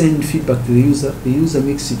reviewers send feedback to the user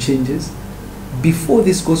makes the changes. Before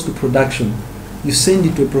this goes to production, you send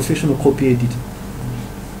it to a professional copy editor.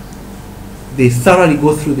 They thoroughly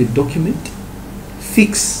go through the document,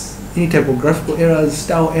 fix any typographical errors,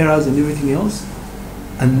 style errors, and everything else,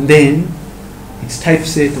 and then it's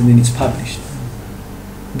typeset and then it's published.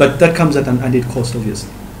 But that comes at an added cost,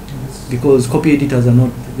 obviously, because copy editors are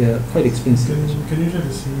not, they're quite expensive. Can you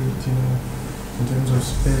usually see it, in terms of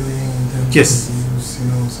spelling, in terms Yes. of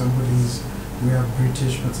use, we are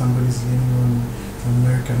British, but somebody's leaning on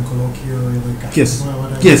American colloquial, like, Yes.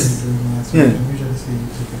 what are Yes. you doing that? So Yeah. you can usually see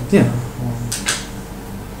it. Yeah.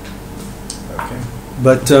 Okay.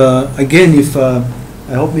 But again, if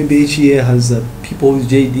I hope maybe HEA has people whose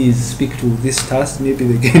JDs speak to this task, maybe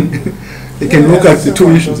they can they can look at the two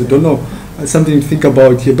issues. I don't know, something to think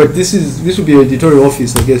about here. But this will be an editorial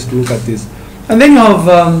office, I guess, to look at this. And then you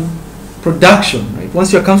have production, right?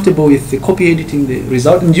 Once you're comfortable with the copy editing, the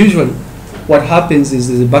result, and usually what happens is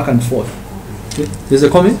there's a back and forth. Okay. There's a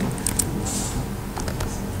comment.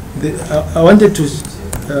 I wanted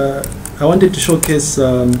to showcase.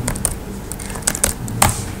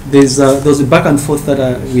 There's a back and forth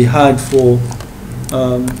that we had for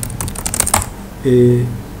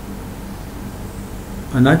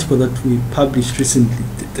an article that we published recently.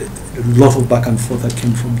 A lot of back and forth that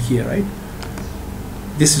came from here, right?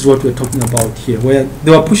 This is what we're talking about here, where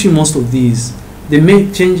they were pushing most of these. They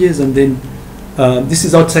make changes and then this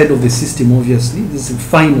is outside of the system, obviously. This is the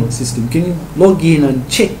final system. Can you log in and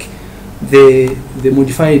check the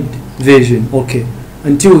modified version? Okay.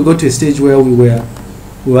 Until we got to a stage where we were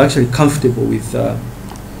actually comfortable with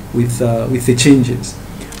the changes.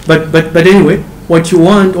 But anyway, what you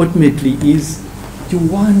want ultimately is you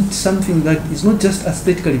want something that is not just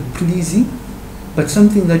aesthetically pleasing, but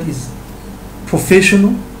something that is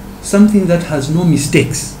professional, something that has no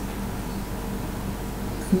mistakes.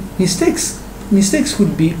 Mistakes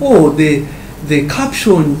could be, the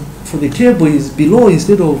caption for the table is below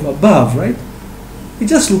instead of above, right? It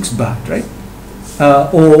just looks bad, right?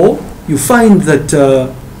 Or you find that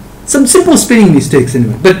some simple spelling mistakes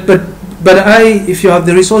anyway. But if you have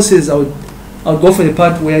the resources, I would go for the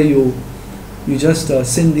part where you just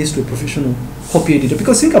send this to a professional copy editor.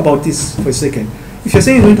 Because think about this for a second. If you're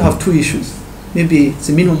saying you're going to have 2 issues, maybe it's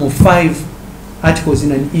a minimum of 5 articles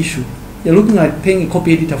in an issue. You're looking at paying a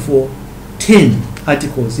copy editor for 10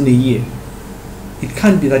 articles in a year. It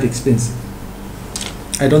can't be that expensive.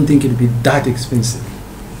 I don't think it'll be that expensive.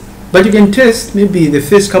 But you can test maybe the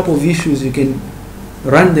first couple of issues, you can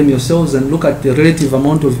run them yourselves and look at the relative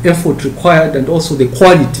amount of effort required and also the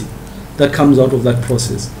quality that comes out of that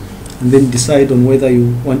process. And then decide on whether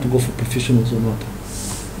you want to go for professionals or not.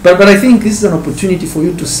 But I think this is an opportunity for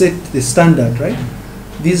you to set the standard, right?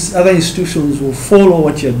 These other institutions will follow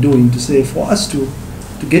what you're doing to say, for us to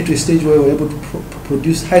get to a stage where we're able to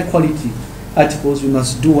produce high quality articles, we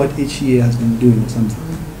must do what HEA has been doing or something.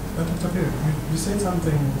 But it's okay. You said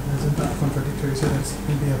something isn't that contradictory. You said that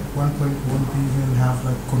maybe at one point won't we even have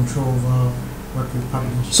like control over what we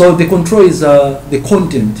publish. So the control is the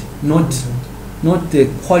content, not the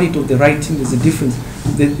quality of the writing. There's a difference.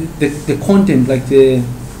 The content, like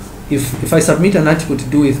if I submit an article to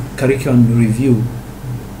do with curriculum review,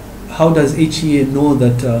 how does HEA know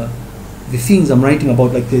that the things I'm writing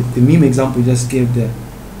about, like the meme example you just gave there,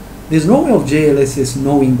 there's no way of JLSS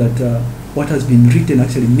knowing that what has been written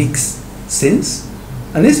actually makes sense,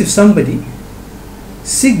 unless if somebody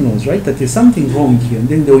signals, right, that there's something wrong here, and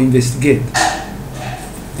then they'll investigate.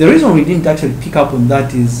 The reason we didn't actually pick up on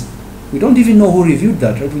that is we don't even know who reviewed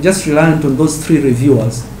that, right? We just reliant on those 3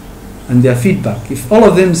 reviewers and their feedback. If all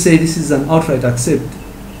of them say this is an outright accept,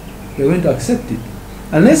 we're going to accept it.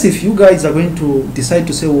 Unless if you guys are going to decide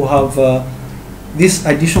to say we'll have this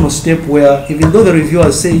additional step where even though the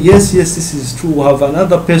reviewers say yes, this is true, we'll have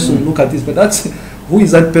another person look at this, but that's who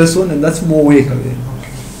is that person, and that's more work.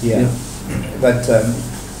 Yeah. But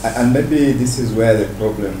and maybe this is where the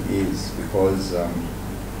problem is, because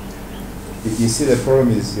you see the problem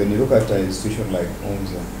is when you look at an institution like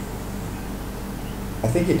UNZA, I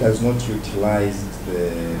think it has not utilized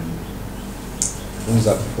the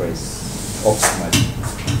UNZA Press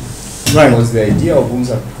optimally. Right. Because the idea of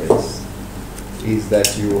UNZA Press is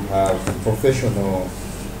that you have professional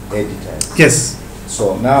editors. Yes.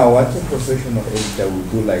 So now what a professional editor will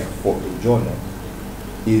do, like for a journal,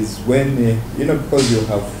 is when, because you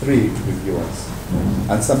have 3 reviewers,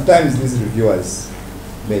 and sometimes these reviewers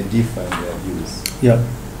may differ in their views. Yeah.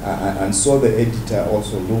 And so the editor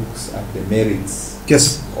also looks at the merits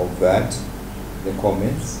Yes. of that, the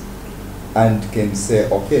comments, and can say,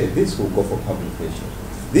 okay, this will go for publication,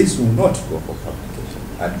 this will not go for publication,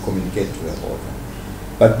 and communicate to the author.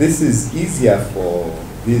 But this is easier for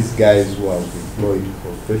these guys who have employed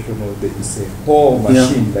professional. It's a whole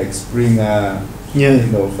machine like Springer, you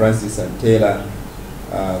know, Francis and Taylor.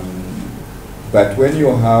 But when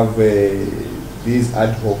you have these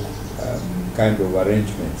ad hoc kind of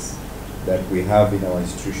arrangements that we have in our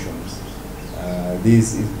institutions,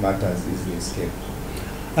 these matters easily escape.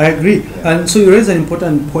 I agree. Yeah. And so you raise an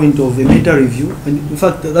important point of a meta review. And in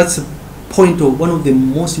fact, that's a point of one of the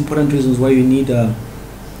most important reasons why you need an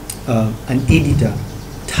editor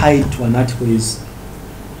tied to an article is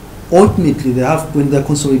ultimately they have, when they're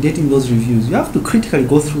consolidating those reviews, you have to critically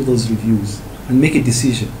go through those reviews and make a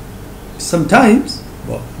decision. Sometimes,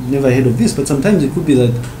 well, I've never heard of this, but sometimes it could be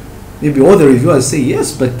that maybe all the reviewers say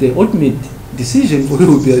yes, but the ultimate decision for you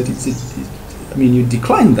will be that you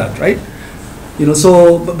decline that, right? You know,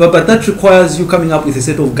 so, but that requires you coming up with a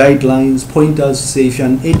set of guidelines, pointers, to say if you're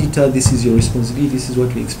an editor, this is your responsibility, this is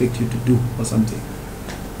what we expect you to do, or something.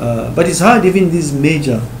 But it's hard, even these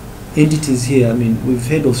major entities here. I mean, we've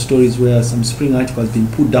heard of stories where some Spring article has been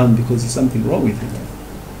put down because there's something wrong with it,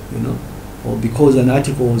 you know, or because an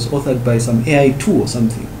article was authored by some AI tool or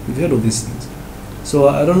something. We've heard of these things. So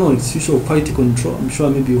I don't know, it's issue of quality control. I'm sure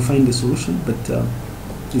maybe you'll find a solution, but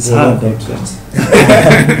it's hard. No,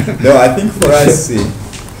 I think for us,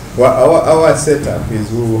 our setup is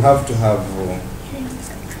we will have to have.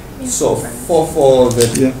 So for the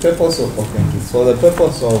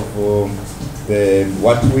purpose of the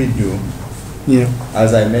what we do,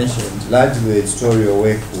 as I mentioned, largely editorial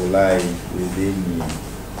work will lie within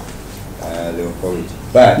the authority.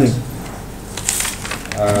 But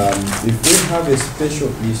if we have a special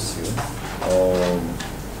issue or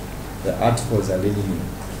the articles are leading in,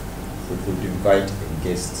 we could invite a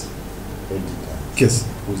guest editor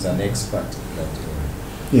who's an expert in that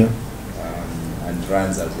area. And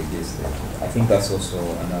runs as a guest editor. I think that's also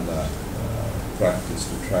another practice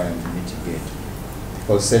to try and mitigate.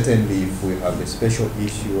 Because certainly if we have a special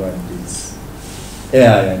issue and it's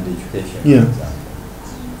AI and education, for example,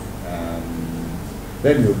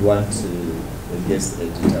 then you'd want a guest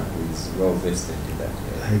editor who is well vested in that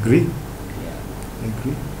area. I agree. Yeah. I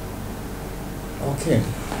agree. Okay.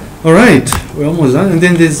 All right, we're almost done. And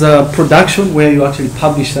then there's production, where you actually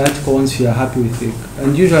publish the article once you are happy with it.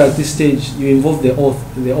 And usually at this stage, you involve the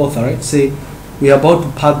author, right? Say, we are about to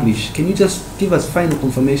publish. Can you just give us final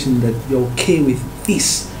confirmation that you're okay with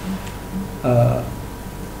this,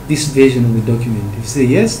 this version of the document? If you say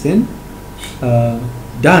yes, then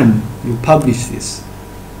done, you publish this.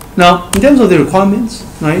 Now, in terms of the requirements,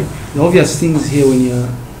 right? The obvious things here when you're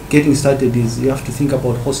getting started is you have to think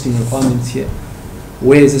about hosting requirements here.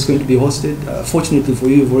 Where is this going to be hosted? Fortunately for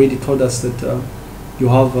you, you've already told us that you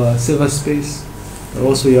have server space, but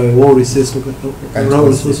also you're a well-resourced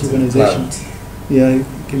organization. Yeah, you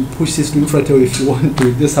can push this to Infratel if you want to.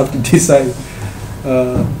 You just have to decide.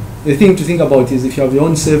 The thing to think about is if you have your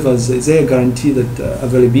own servers, is there a guarantee that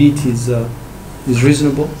availability is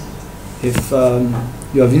reasonable? If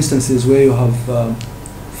you have instances where you have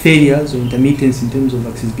failures or intermittence in terms of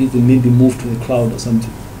accessibility, maybe move to the cloud or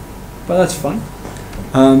something. But that's fine.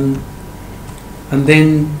 And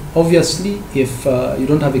then obviously if you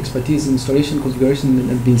don't have expertise in installation, configuration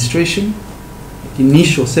and administration, like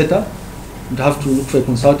initial setup, you'd have to look for a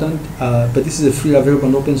consultant. But this is a free, available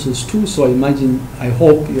and open source tool, so I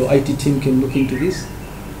hope your IT team can look into this.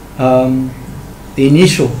 The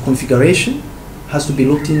initial configuration has to be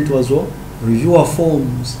looked into as well. Reviewer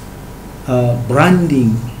forms,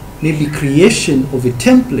 branding, maybe creation of a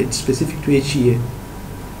template specific to HEA.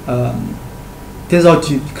 Turns out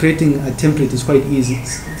creating a template is quite easy.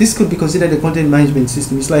 This could be considered a content management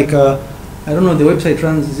system. It's like, I don't know, the website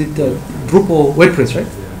runs, is it Drupal, WordPress, right?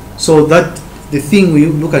 Yeah. So that, the thing we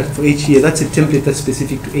look at for HEA, that's a template that's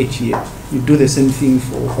specific to HEA. You do the same thing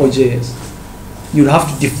for OJS. You'd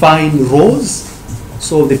have to define roles.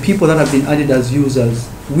 So the people that have been added as users,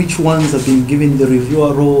 which ones have been given the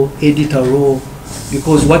reviewer role, editor role,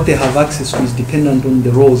 because what they have access to is dependent on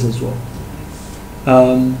the roles as well.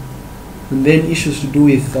 And then issues to do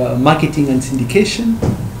with marketing and syndication.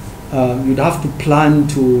 You'd have to plan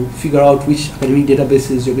to figure out which academic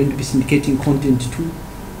databases you're going to be syndicating content to,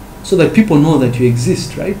 so that people know that you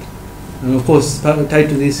exist, right? And of course, tied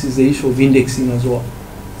to this is the issue of indexing as well.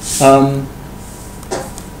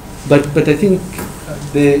 But I think,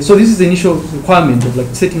 so this is the initial requirement of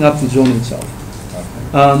like setting up the zone itself.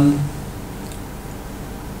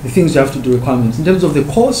 the things you have to do, requirements. In terms of the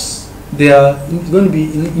course, there are going to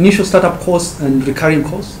be initial startup costs and recurring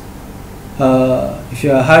costs. If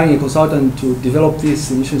you are hiring a consultant to develop this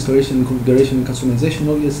initial installation, configuration, and customization,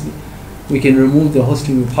 obviously, we can remove the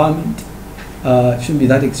hosting requirement. It shouldn't be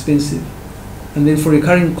that expensive. And then for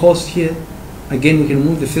recurring costs here, again, we can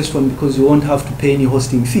remove the first one because you won't have to pay any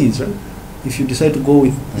hosting fees, right? If you decide to go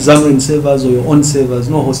with Xamarin servers or your own servers,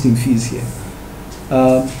 no hosting fees here.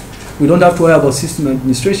 We don't have to worry about system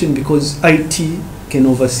administration because IT can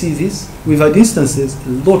oversee this. We've had instances, a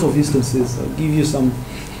lot of instances. I'll give you some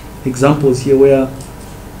examples here where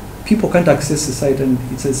people can't access the site, and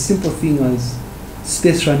it's a simple thing as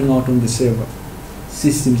space running out on the server.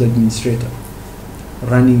 Systems administrator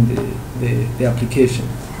running the application.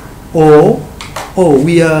 Or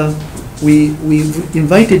we've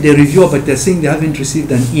invited a reviewer, but they're saying they haven't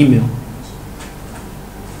received an email.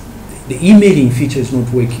 The emailing feature is not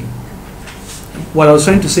working. What I was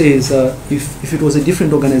trying to say is if it was a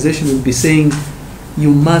different organization, it would be saying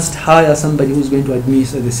you must hire somebody who's going to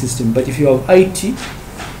administer the system. But if you have IT,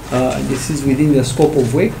 this is within the scope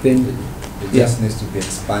of work, then it just needs to be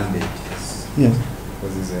expanded. Yeah.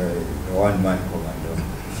 Because it's a one-man commando.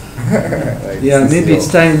 Like yeah, maybe it's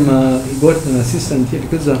time you got an assistant here,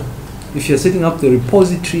 because if you're setting up the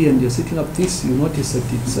repository and you're setting up this, you notice that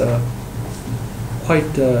it's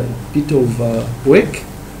quite a bit of work.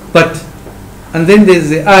 And then there's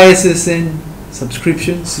the ISSN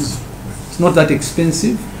subscriptions. It's not that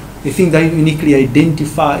expensive. The thing that uniquely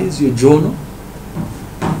identifies your journal.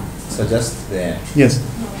 So just there. Yes.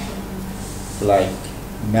 Like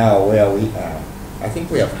now where we are, I think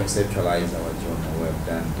we have conceptualized our journal. We have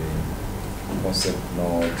done the concept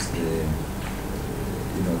notes, the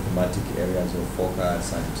thematic areas of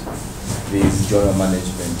focus, and this journal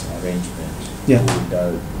management arrangement. Yeah. Who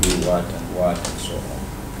does do what and what and so on.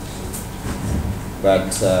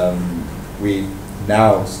 But we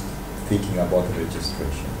now thinking about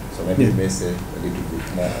registration. So maybe we may say a little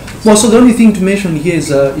bit more. Well, so the only thing to mention here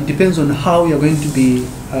is it depends on how you're going to be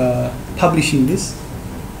publishing this.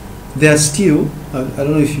 There are still, I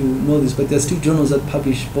don't know if you know this, but there are still journals that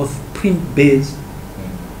publish both print-based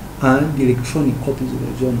and electronic copies of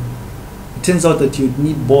the journal. It turns out that you'd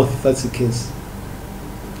need both if that's the case.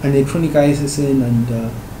 An electronic ISSN and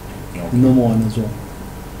normal one as well.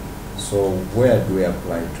 So where do we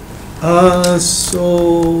apply to?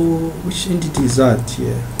 So which entity is that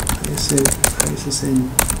here? ISSN.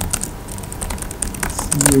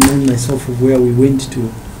 Let me remind myself of where we went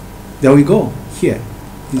to. There we go. Here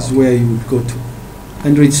is where you would go to.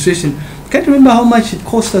 And registration. I can't remember how much it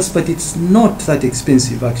cost us, but it's not that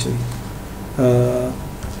expensive actually.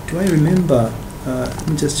 Do I remember? Let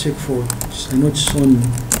me just check for. I know Sean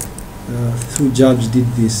through Jobs did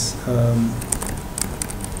this.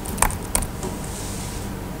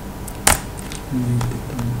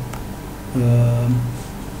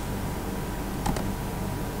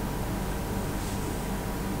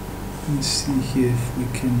 Let's see here if we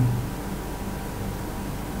can.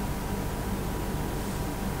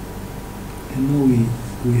 I know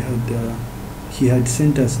we had he had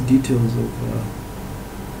sent us details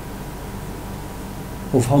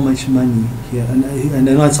of how much money here, and I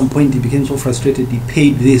know at some point he became so frustrated he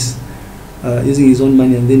paid this using his own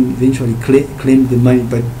money and then eventually claimed the money.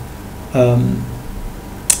 But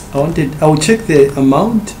I will check the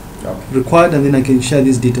amount required and then I can share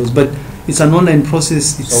these details. But it's an online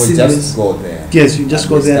process. It's so we just go there. Yes, you just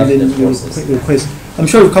go there and then you request. I'm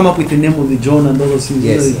sure you'll come up with the name of the journal and all those things.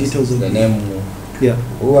 Yes, the details of the name. Yeah.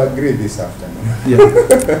 We'll agree this afternoon. Yeah.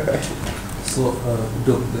 So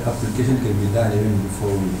the application can be done even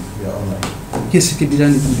before we are online. Yes, it can be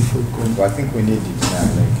done even before you come. But I think we need it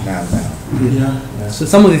now. Yeah. So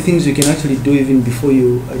some of the things you can actually do even before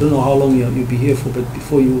you. I don't know how long you'll be here for, but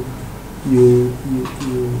before you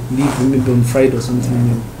leave, maybe on Friday or something.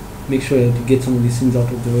 You make sure to get some of these things out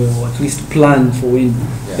of the way, or at least plan for when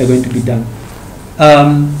they're going to be done.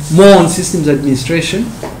 More on systems administration.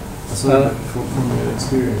 So from your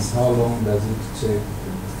experience, how long does it take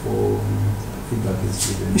for feedback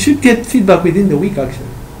is given? You should get feedback within the week actually.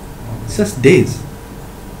 Okay. It's just days.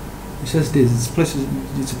 It's just days. It's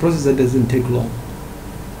a process that doesn't take long.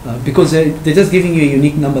 Because they're just giving you a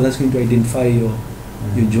unique number that's going to identify your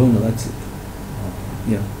journal, that's it.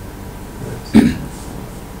 Okay. Yeah.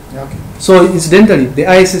 Okay. So incidentally, the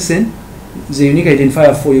ISSN is a unique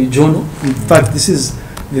identifier for your journal. In fact, these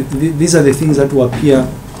are the things that will appear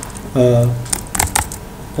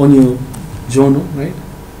on your journal, right?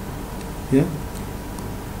 Yeah.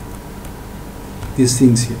 These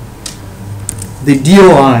things here. The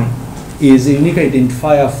DOI is a unique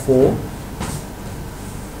identifier for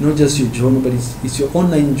not just your journal, but it's your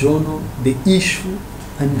online journal, the issue,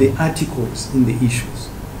 and the articles in the issues.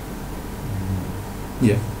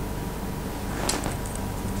 Yeah.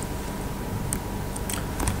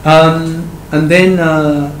 And then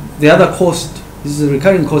the other cost, this is a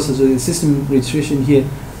recurring cost as well, the system registration here.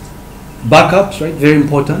 Backups, right? Very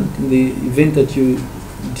important. In the event that you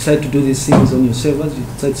decide to do these things on your servers, you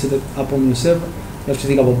decide to set it up on your server, you have to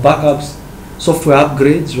think about backups, software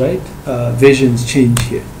upgrades, right? Versions change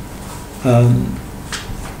here.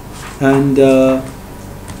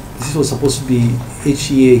 This was supposed to be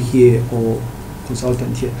HEA here or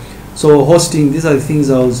consultant here. So hosting, these are the things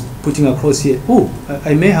I was putting across here. Oh,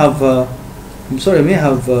 I may have, I'm sorry,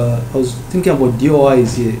 I was thinking about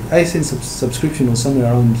DOIs here. ISN subscription was somewhere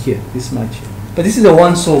around here, this much. But this is a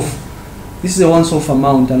once-off. This is a once-off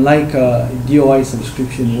amount, unlike DOI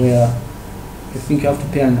subscription where I think you have to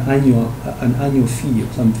pay an annual fee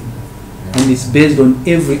or something. Yeah. And it's based on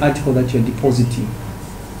every article that you're depositing.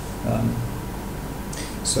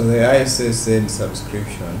 So the ISSN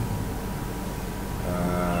subscription,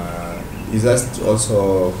 is that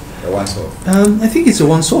also a once-off? I think it's a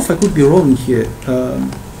once-off. I could be wrong here. I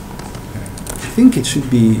think it should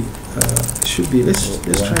be. Let's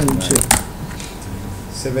try and check.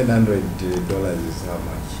 $700 is how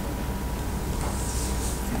much?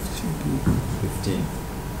 15.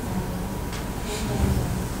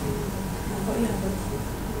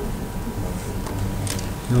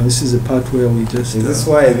 No, this is the part where we just. Is this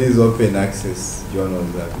why these open access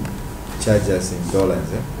journals charge us in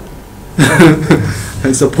dollars? Eh?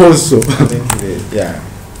 I suppose so. I think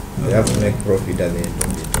they have to make profit at the end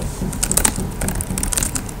of it.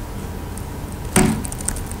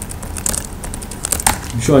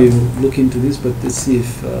 I'm sure you look into this, but let's see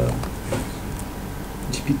if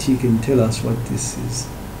GPT can tell us what this is.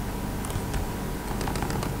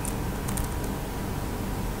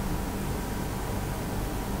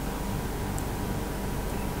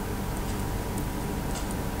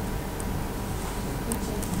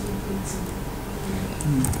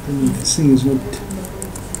 This thing is not.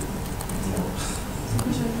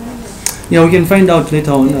 Yeah, we can find out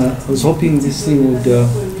later on. I was hoping this thing would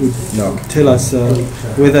tell us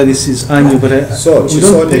whether this is annual, but so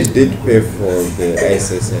Chisoni did pay for the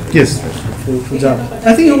ISSN. Yes, for that.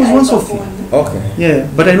 I think it was once off. Okay. Yeah,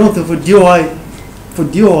 but I know that for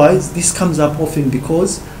DOIs, this comes up often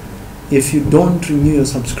because if you don't renew your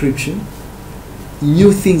subscription,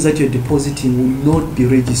 new things that you're depositing will not be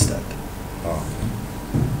registered.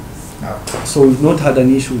 So we've not had an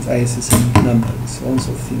issue with ISSN numbers, one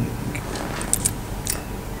sort of thing, I think.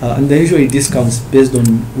 And they're usually discounts based on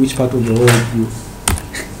which part of the world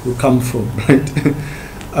you come from, right?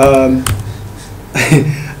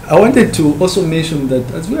 I wanted to also mention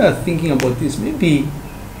that as we are thinking about this, maybe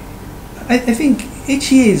I think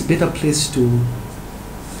HEA is better placed to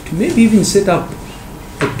maybe even set up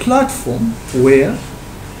a platform where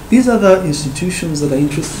these other institutions that are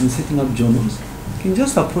interested in setting up journals can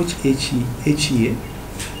just approach HEA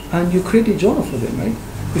and you create a journal for them, right?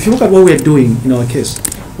 If you look at what we are doing in our case,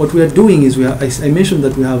 what we are doing is I mentioned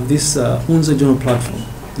that we have this UNZA journal platform,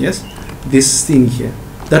 yes? This thing here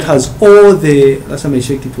that has all the, last time I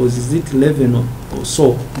checked it was, is it 11 or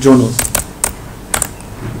so journals.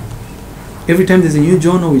 Every time there's a new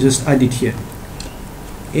journal, we just add it here.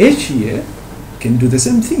 HEA can do the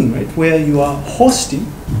same thing, right? Where you are hosting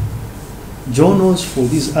journals for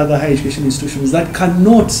these other higher education institutions that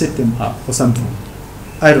cannot set them up or something.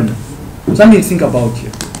 I don't know. Something to think about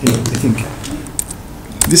here. I think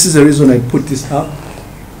this is the reason I put this up,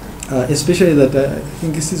 especially that I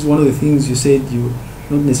think this is one of the things you said, you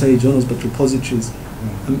not necessarily journals but repositories.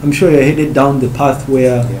 I'm sure you're headed down the path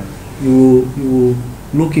where you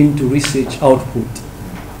look into research output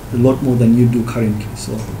a lot more than you do currently.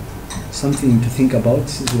 So something to think about.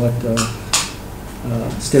 This is what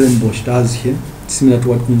Stellenbosch does here, similar to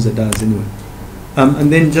what UNZA does anyway.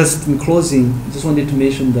 And then just in closing, I just wanted to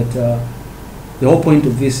mention that the whole point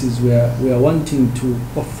of this is we are wanting to,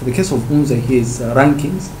 for the case of UNZA here, is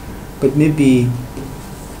rankings, but maybe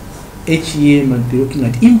HEA might be looking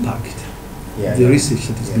at impact of the research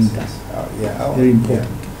that is being done. Very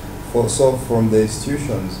important. So from the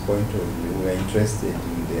institution's point of view, we are interested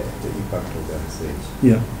in the impact of the research.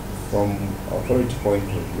 Yeah. From authority point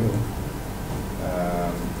of view,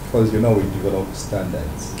 because we develop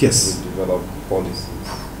standards, yes, we develop policies,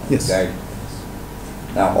 yes,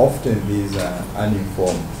 guidelines. Now often these are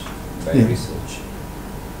uninformed by research,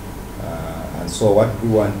 and so what we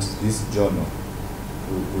want this journal,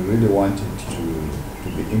 we really want it to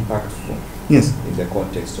be impactful, yes, in the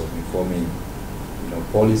context of informing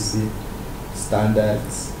policy,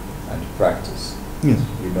 standards and practice. Yeah.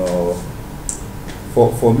 You know,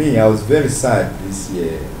 for me, I was very sad this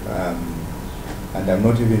year, and I'm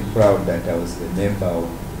not even proud that I was a member of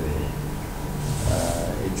the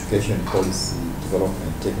Education Policy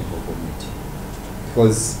Development Technical Committee,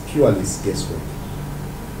 because purely it's guesswork.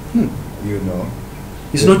 You know,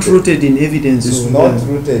 it's not rooted in evidence. It's not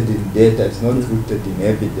rooted in data. It's not rooted in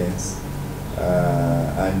evidence,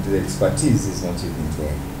 and the expertise is not even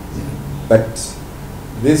there. But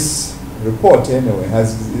this report anyway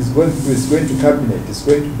is going to cabinet. It's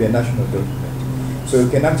going to be a national document, so you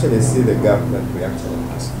can actually see the gap that we actually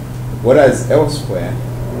have. Whereas elsewhere,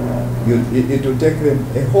 it will take them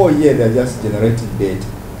a whole year. They're just generating data.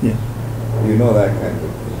 Yeah. You know, that kind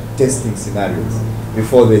of testing scenarios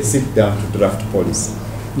before they sit down to draft policy.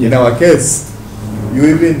 Yeah. In our case, you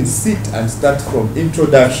even sit and start from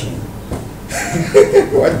introduction.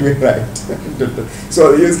 What do we write?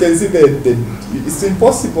 So you can see that it's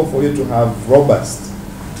impossible for you to have robust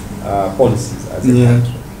policies as a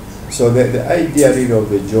country. So the idea really of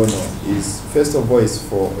the journal is, first of all, is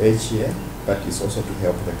for each year, but it's also to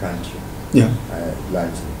help the country. Yeah.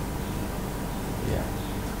 Largely. Yeah.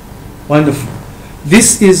 Wonderful.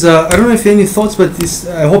 This is, I don't know if you have any thoughts, but this,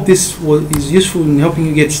 I hope this is useful in helping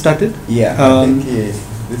you get started. Yeah, I think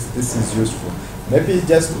this is useful. Maybe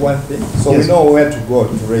just one thing, so we know where to go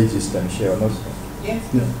to register and share, not so. Yes.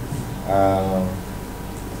 Yeah.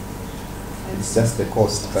 It's just the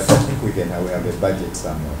cost, but I think we have a budget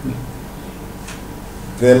somewhere.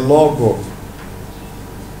 The logo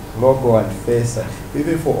and face,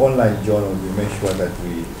 even for online journals, we make sure that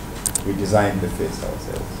we design the face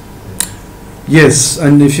ourselves. Yes,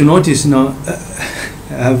 and if you notice now,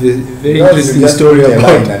 I have a very interesting story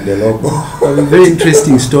about the logo. a very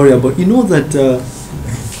interesting story about, you know, that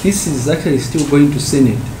this is actually still going to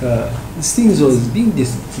Senate. These things was being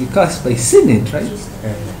discussed by Senate, right?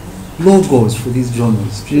 Logos for these journals,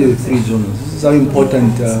 especially the 3 journals. This is how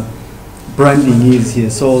important branding is here.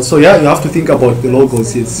 So yeah, you have to think about the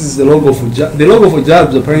logos here. This is the logo for the logo for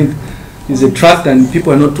Jobs. Apparently, is a tractor, and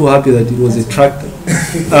people are not too happy that it was a tractor.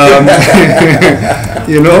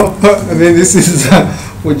 You know, I mean, this is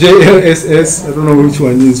for JLSS. I don't know which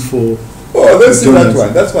one is for. Oh, let's see that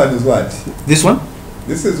one. That one is what? This one?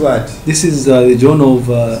 This is what? This is the Journal of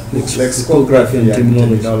Lexicography and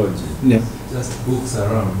Terminology. Yeah. Just books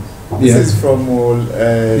around. This is from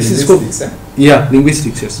linguistics, Yeah,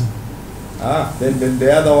 linguistics, yes. Then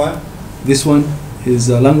the other one? This one is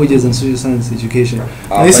Languages and Social Science Education.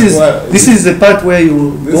 This is the part where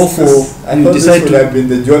you go for, you decide to have been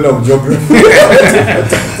the Journal of Geography.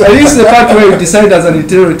 This is the part where you decide as an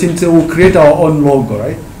editorial team to we'll create our own logo,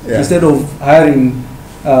 right? Yeah. Instead of hiring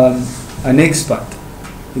an expert,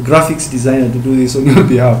 a graphics designer to do this on your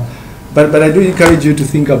behalf. But I do encourage you to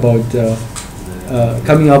think about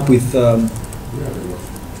coming up with, you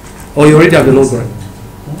already have a logo, right?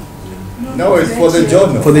 No, it's for the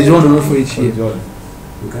journal. For the journal, not for each year.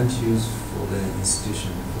 We can't use for the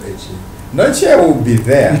institution for each year. No, each year will be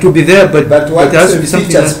there. It will be there, but what there has to the be something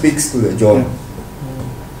teacher that speaks to the journal.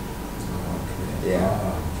 Yeah.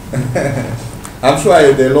 I'm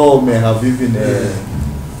sure the law may have even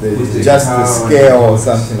just the scale or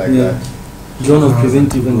something like that. Journal of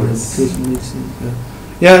Preventive and Rehabilitation Medicine.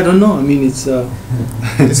 Yeah, I don't know. I mean, it's.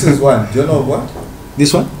 This is one. Journal of what?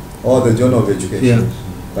 This one? Or the Journal of Education. Yeah.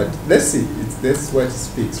 But let's see. That's what it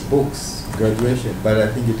speaks. Books, graduation. But I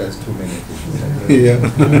think it has too many things. Yeah.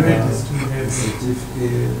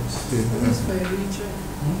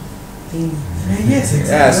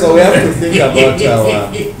 Yeah, so we have to think about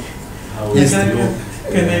our history.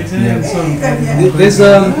 There's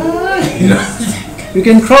you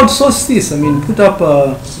can crowdsource this. I mean, put up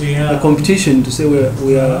a competition to say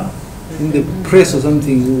we are in the press or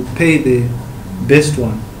something. We'll pay the best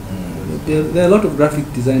one. There are a lot of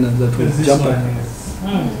graphic designers that will jump at.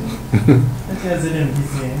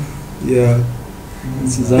 Yeah.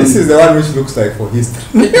 This is the one which looks like for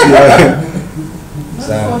history. Yeah.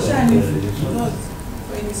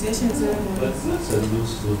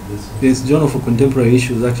 Yes, Journal for Contemporary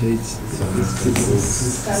Issues. Actually,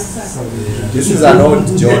 this is an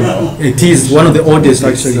old journal. It is one of the oldest,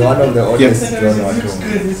 actually. It's one of the oldest journals.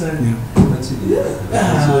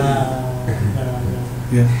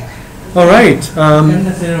 Yeah. All right. I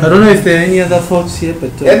don't know if there are any other thoughts here,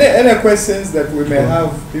 but any questions that we may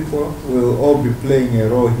have, people will all be playing a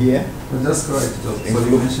role here. Well, that's correct.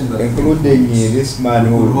 Including this man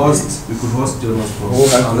who we could host journals from who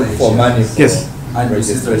has to look for money. Yes. And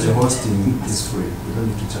registration hosting is free. We don't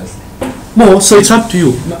need to charge. No, so it's up to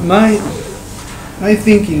you. My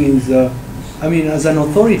thinking is, I mean, as an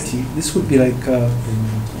authority, this would be like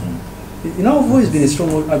you know, I've always been a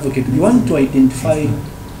strong advocate. We want to identify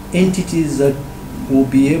entities that will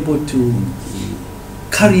be able to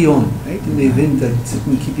carry on, right, in the event that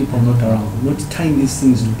certain key people are not around, not tying these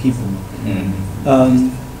things to people.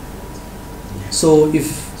 So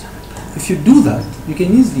if you do that, you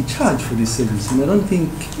can easily charge for this service, and I don't think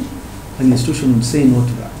an institution would say no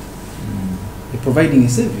to that. They're providing a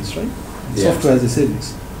service, right? Yeah. Software as a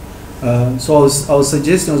service. So I was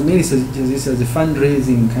suggesting, I was mainly suggesting this as a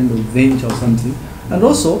fundraising kind of venture or something, and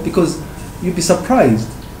also because you'd be surprised,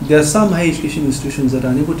 there are some higher education institutions that are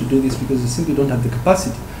unable to do this because they simply don't have the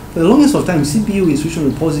capacity. For the longest of time, CPU institutional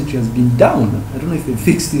repository has been down. I don't know if they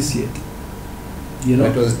fixed this yet. You know,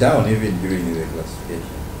 It was down even during the classification.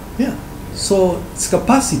 yeah. So it's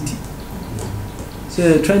capacity. So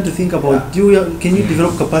you're trying to think about, can you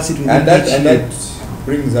develop capacity within And that each and year? that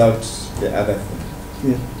brings out the other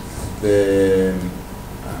thing. Yeah. The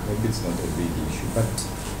maybe it's not a big issue, but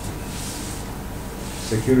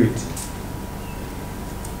security.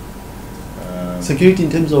 Security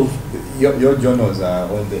in terms of Your journals are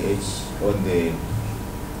on the UNZA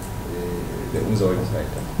website.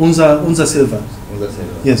 UNZA server. UNZA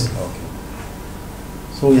server. Yes. Okay.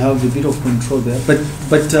 So we have a bit of control there. But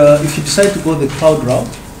if you decide to go the cloud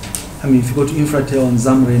route, I mean, if you go to Infratel and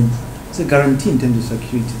Xamarin, it's a guarantee in terms of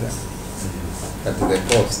security there. At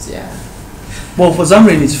the cost, yeah. Well, for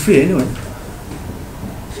Xamarin, it's free anyway.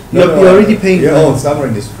 No, You're already paying Yeah, money. oh,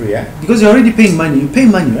 Xamarin is free, yeah? Because you're already paying money. You pay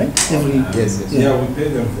money, right? Every Yes, yes. Yeah, we pay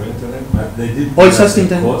them for internet, but they did Oh, it's give us just a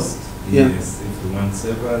internet? cost. Yeah. Yes, if we want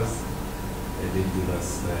servers, they did give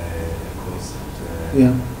us a cost, Yeah.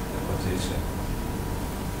 a quotation.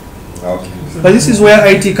 Okay. But this is where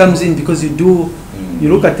IT comes in, because you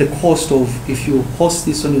look at the cost of, if you host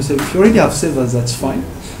this on your server. If you already have servers, that's fine.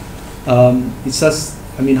 It's just,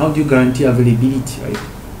 I mean, how do you guarantee availability, right?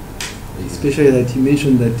 Especially that you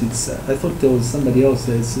mentioned that it's, I thought there was somebody else,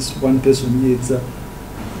 it's just one person here, it's,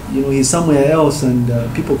 you know, he's somewhere else and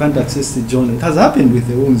people can't access the journal. It has happened with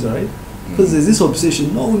the UNZA, right? Because there's this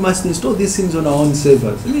obsession, no, we must install these things on our own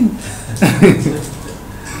servers. I mean,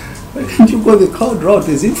 why can't you go the cloud route?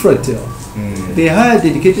 There's Infratel. They hire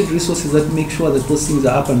dedicated resources that make sure that those things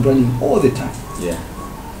are up and running all the time. Yeah.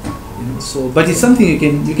 You know, so, but it's something you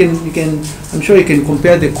can. I'm sure you can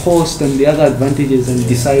compare the cost and the other advantages and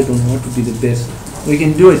decide on what would be the best. Or you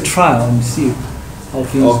can do a trial and see how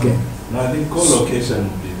things Okay. go. No, I think co-location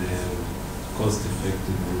would be the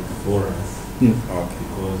cost-effective route for us. Yeah. Okay.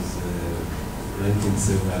 Because renting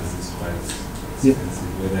servers is quite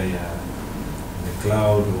expensive, whether you're in the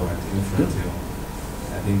cloud or at Infratel.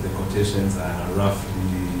 I think the quotations are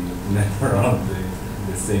roughly around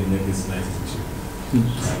the same, maybe slightly cheaper.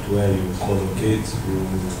 But where you co-locate, you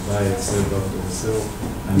buy a server for yourself,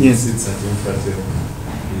 and it sits at Infratel,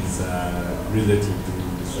 is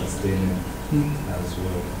relatively sustainable as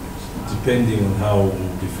well, depending on how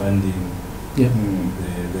we'll be funding the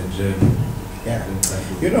journey. Yeah.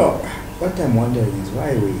 You know, what I'm wondering is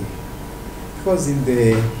why because in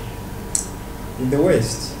the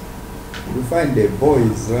West, you find a boy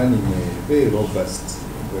is running a very robust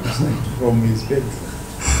website from his bedroom.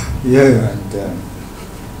 Yeah. And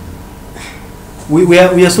we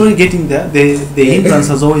are slowly getting there. The hindrance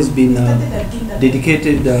has always been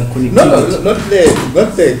dedicated connectivity. no,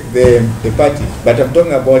 not the party, but I'm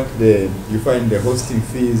talking about you find the hosting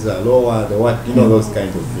fees are lower, those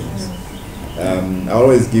kinds of things. I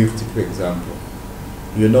always give typical example.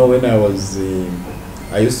 You know, when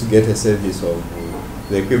I used to get a service of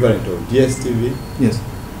the equivalent of DSTV, yes,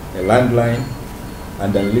 a landline,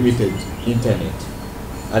 and unlimited internet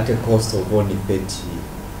at a cost of only £30.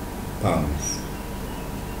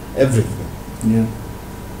 Everything. Yeah.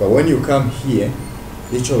 But when you come here,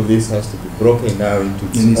 each of these has to be broken down into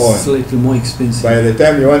its And it's own. slightly more expensive. By the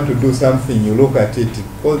time you want to do something, you look at it, it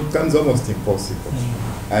becomes almost impossible.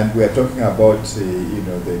 And we are talking about, the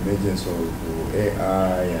emergence of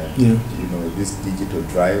AI and, this digital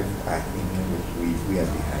drive. I think we are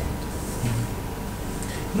behind.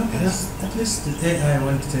 No, at least the AI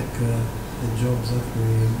won't take the jobs that we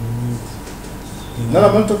need. No,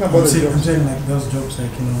 I'm not talking about the jobs. I'm saying like those jobs,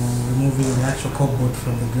 like, removing the actual cupboard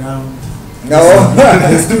from the ground. No.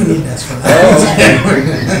 They still need us for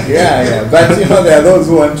that. Yeah. But there are those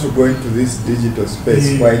who want to go into this digital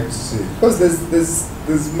space quite because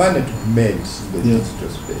there's money to be made in the digital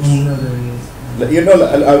space. No, there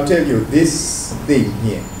is. I'll tell you this thing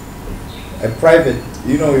here. A private,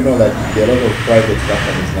 there are a lot of private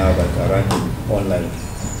companies now that are running online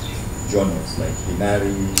journals like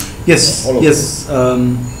Hinari. Yes. all of Yes.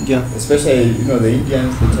 them. Yeah. Especially the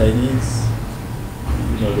Indians, the Chinese.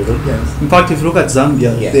 No, they don't dance. In fact, if you look at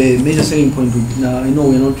Zambia, Yeah. the major selling point, now I know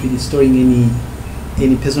we're not really storing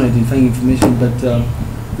any personal identifying information, but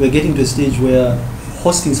we're getting to a stage where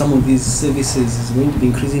hosting some of these services is going to be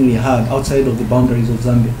increasingly hard outside of the boundaries of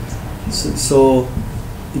Zambia. So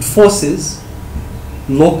it forces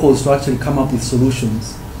locals to actually come up with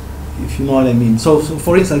solutions, if you know what I mean. So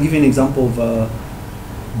for instance, I'll give you an example of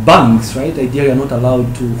banks, right? Ideally are not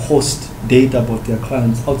allowed to host data about their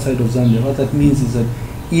clients outside of Zambia. What that means is that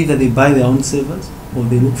either they buy their own servers or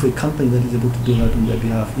they look for a company that is able to do that on their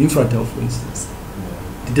behalf. Infratel, for instance.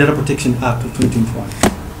 The Data Protection Act of 2021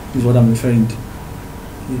 is what I'm referring to.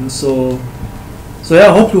 You know, so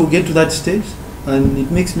yeah, hopefully we'll get to that stage. And it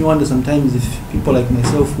makes me wonder sometimes if people like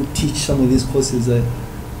myself who teach some of these courses are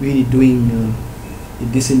really doing a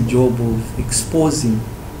decent job of exposing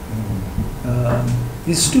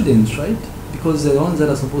these students, right? Because they're the ones that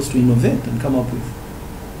are supposed to innovate and come up with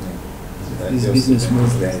these business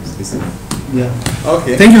models. Yeah.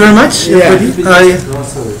 Okay. Thank you very much, everybody.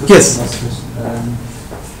 Yes.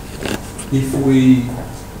 If we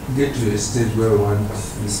get to a stage where we want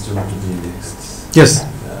this job to be indexed, Yes.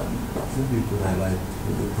 maybe you could highlight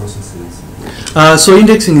the processes. So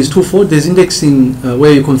indexing is twofold. There's indexing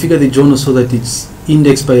where you configure the journal so that it's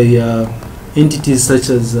indexed by entities such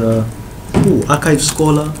as Archive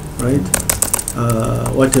Scholar, right?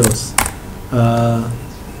 What else?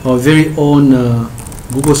 Our very own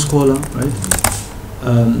Google Scholar, right?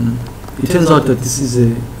 It turns out that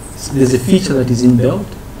there's a feature that is inbuilt,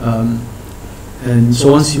 and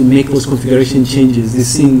so once you make those configuration changes,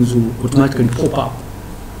 these things will automatically pop up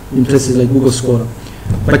in places like Google Scholar.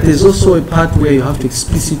 But there's also a part where you have to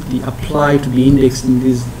explicitly apply to be indexed in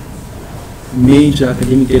these major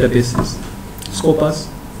academic databases. Scopus,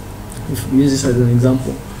 if we use this as an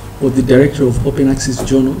example, or the Directory of Open Access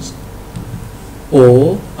Journals,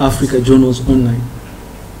 or Africa Journals Online.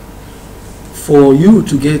 For you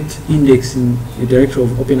to get indexed in the Directory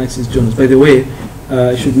of Open Access Journals, by the way,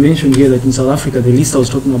 I should mention here that in South Africa, the list I was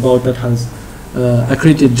talking about that has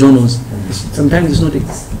accredited journals, sometimes it's not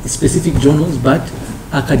specific journals, but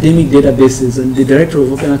academic databases, and the Directory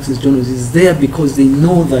of Open Access Journals is there because they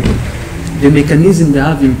know that the mechanism they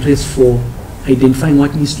have in place for identifying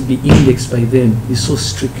what needs to be indexed by them is so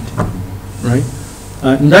strict, right?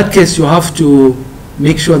 In that case, you have to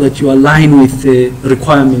make sure that you align with the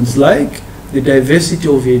requirements, like the diversity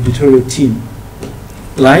of your editorial team,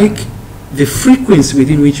 like the frequency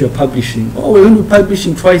within which you're publishing. Oh, we're going to be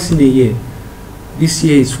publishing twice in a year. This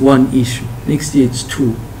year it's one issue, next year it's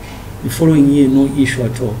two, the following year no issue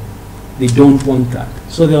at all. They don't want that.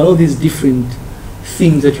 So there are all these different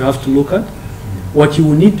things that you have to look at. What you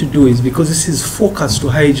will need to do is, because this is focused to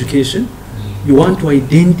higher education, you want to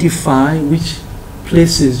identify which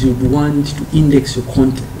places you want to index your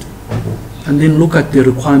content, and then look at the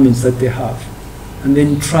requirements that they have, and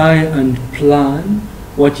then try and plan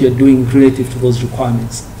what you're doing relative to those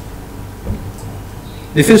requirements.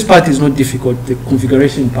 The first part is not difficult, the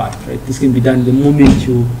configuration part, right? This can be done the moment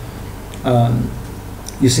you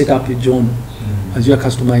you set up your journal as you are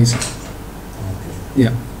customizing. Okay.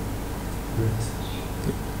 Yeah.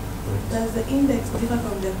 Does the index differ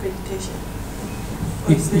from the accreditation?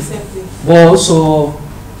 Or it's the same thing? Well, so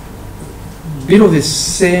bit of the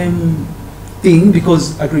same thing,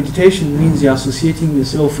 because accreditation means you're associating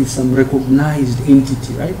yourself with some recognized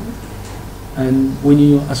entity, right? And when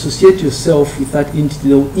you associate yourself with that entity,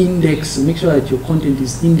 they'll index, make sure that your content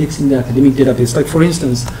is indexed in the academic database. Like for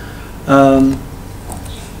instance,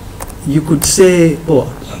 you could say,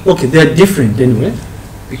 oh, okay, they're different anyway,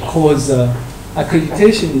 because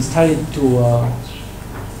accreditation is tied to,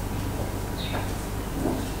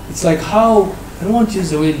 it's like how, I don't want to use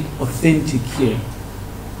the word authentic here.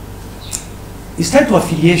 It's tied to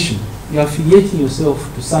affiliation. You're affiliating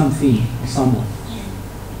yourself to something or someone.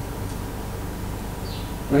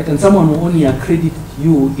 Right? And someone will only accredit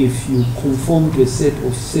you if you conform to a set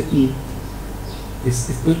of certain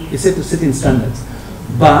standards.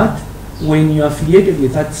 But when you're affiliated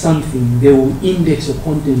with that something, they will index your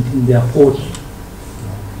content in their portal.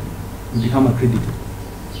 You become accredited.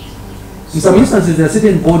 In some instances, there are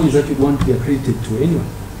certain bodies that you want to be accredited to anyway.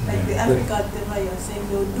 Like the Africa Deva, you're saying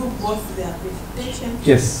they'll do both the accreditation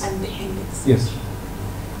Yes. and the index. Yes.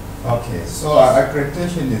 Okay, so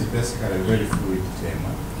accreditation is basically a very fluid term.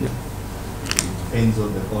 Yeah. It depends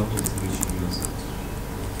on the context in which you use it.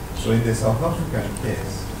 So in the South African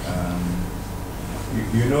case,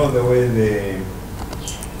 you know the way the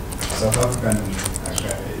South African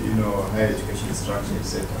higher education structure is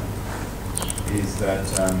set up is that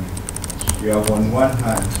you have on one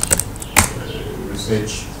hand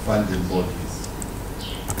research funding bodies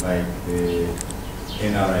like the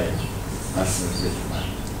NRI National Research Fund.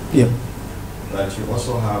 Yeah. But you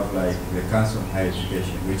also have like the Council on Higher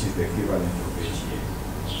Education, which is the equivalent of HEA.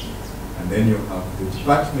 And then you have the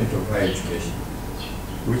Department of Higher Education,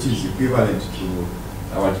 which is equivalent to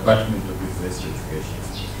our Department of University Education.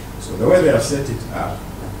 So the way they have set it up,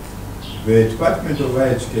 the Department of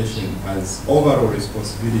Higher Education has overall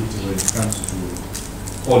responsibility when it comes to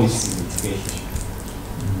policy in education.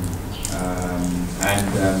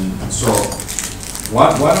 So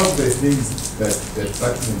one of the things that the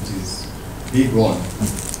department is big on,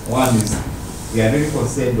 one is we are very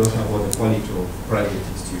concerned also about the quality of private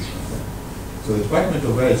institutions. So the Department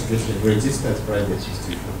of Higher Education registers private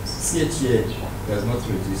institutions. CHA does not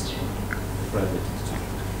register private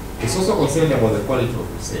institutions. It's also concerned about the quality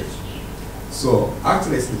of research. So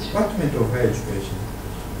actually it's the Department of Higher Education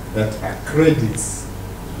that accredits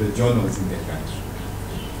the journals in the country.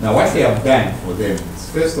 Now what they have done for them is,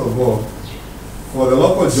 first of all, for the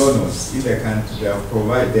local journals in the country, they have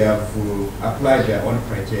applied their own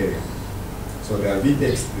criteria. So they have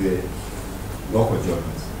indexed the local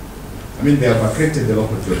journals. I mean, they have accredited the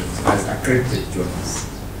local journals as accredited journals.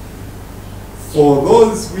 For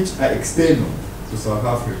those which are external to South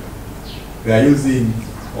Africa, they are using,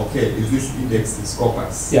 okay, is this index in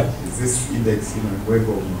Scopus? Yeah. Is this index in Web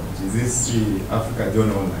of Knowledge? Is this the Africa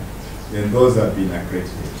Journal Online? Then those have been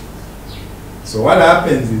accredited. So what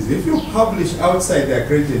happens is, if you publish outside the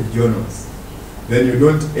accredited journals, then you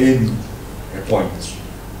don't earn a point.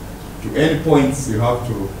 To earn points, you have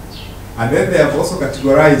to, and then they have also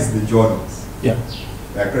categorized the journals, Yeah.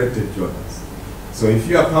 the accredited journals. So if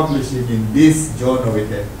you are publishing in this journal with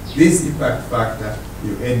this impact factor,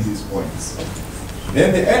 you earn these points.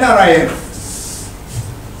 Then the NRIF,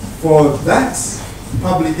 for that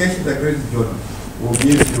publication, the accredited journal, will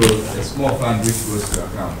give you a small fund which goes to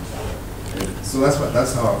account. So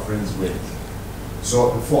that's how our friends work.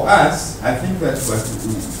 So for us, I think that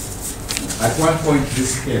at one point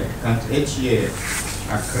this came, can't HEA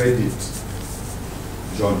accredit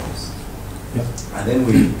journals? Yeah. And then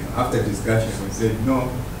we, after discussion, we said no,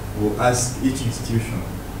 we'll ask each institution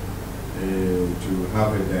to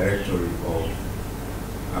have a directory of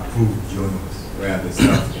approved journals where the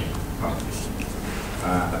staff can publish.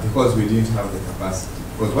 Because we didn't have the capacity.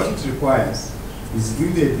 Because what it requires is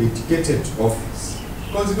really a dedicated office.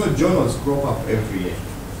 Because journals crop up every year.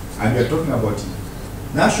 And we are talking about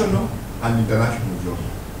national and international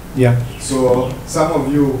journals. Yeah. So some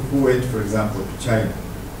of you who went, for example, to China,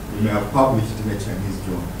 you may have published in a Chinese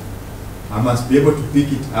journal. I must be able to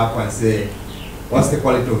pick it up and say, what's the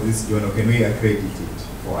quality of this journal? Can we accredit it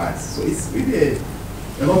for us? So it's really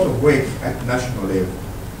a lot of work at national level.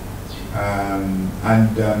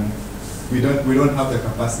 We don't have the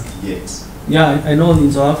capacity yet. Yeah, I know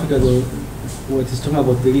in South Africa, what is talking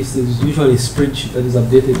about the list is usually a spreadsheet that is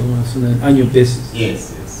updated on an annual basis.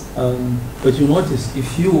 Yes, yes. But you notice,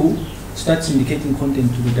 if you start syndicating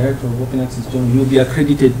content to the Director of Open Access Journal, you'll be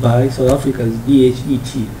accredited by South Africa's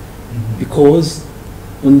DHET, because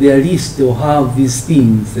on their list they'll have these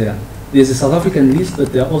things there. There's a South African list,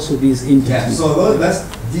 but there are also these entities. Yeah, so that's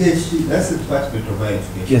DHET, that's the Department of Higher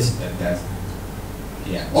Education. Yes. That does it.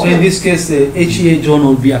 Yeah. So in this case, the HEA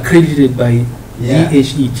journal will be accredited by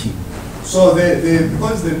DHET. So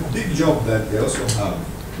because the big job that they also have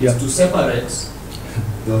is to separate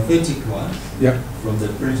the authentic ones from the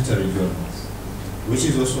predatory journals, which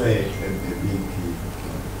is also a big.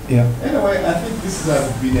 Anyway, I think this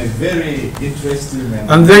has been a very interesting.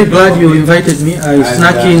 I'm very glad you invited me. I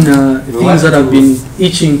snuck in things that I've been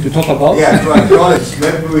itching to talk about. Yeah, to acknowledge.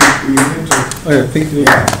 Maybe we need to. Oh yeah, thank you.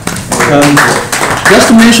 Just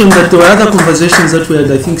to mention that there were other conversations that we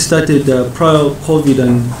had, I think, started prior COVID,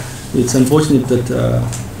 and it's unfortunate that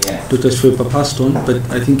Dr. Shwepa passed on, but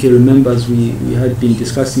I think he remembers we had been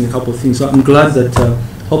discussing a couple of things. So I'm glad that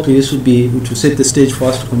hopefully this would be to set the stage for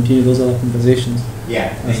us to continue those other conversations.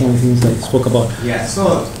 Yeah. And some of the things that I spoke about. Yeah,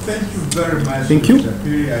 so thank you very much. Thank you. Dr.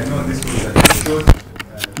 Phiri. I know this was a short.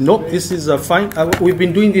 Nope, this is fine. We've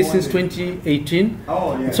been doing this since 2018.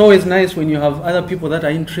 Oh, yeah. It's always nice when you have other people that are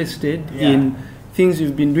interested in things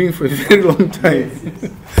you've been doing for a very long time.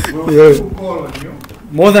 We'll call on you.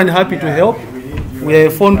 More than happy to help. We're a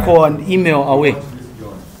phone call and email away.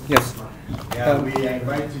 Yes. Yeah, we are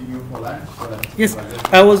inviting you for lunch. Yes,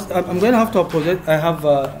 I'm going to have to apologize.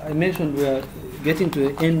 I mentioned we are getting to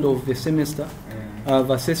the end of the semester of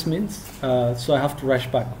assessments, so I have to rush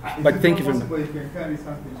back. But thank you very much. You can carry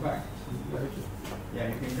something back. Yeah,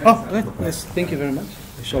 you can carry yes, thank you very much.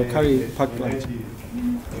 I shall carry packed lunch.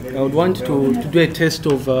 I would want to do a test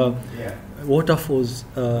of Waterfalls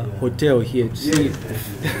Hotel here to see.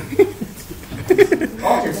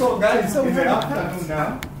 Okay. Okay, so guys, in the afternoon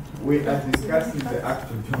now, we are discussing the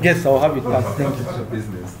actual. Yes, I'll have it. Thank you.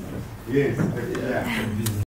 Business. Yes, yeah.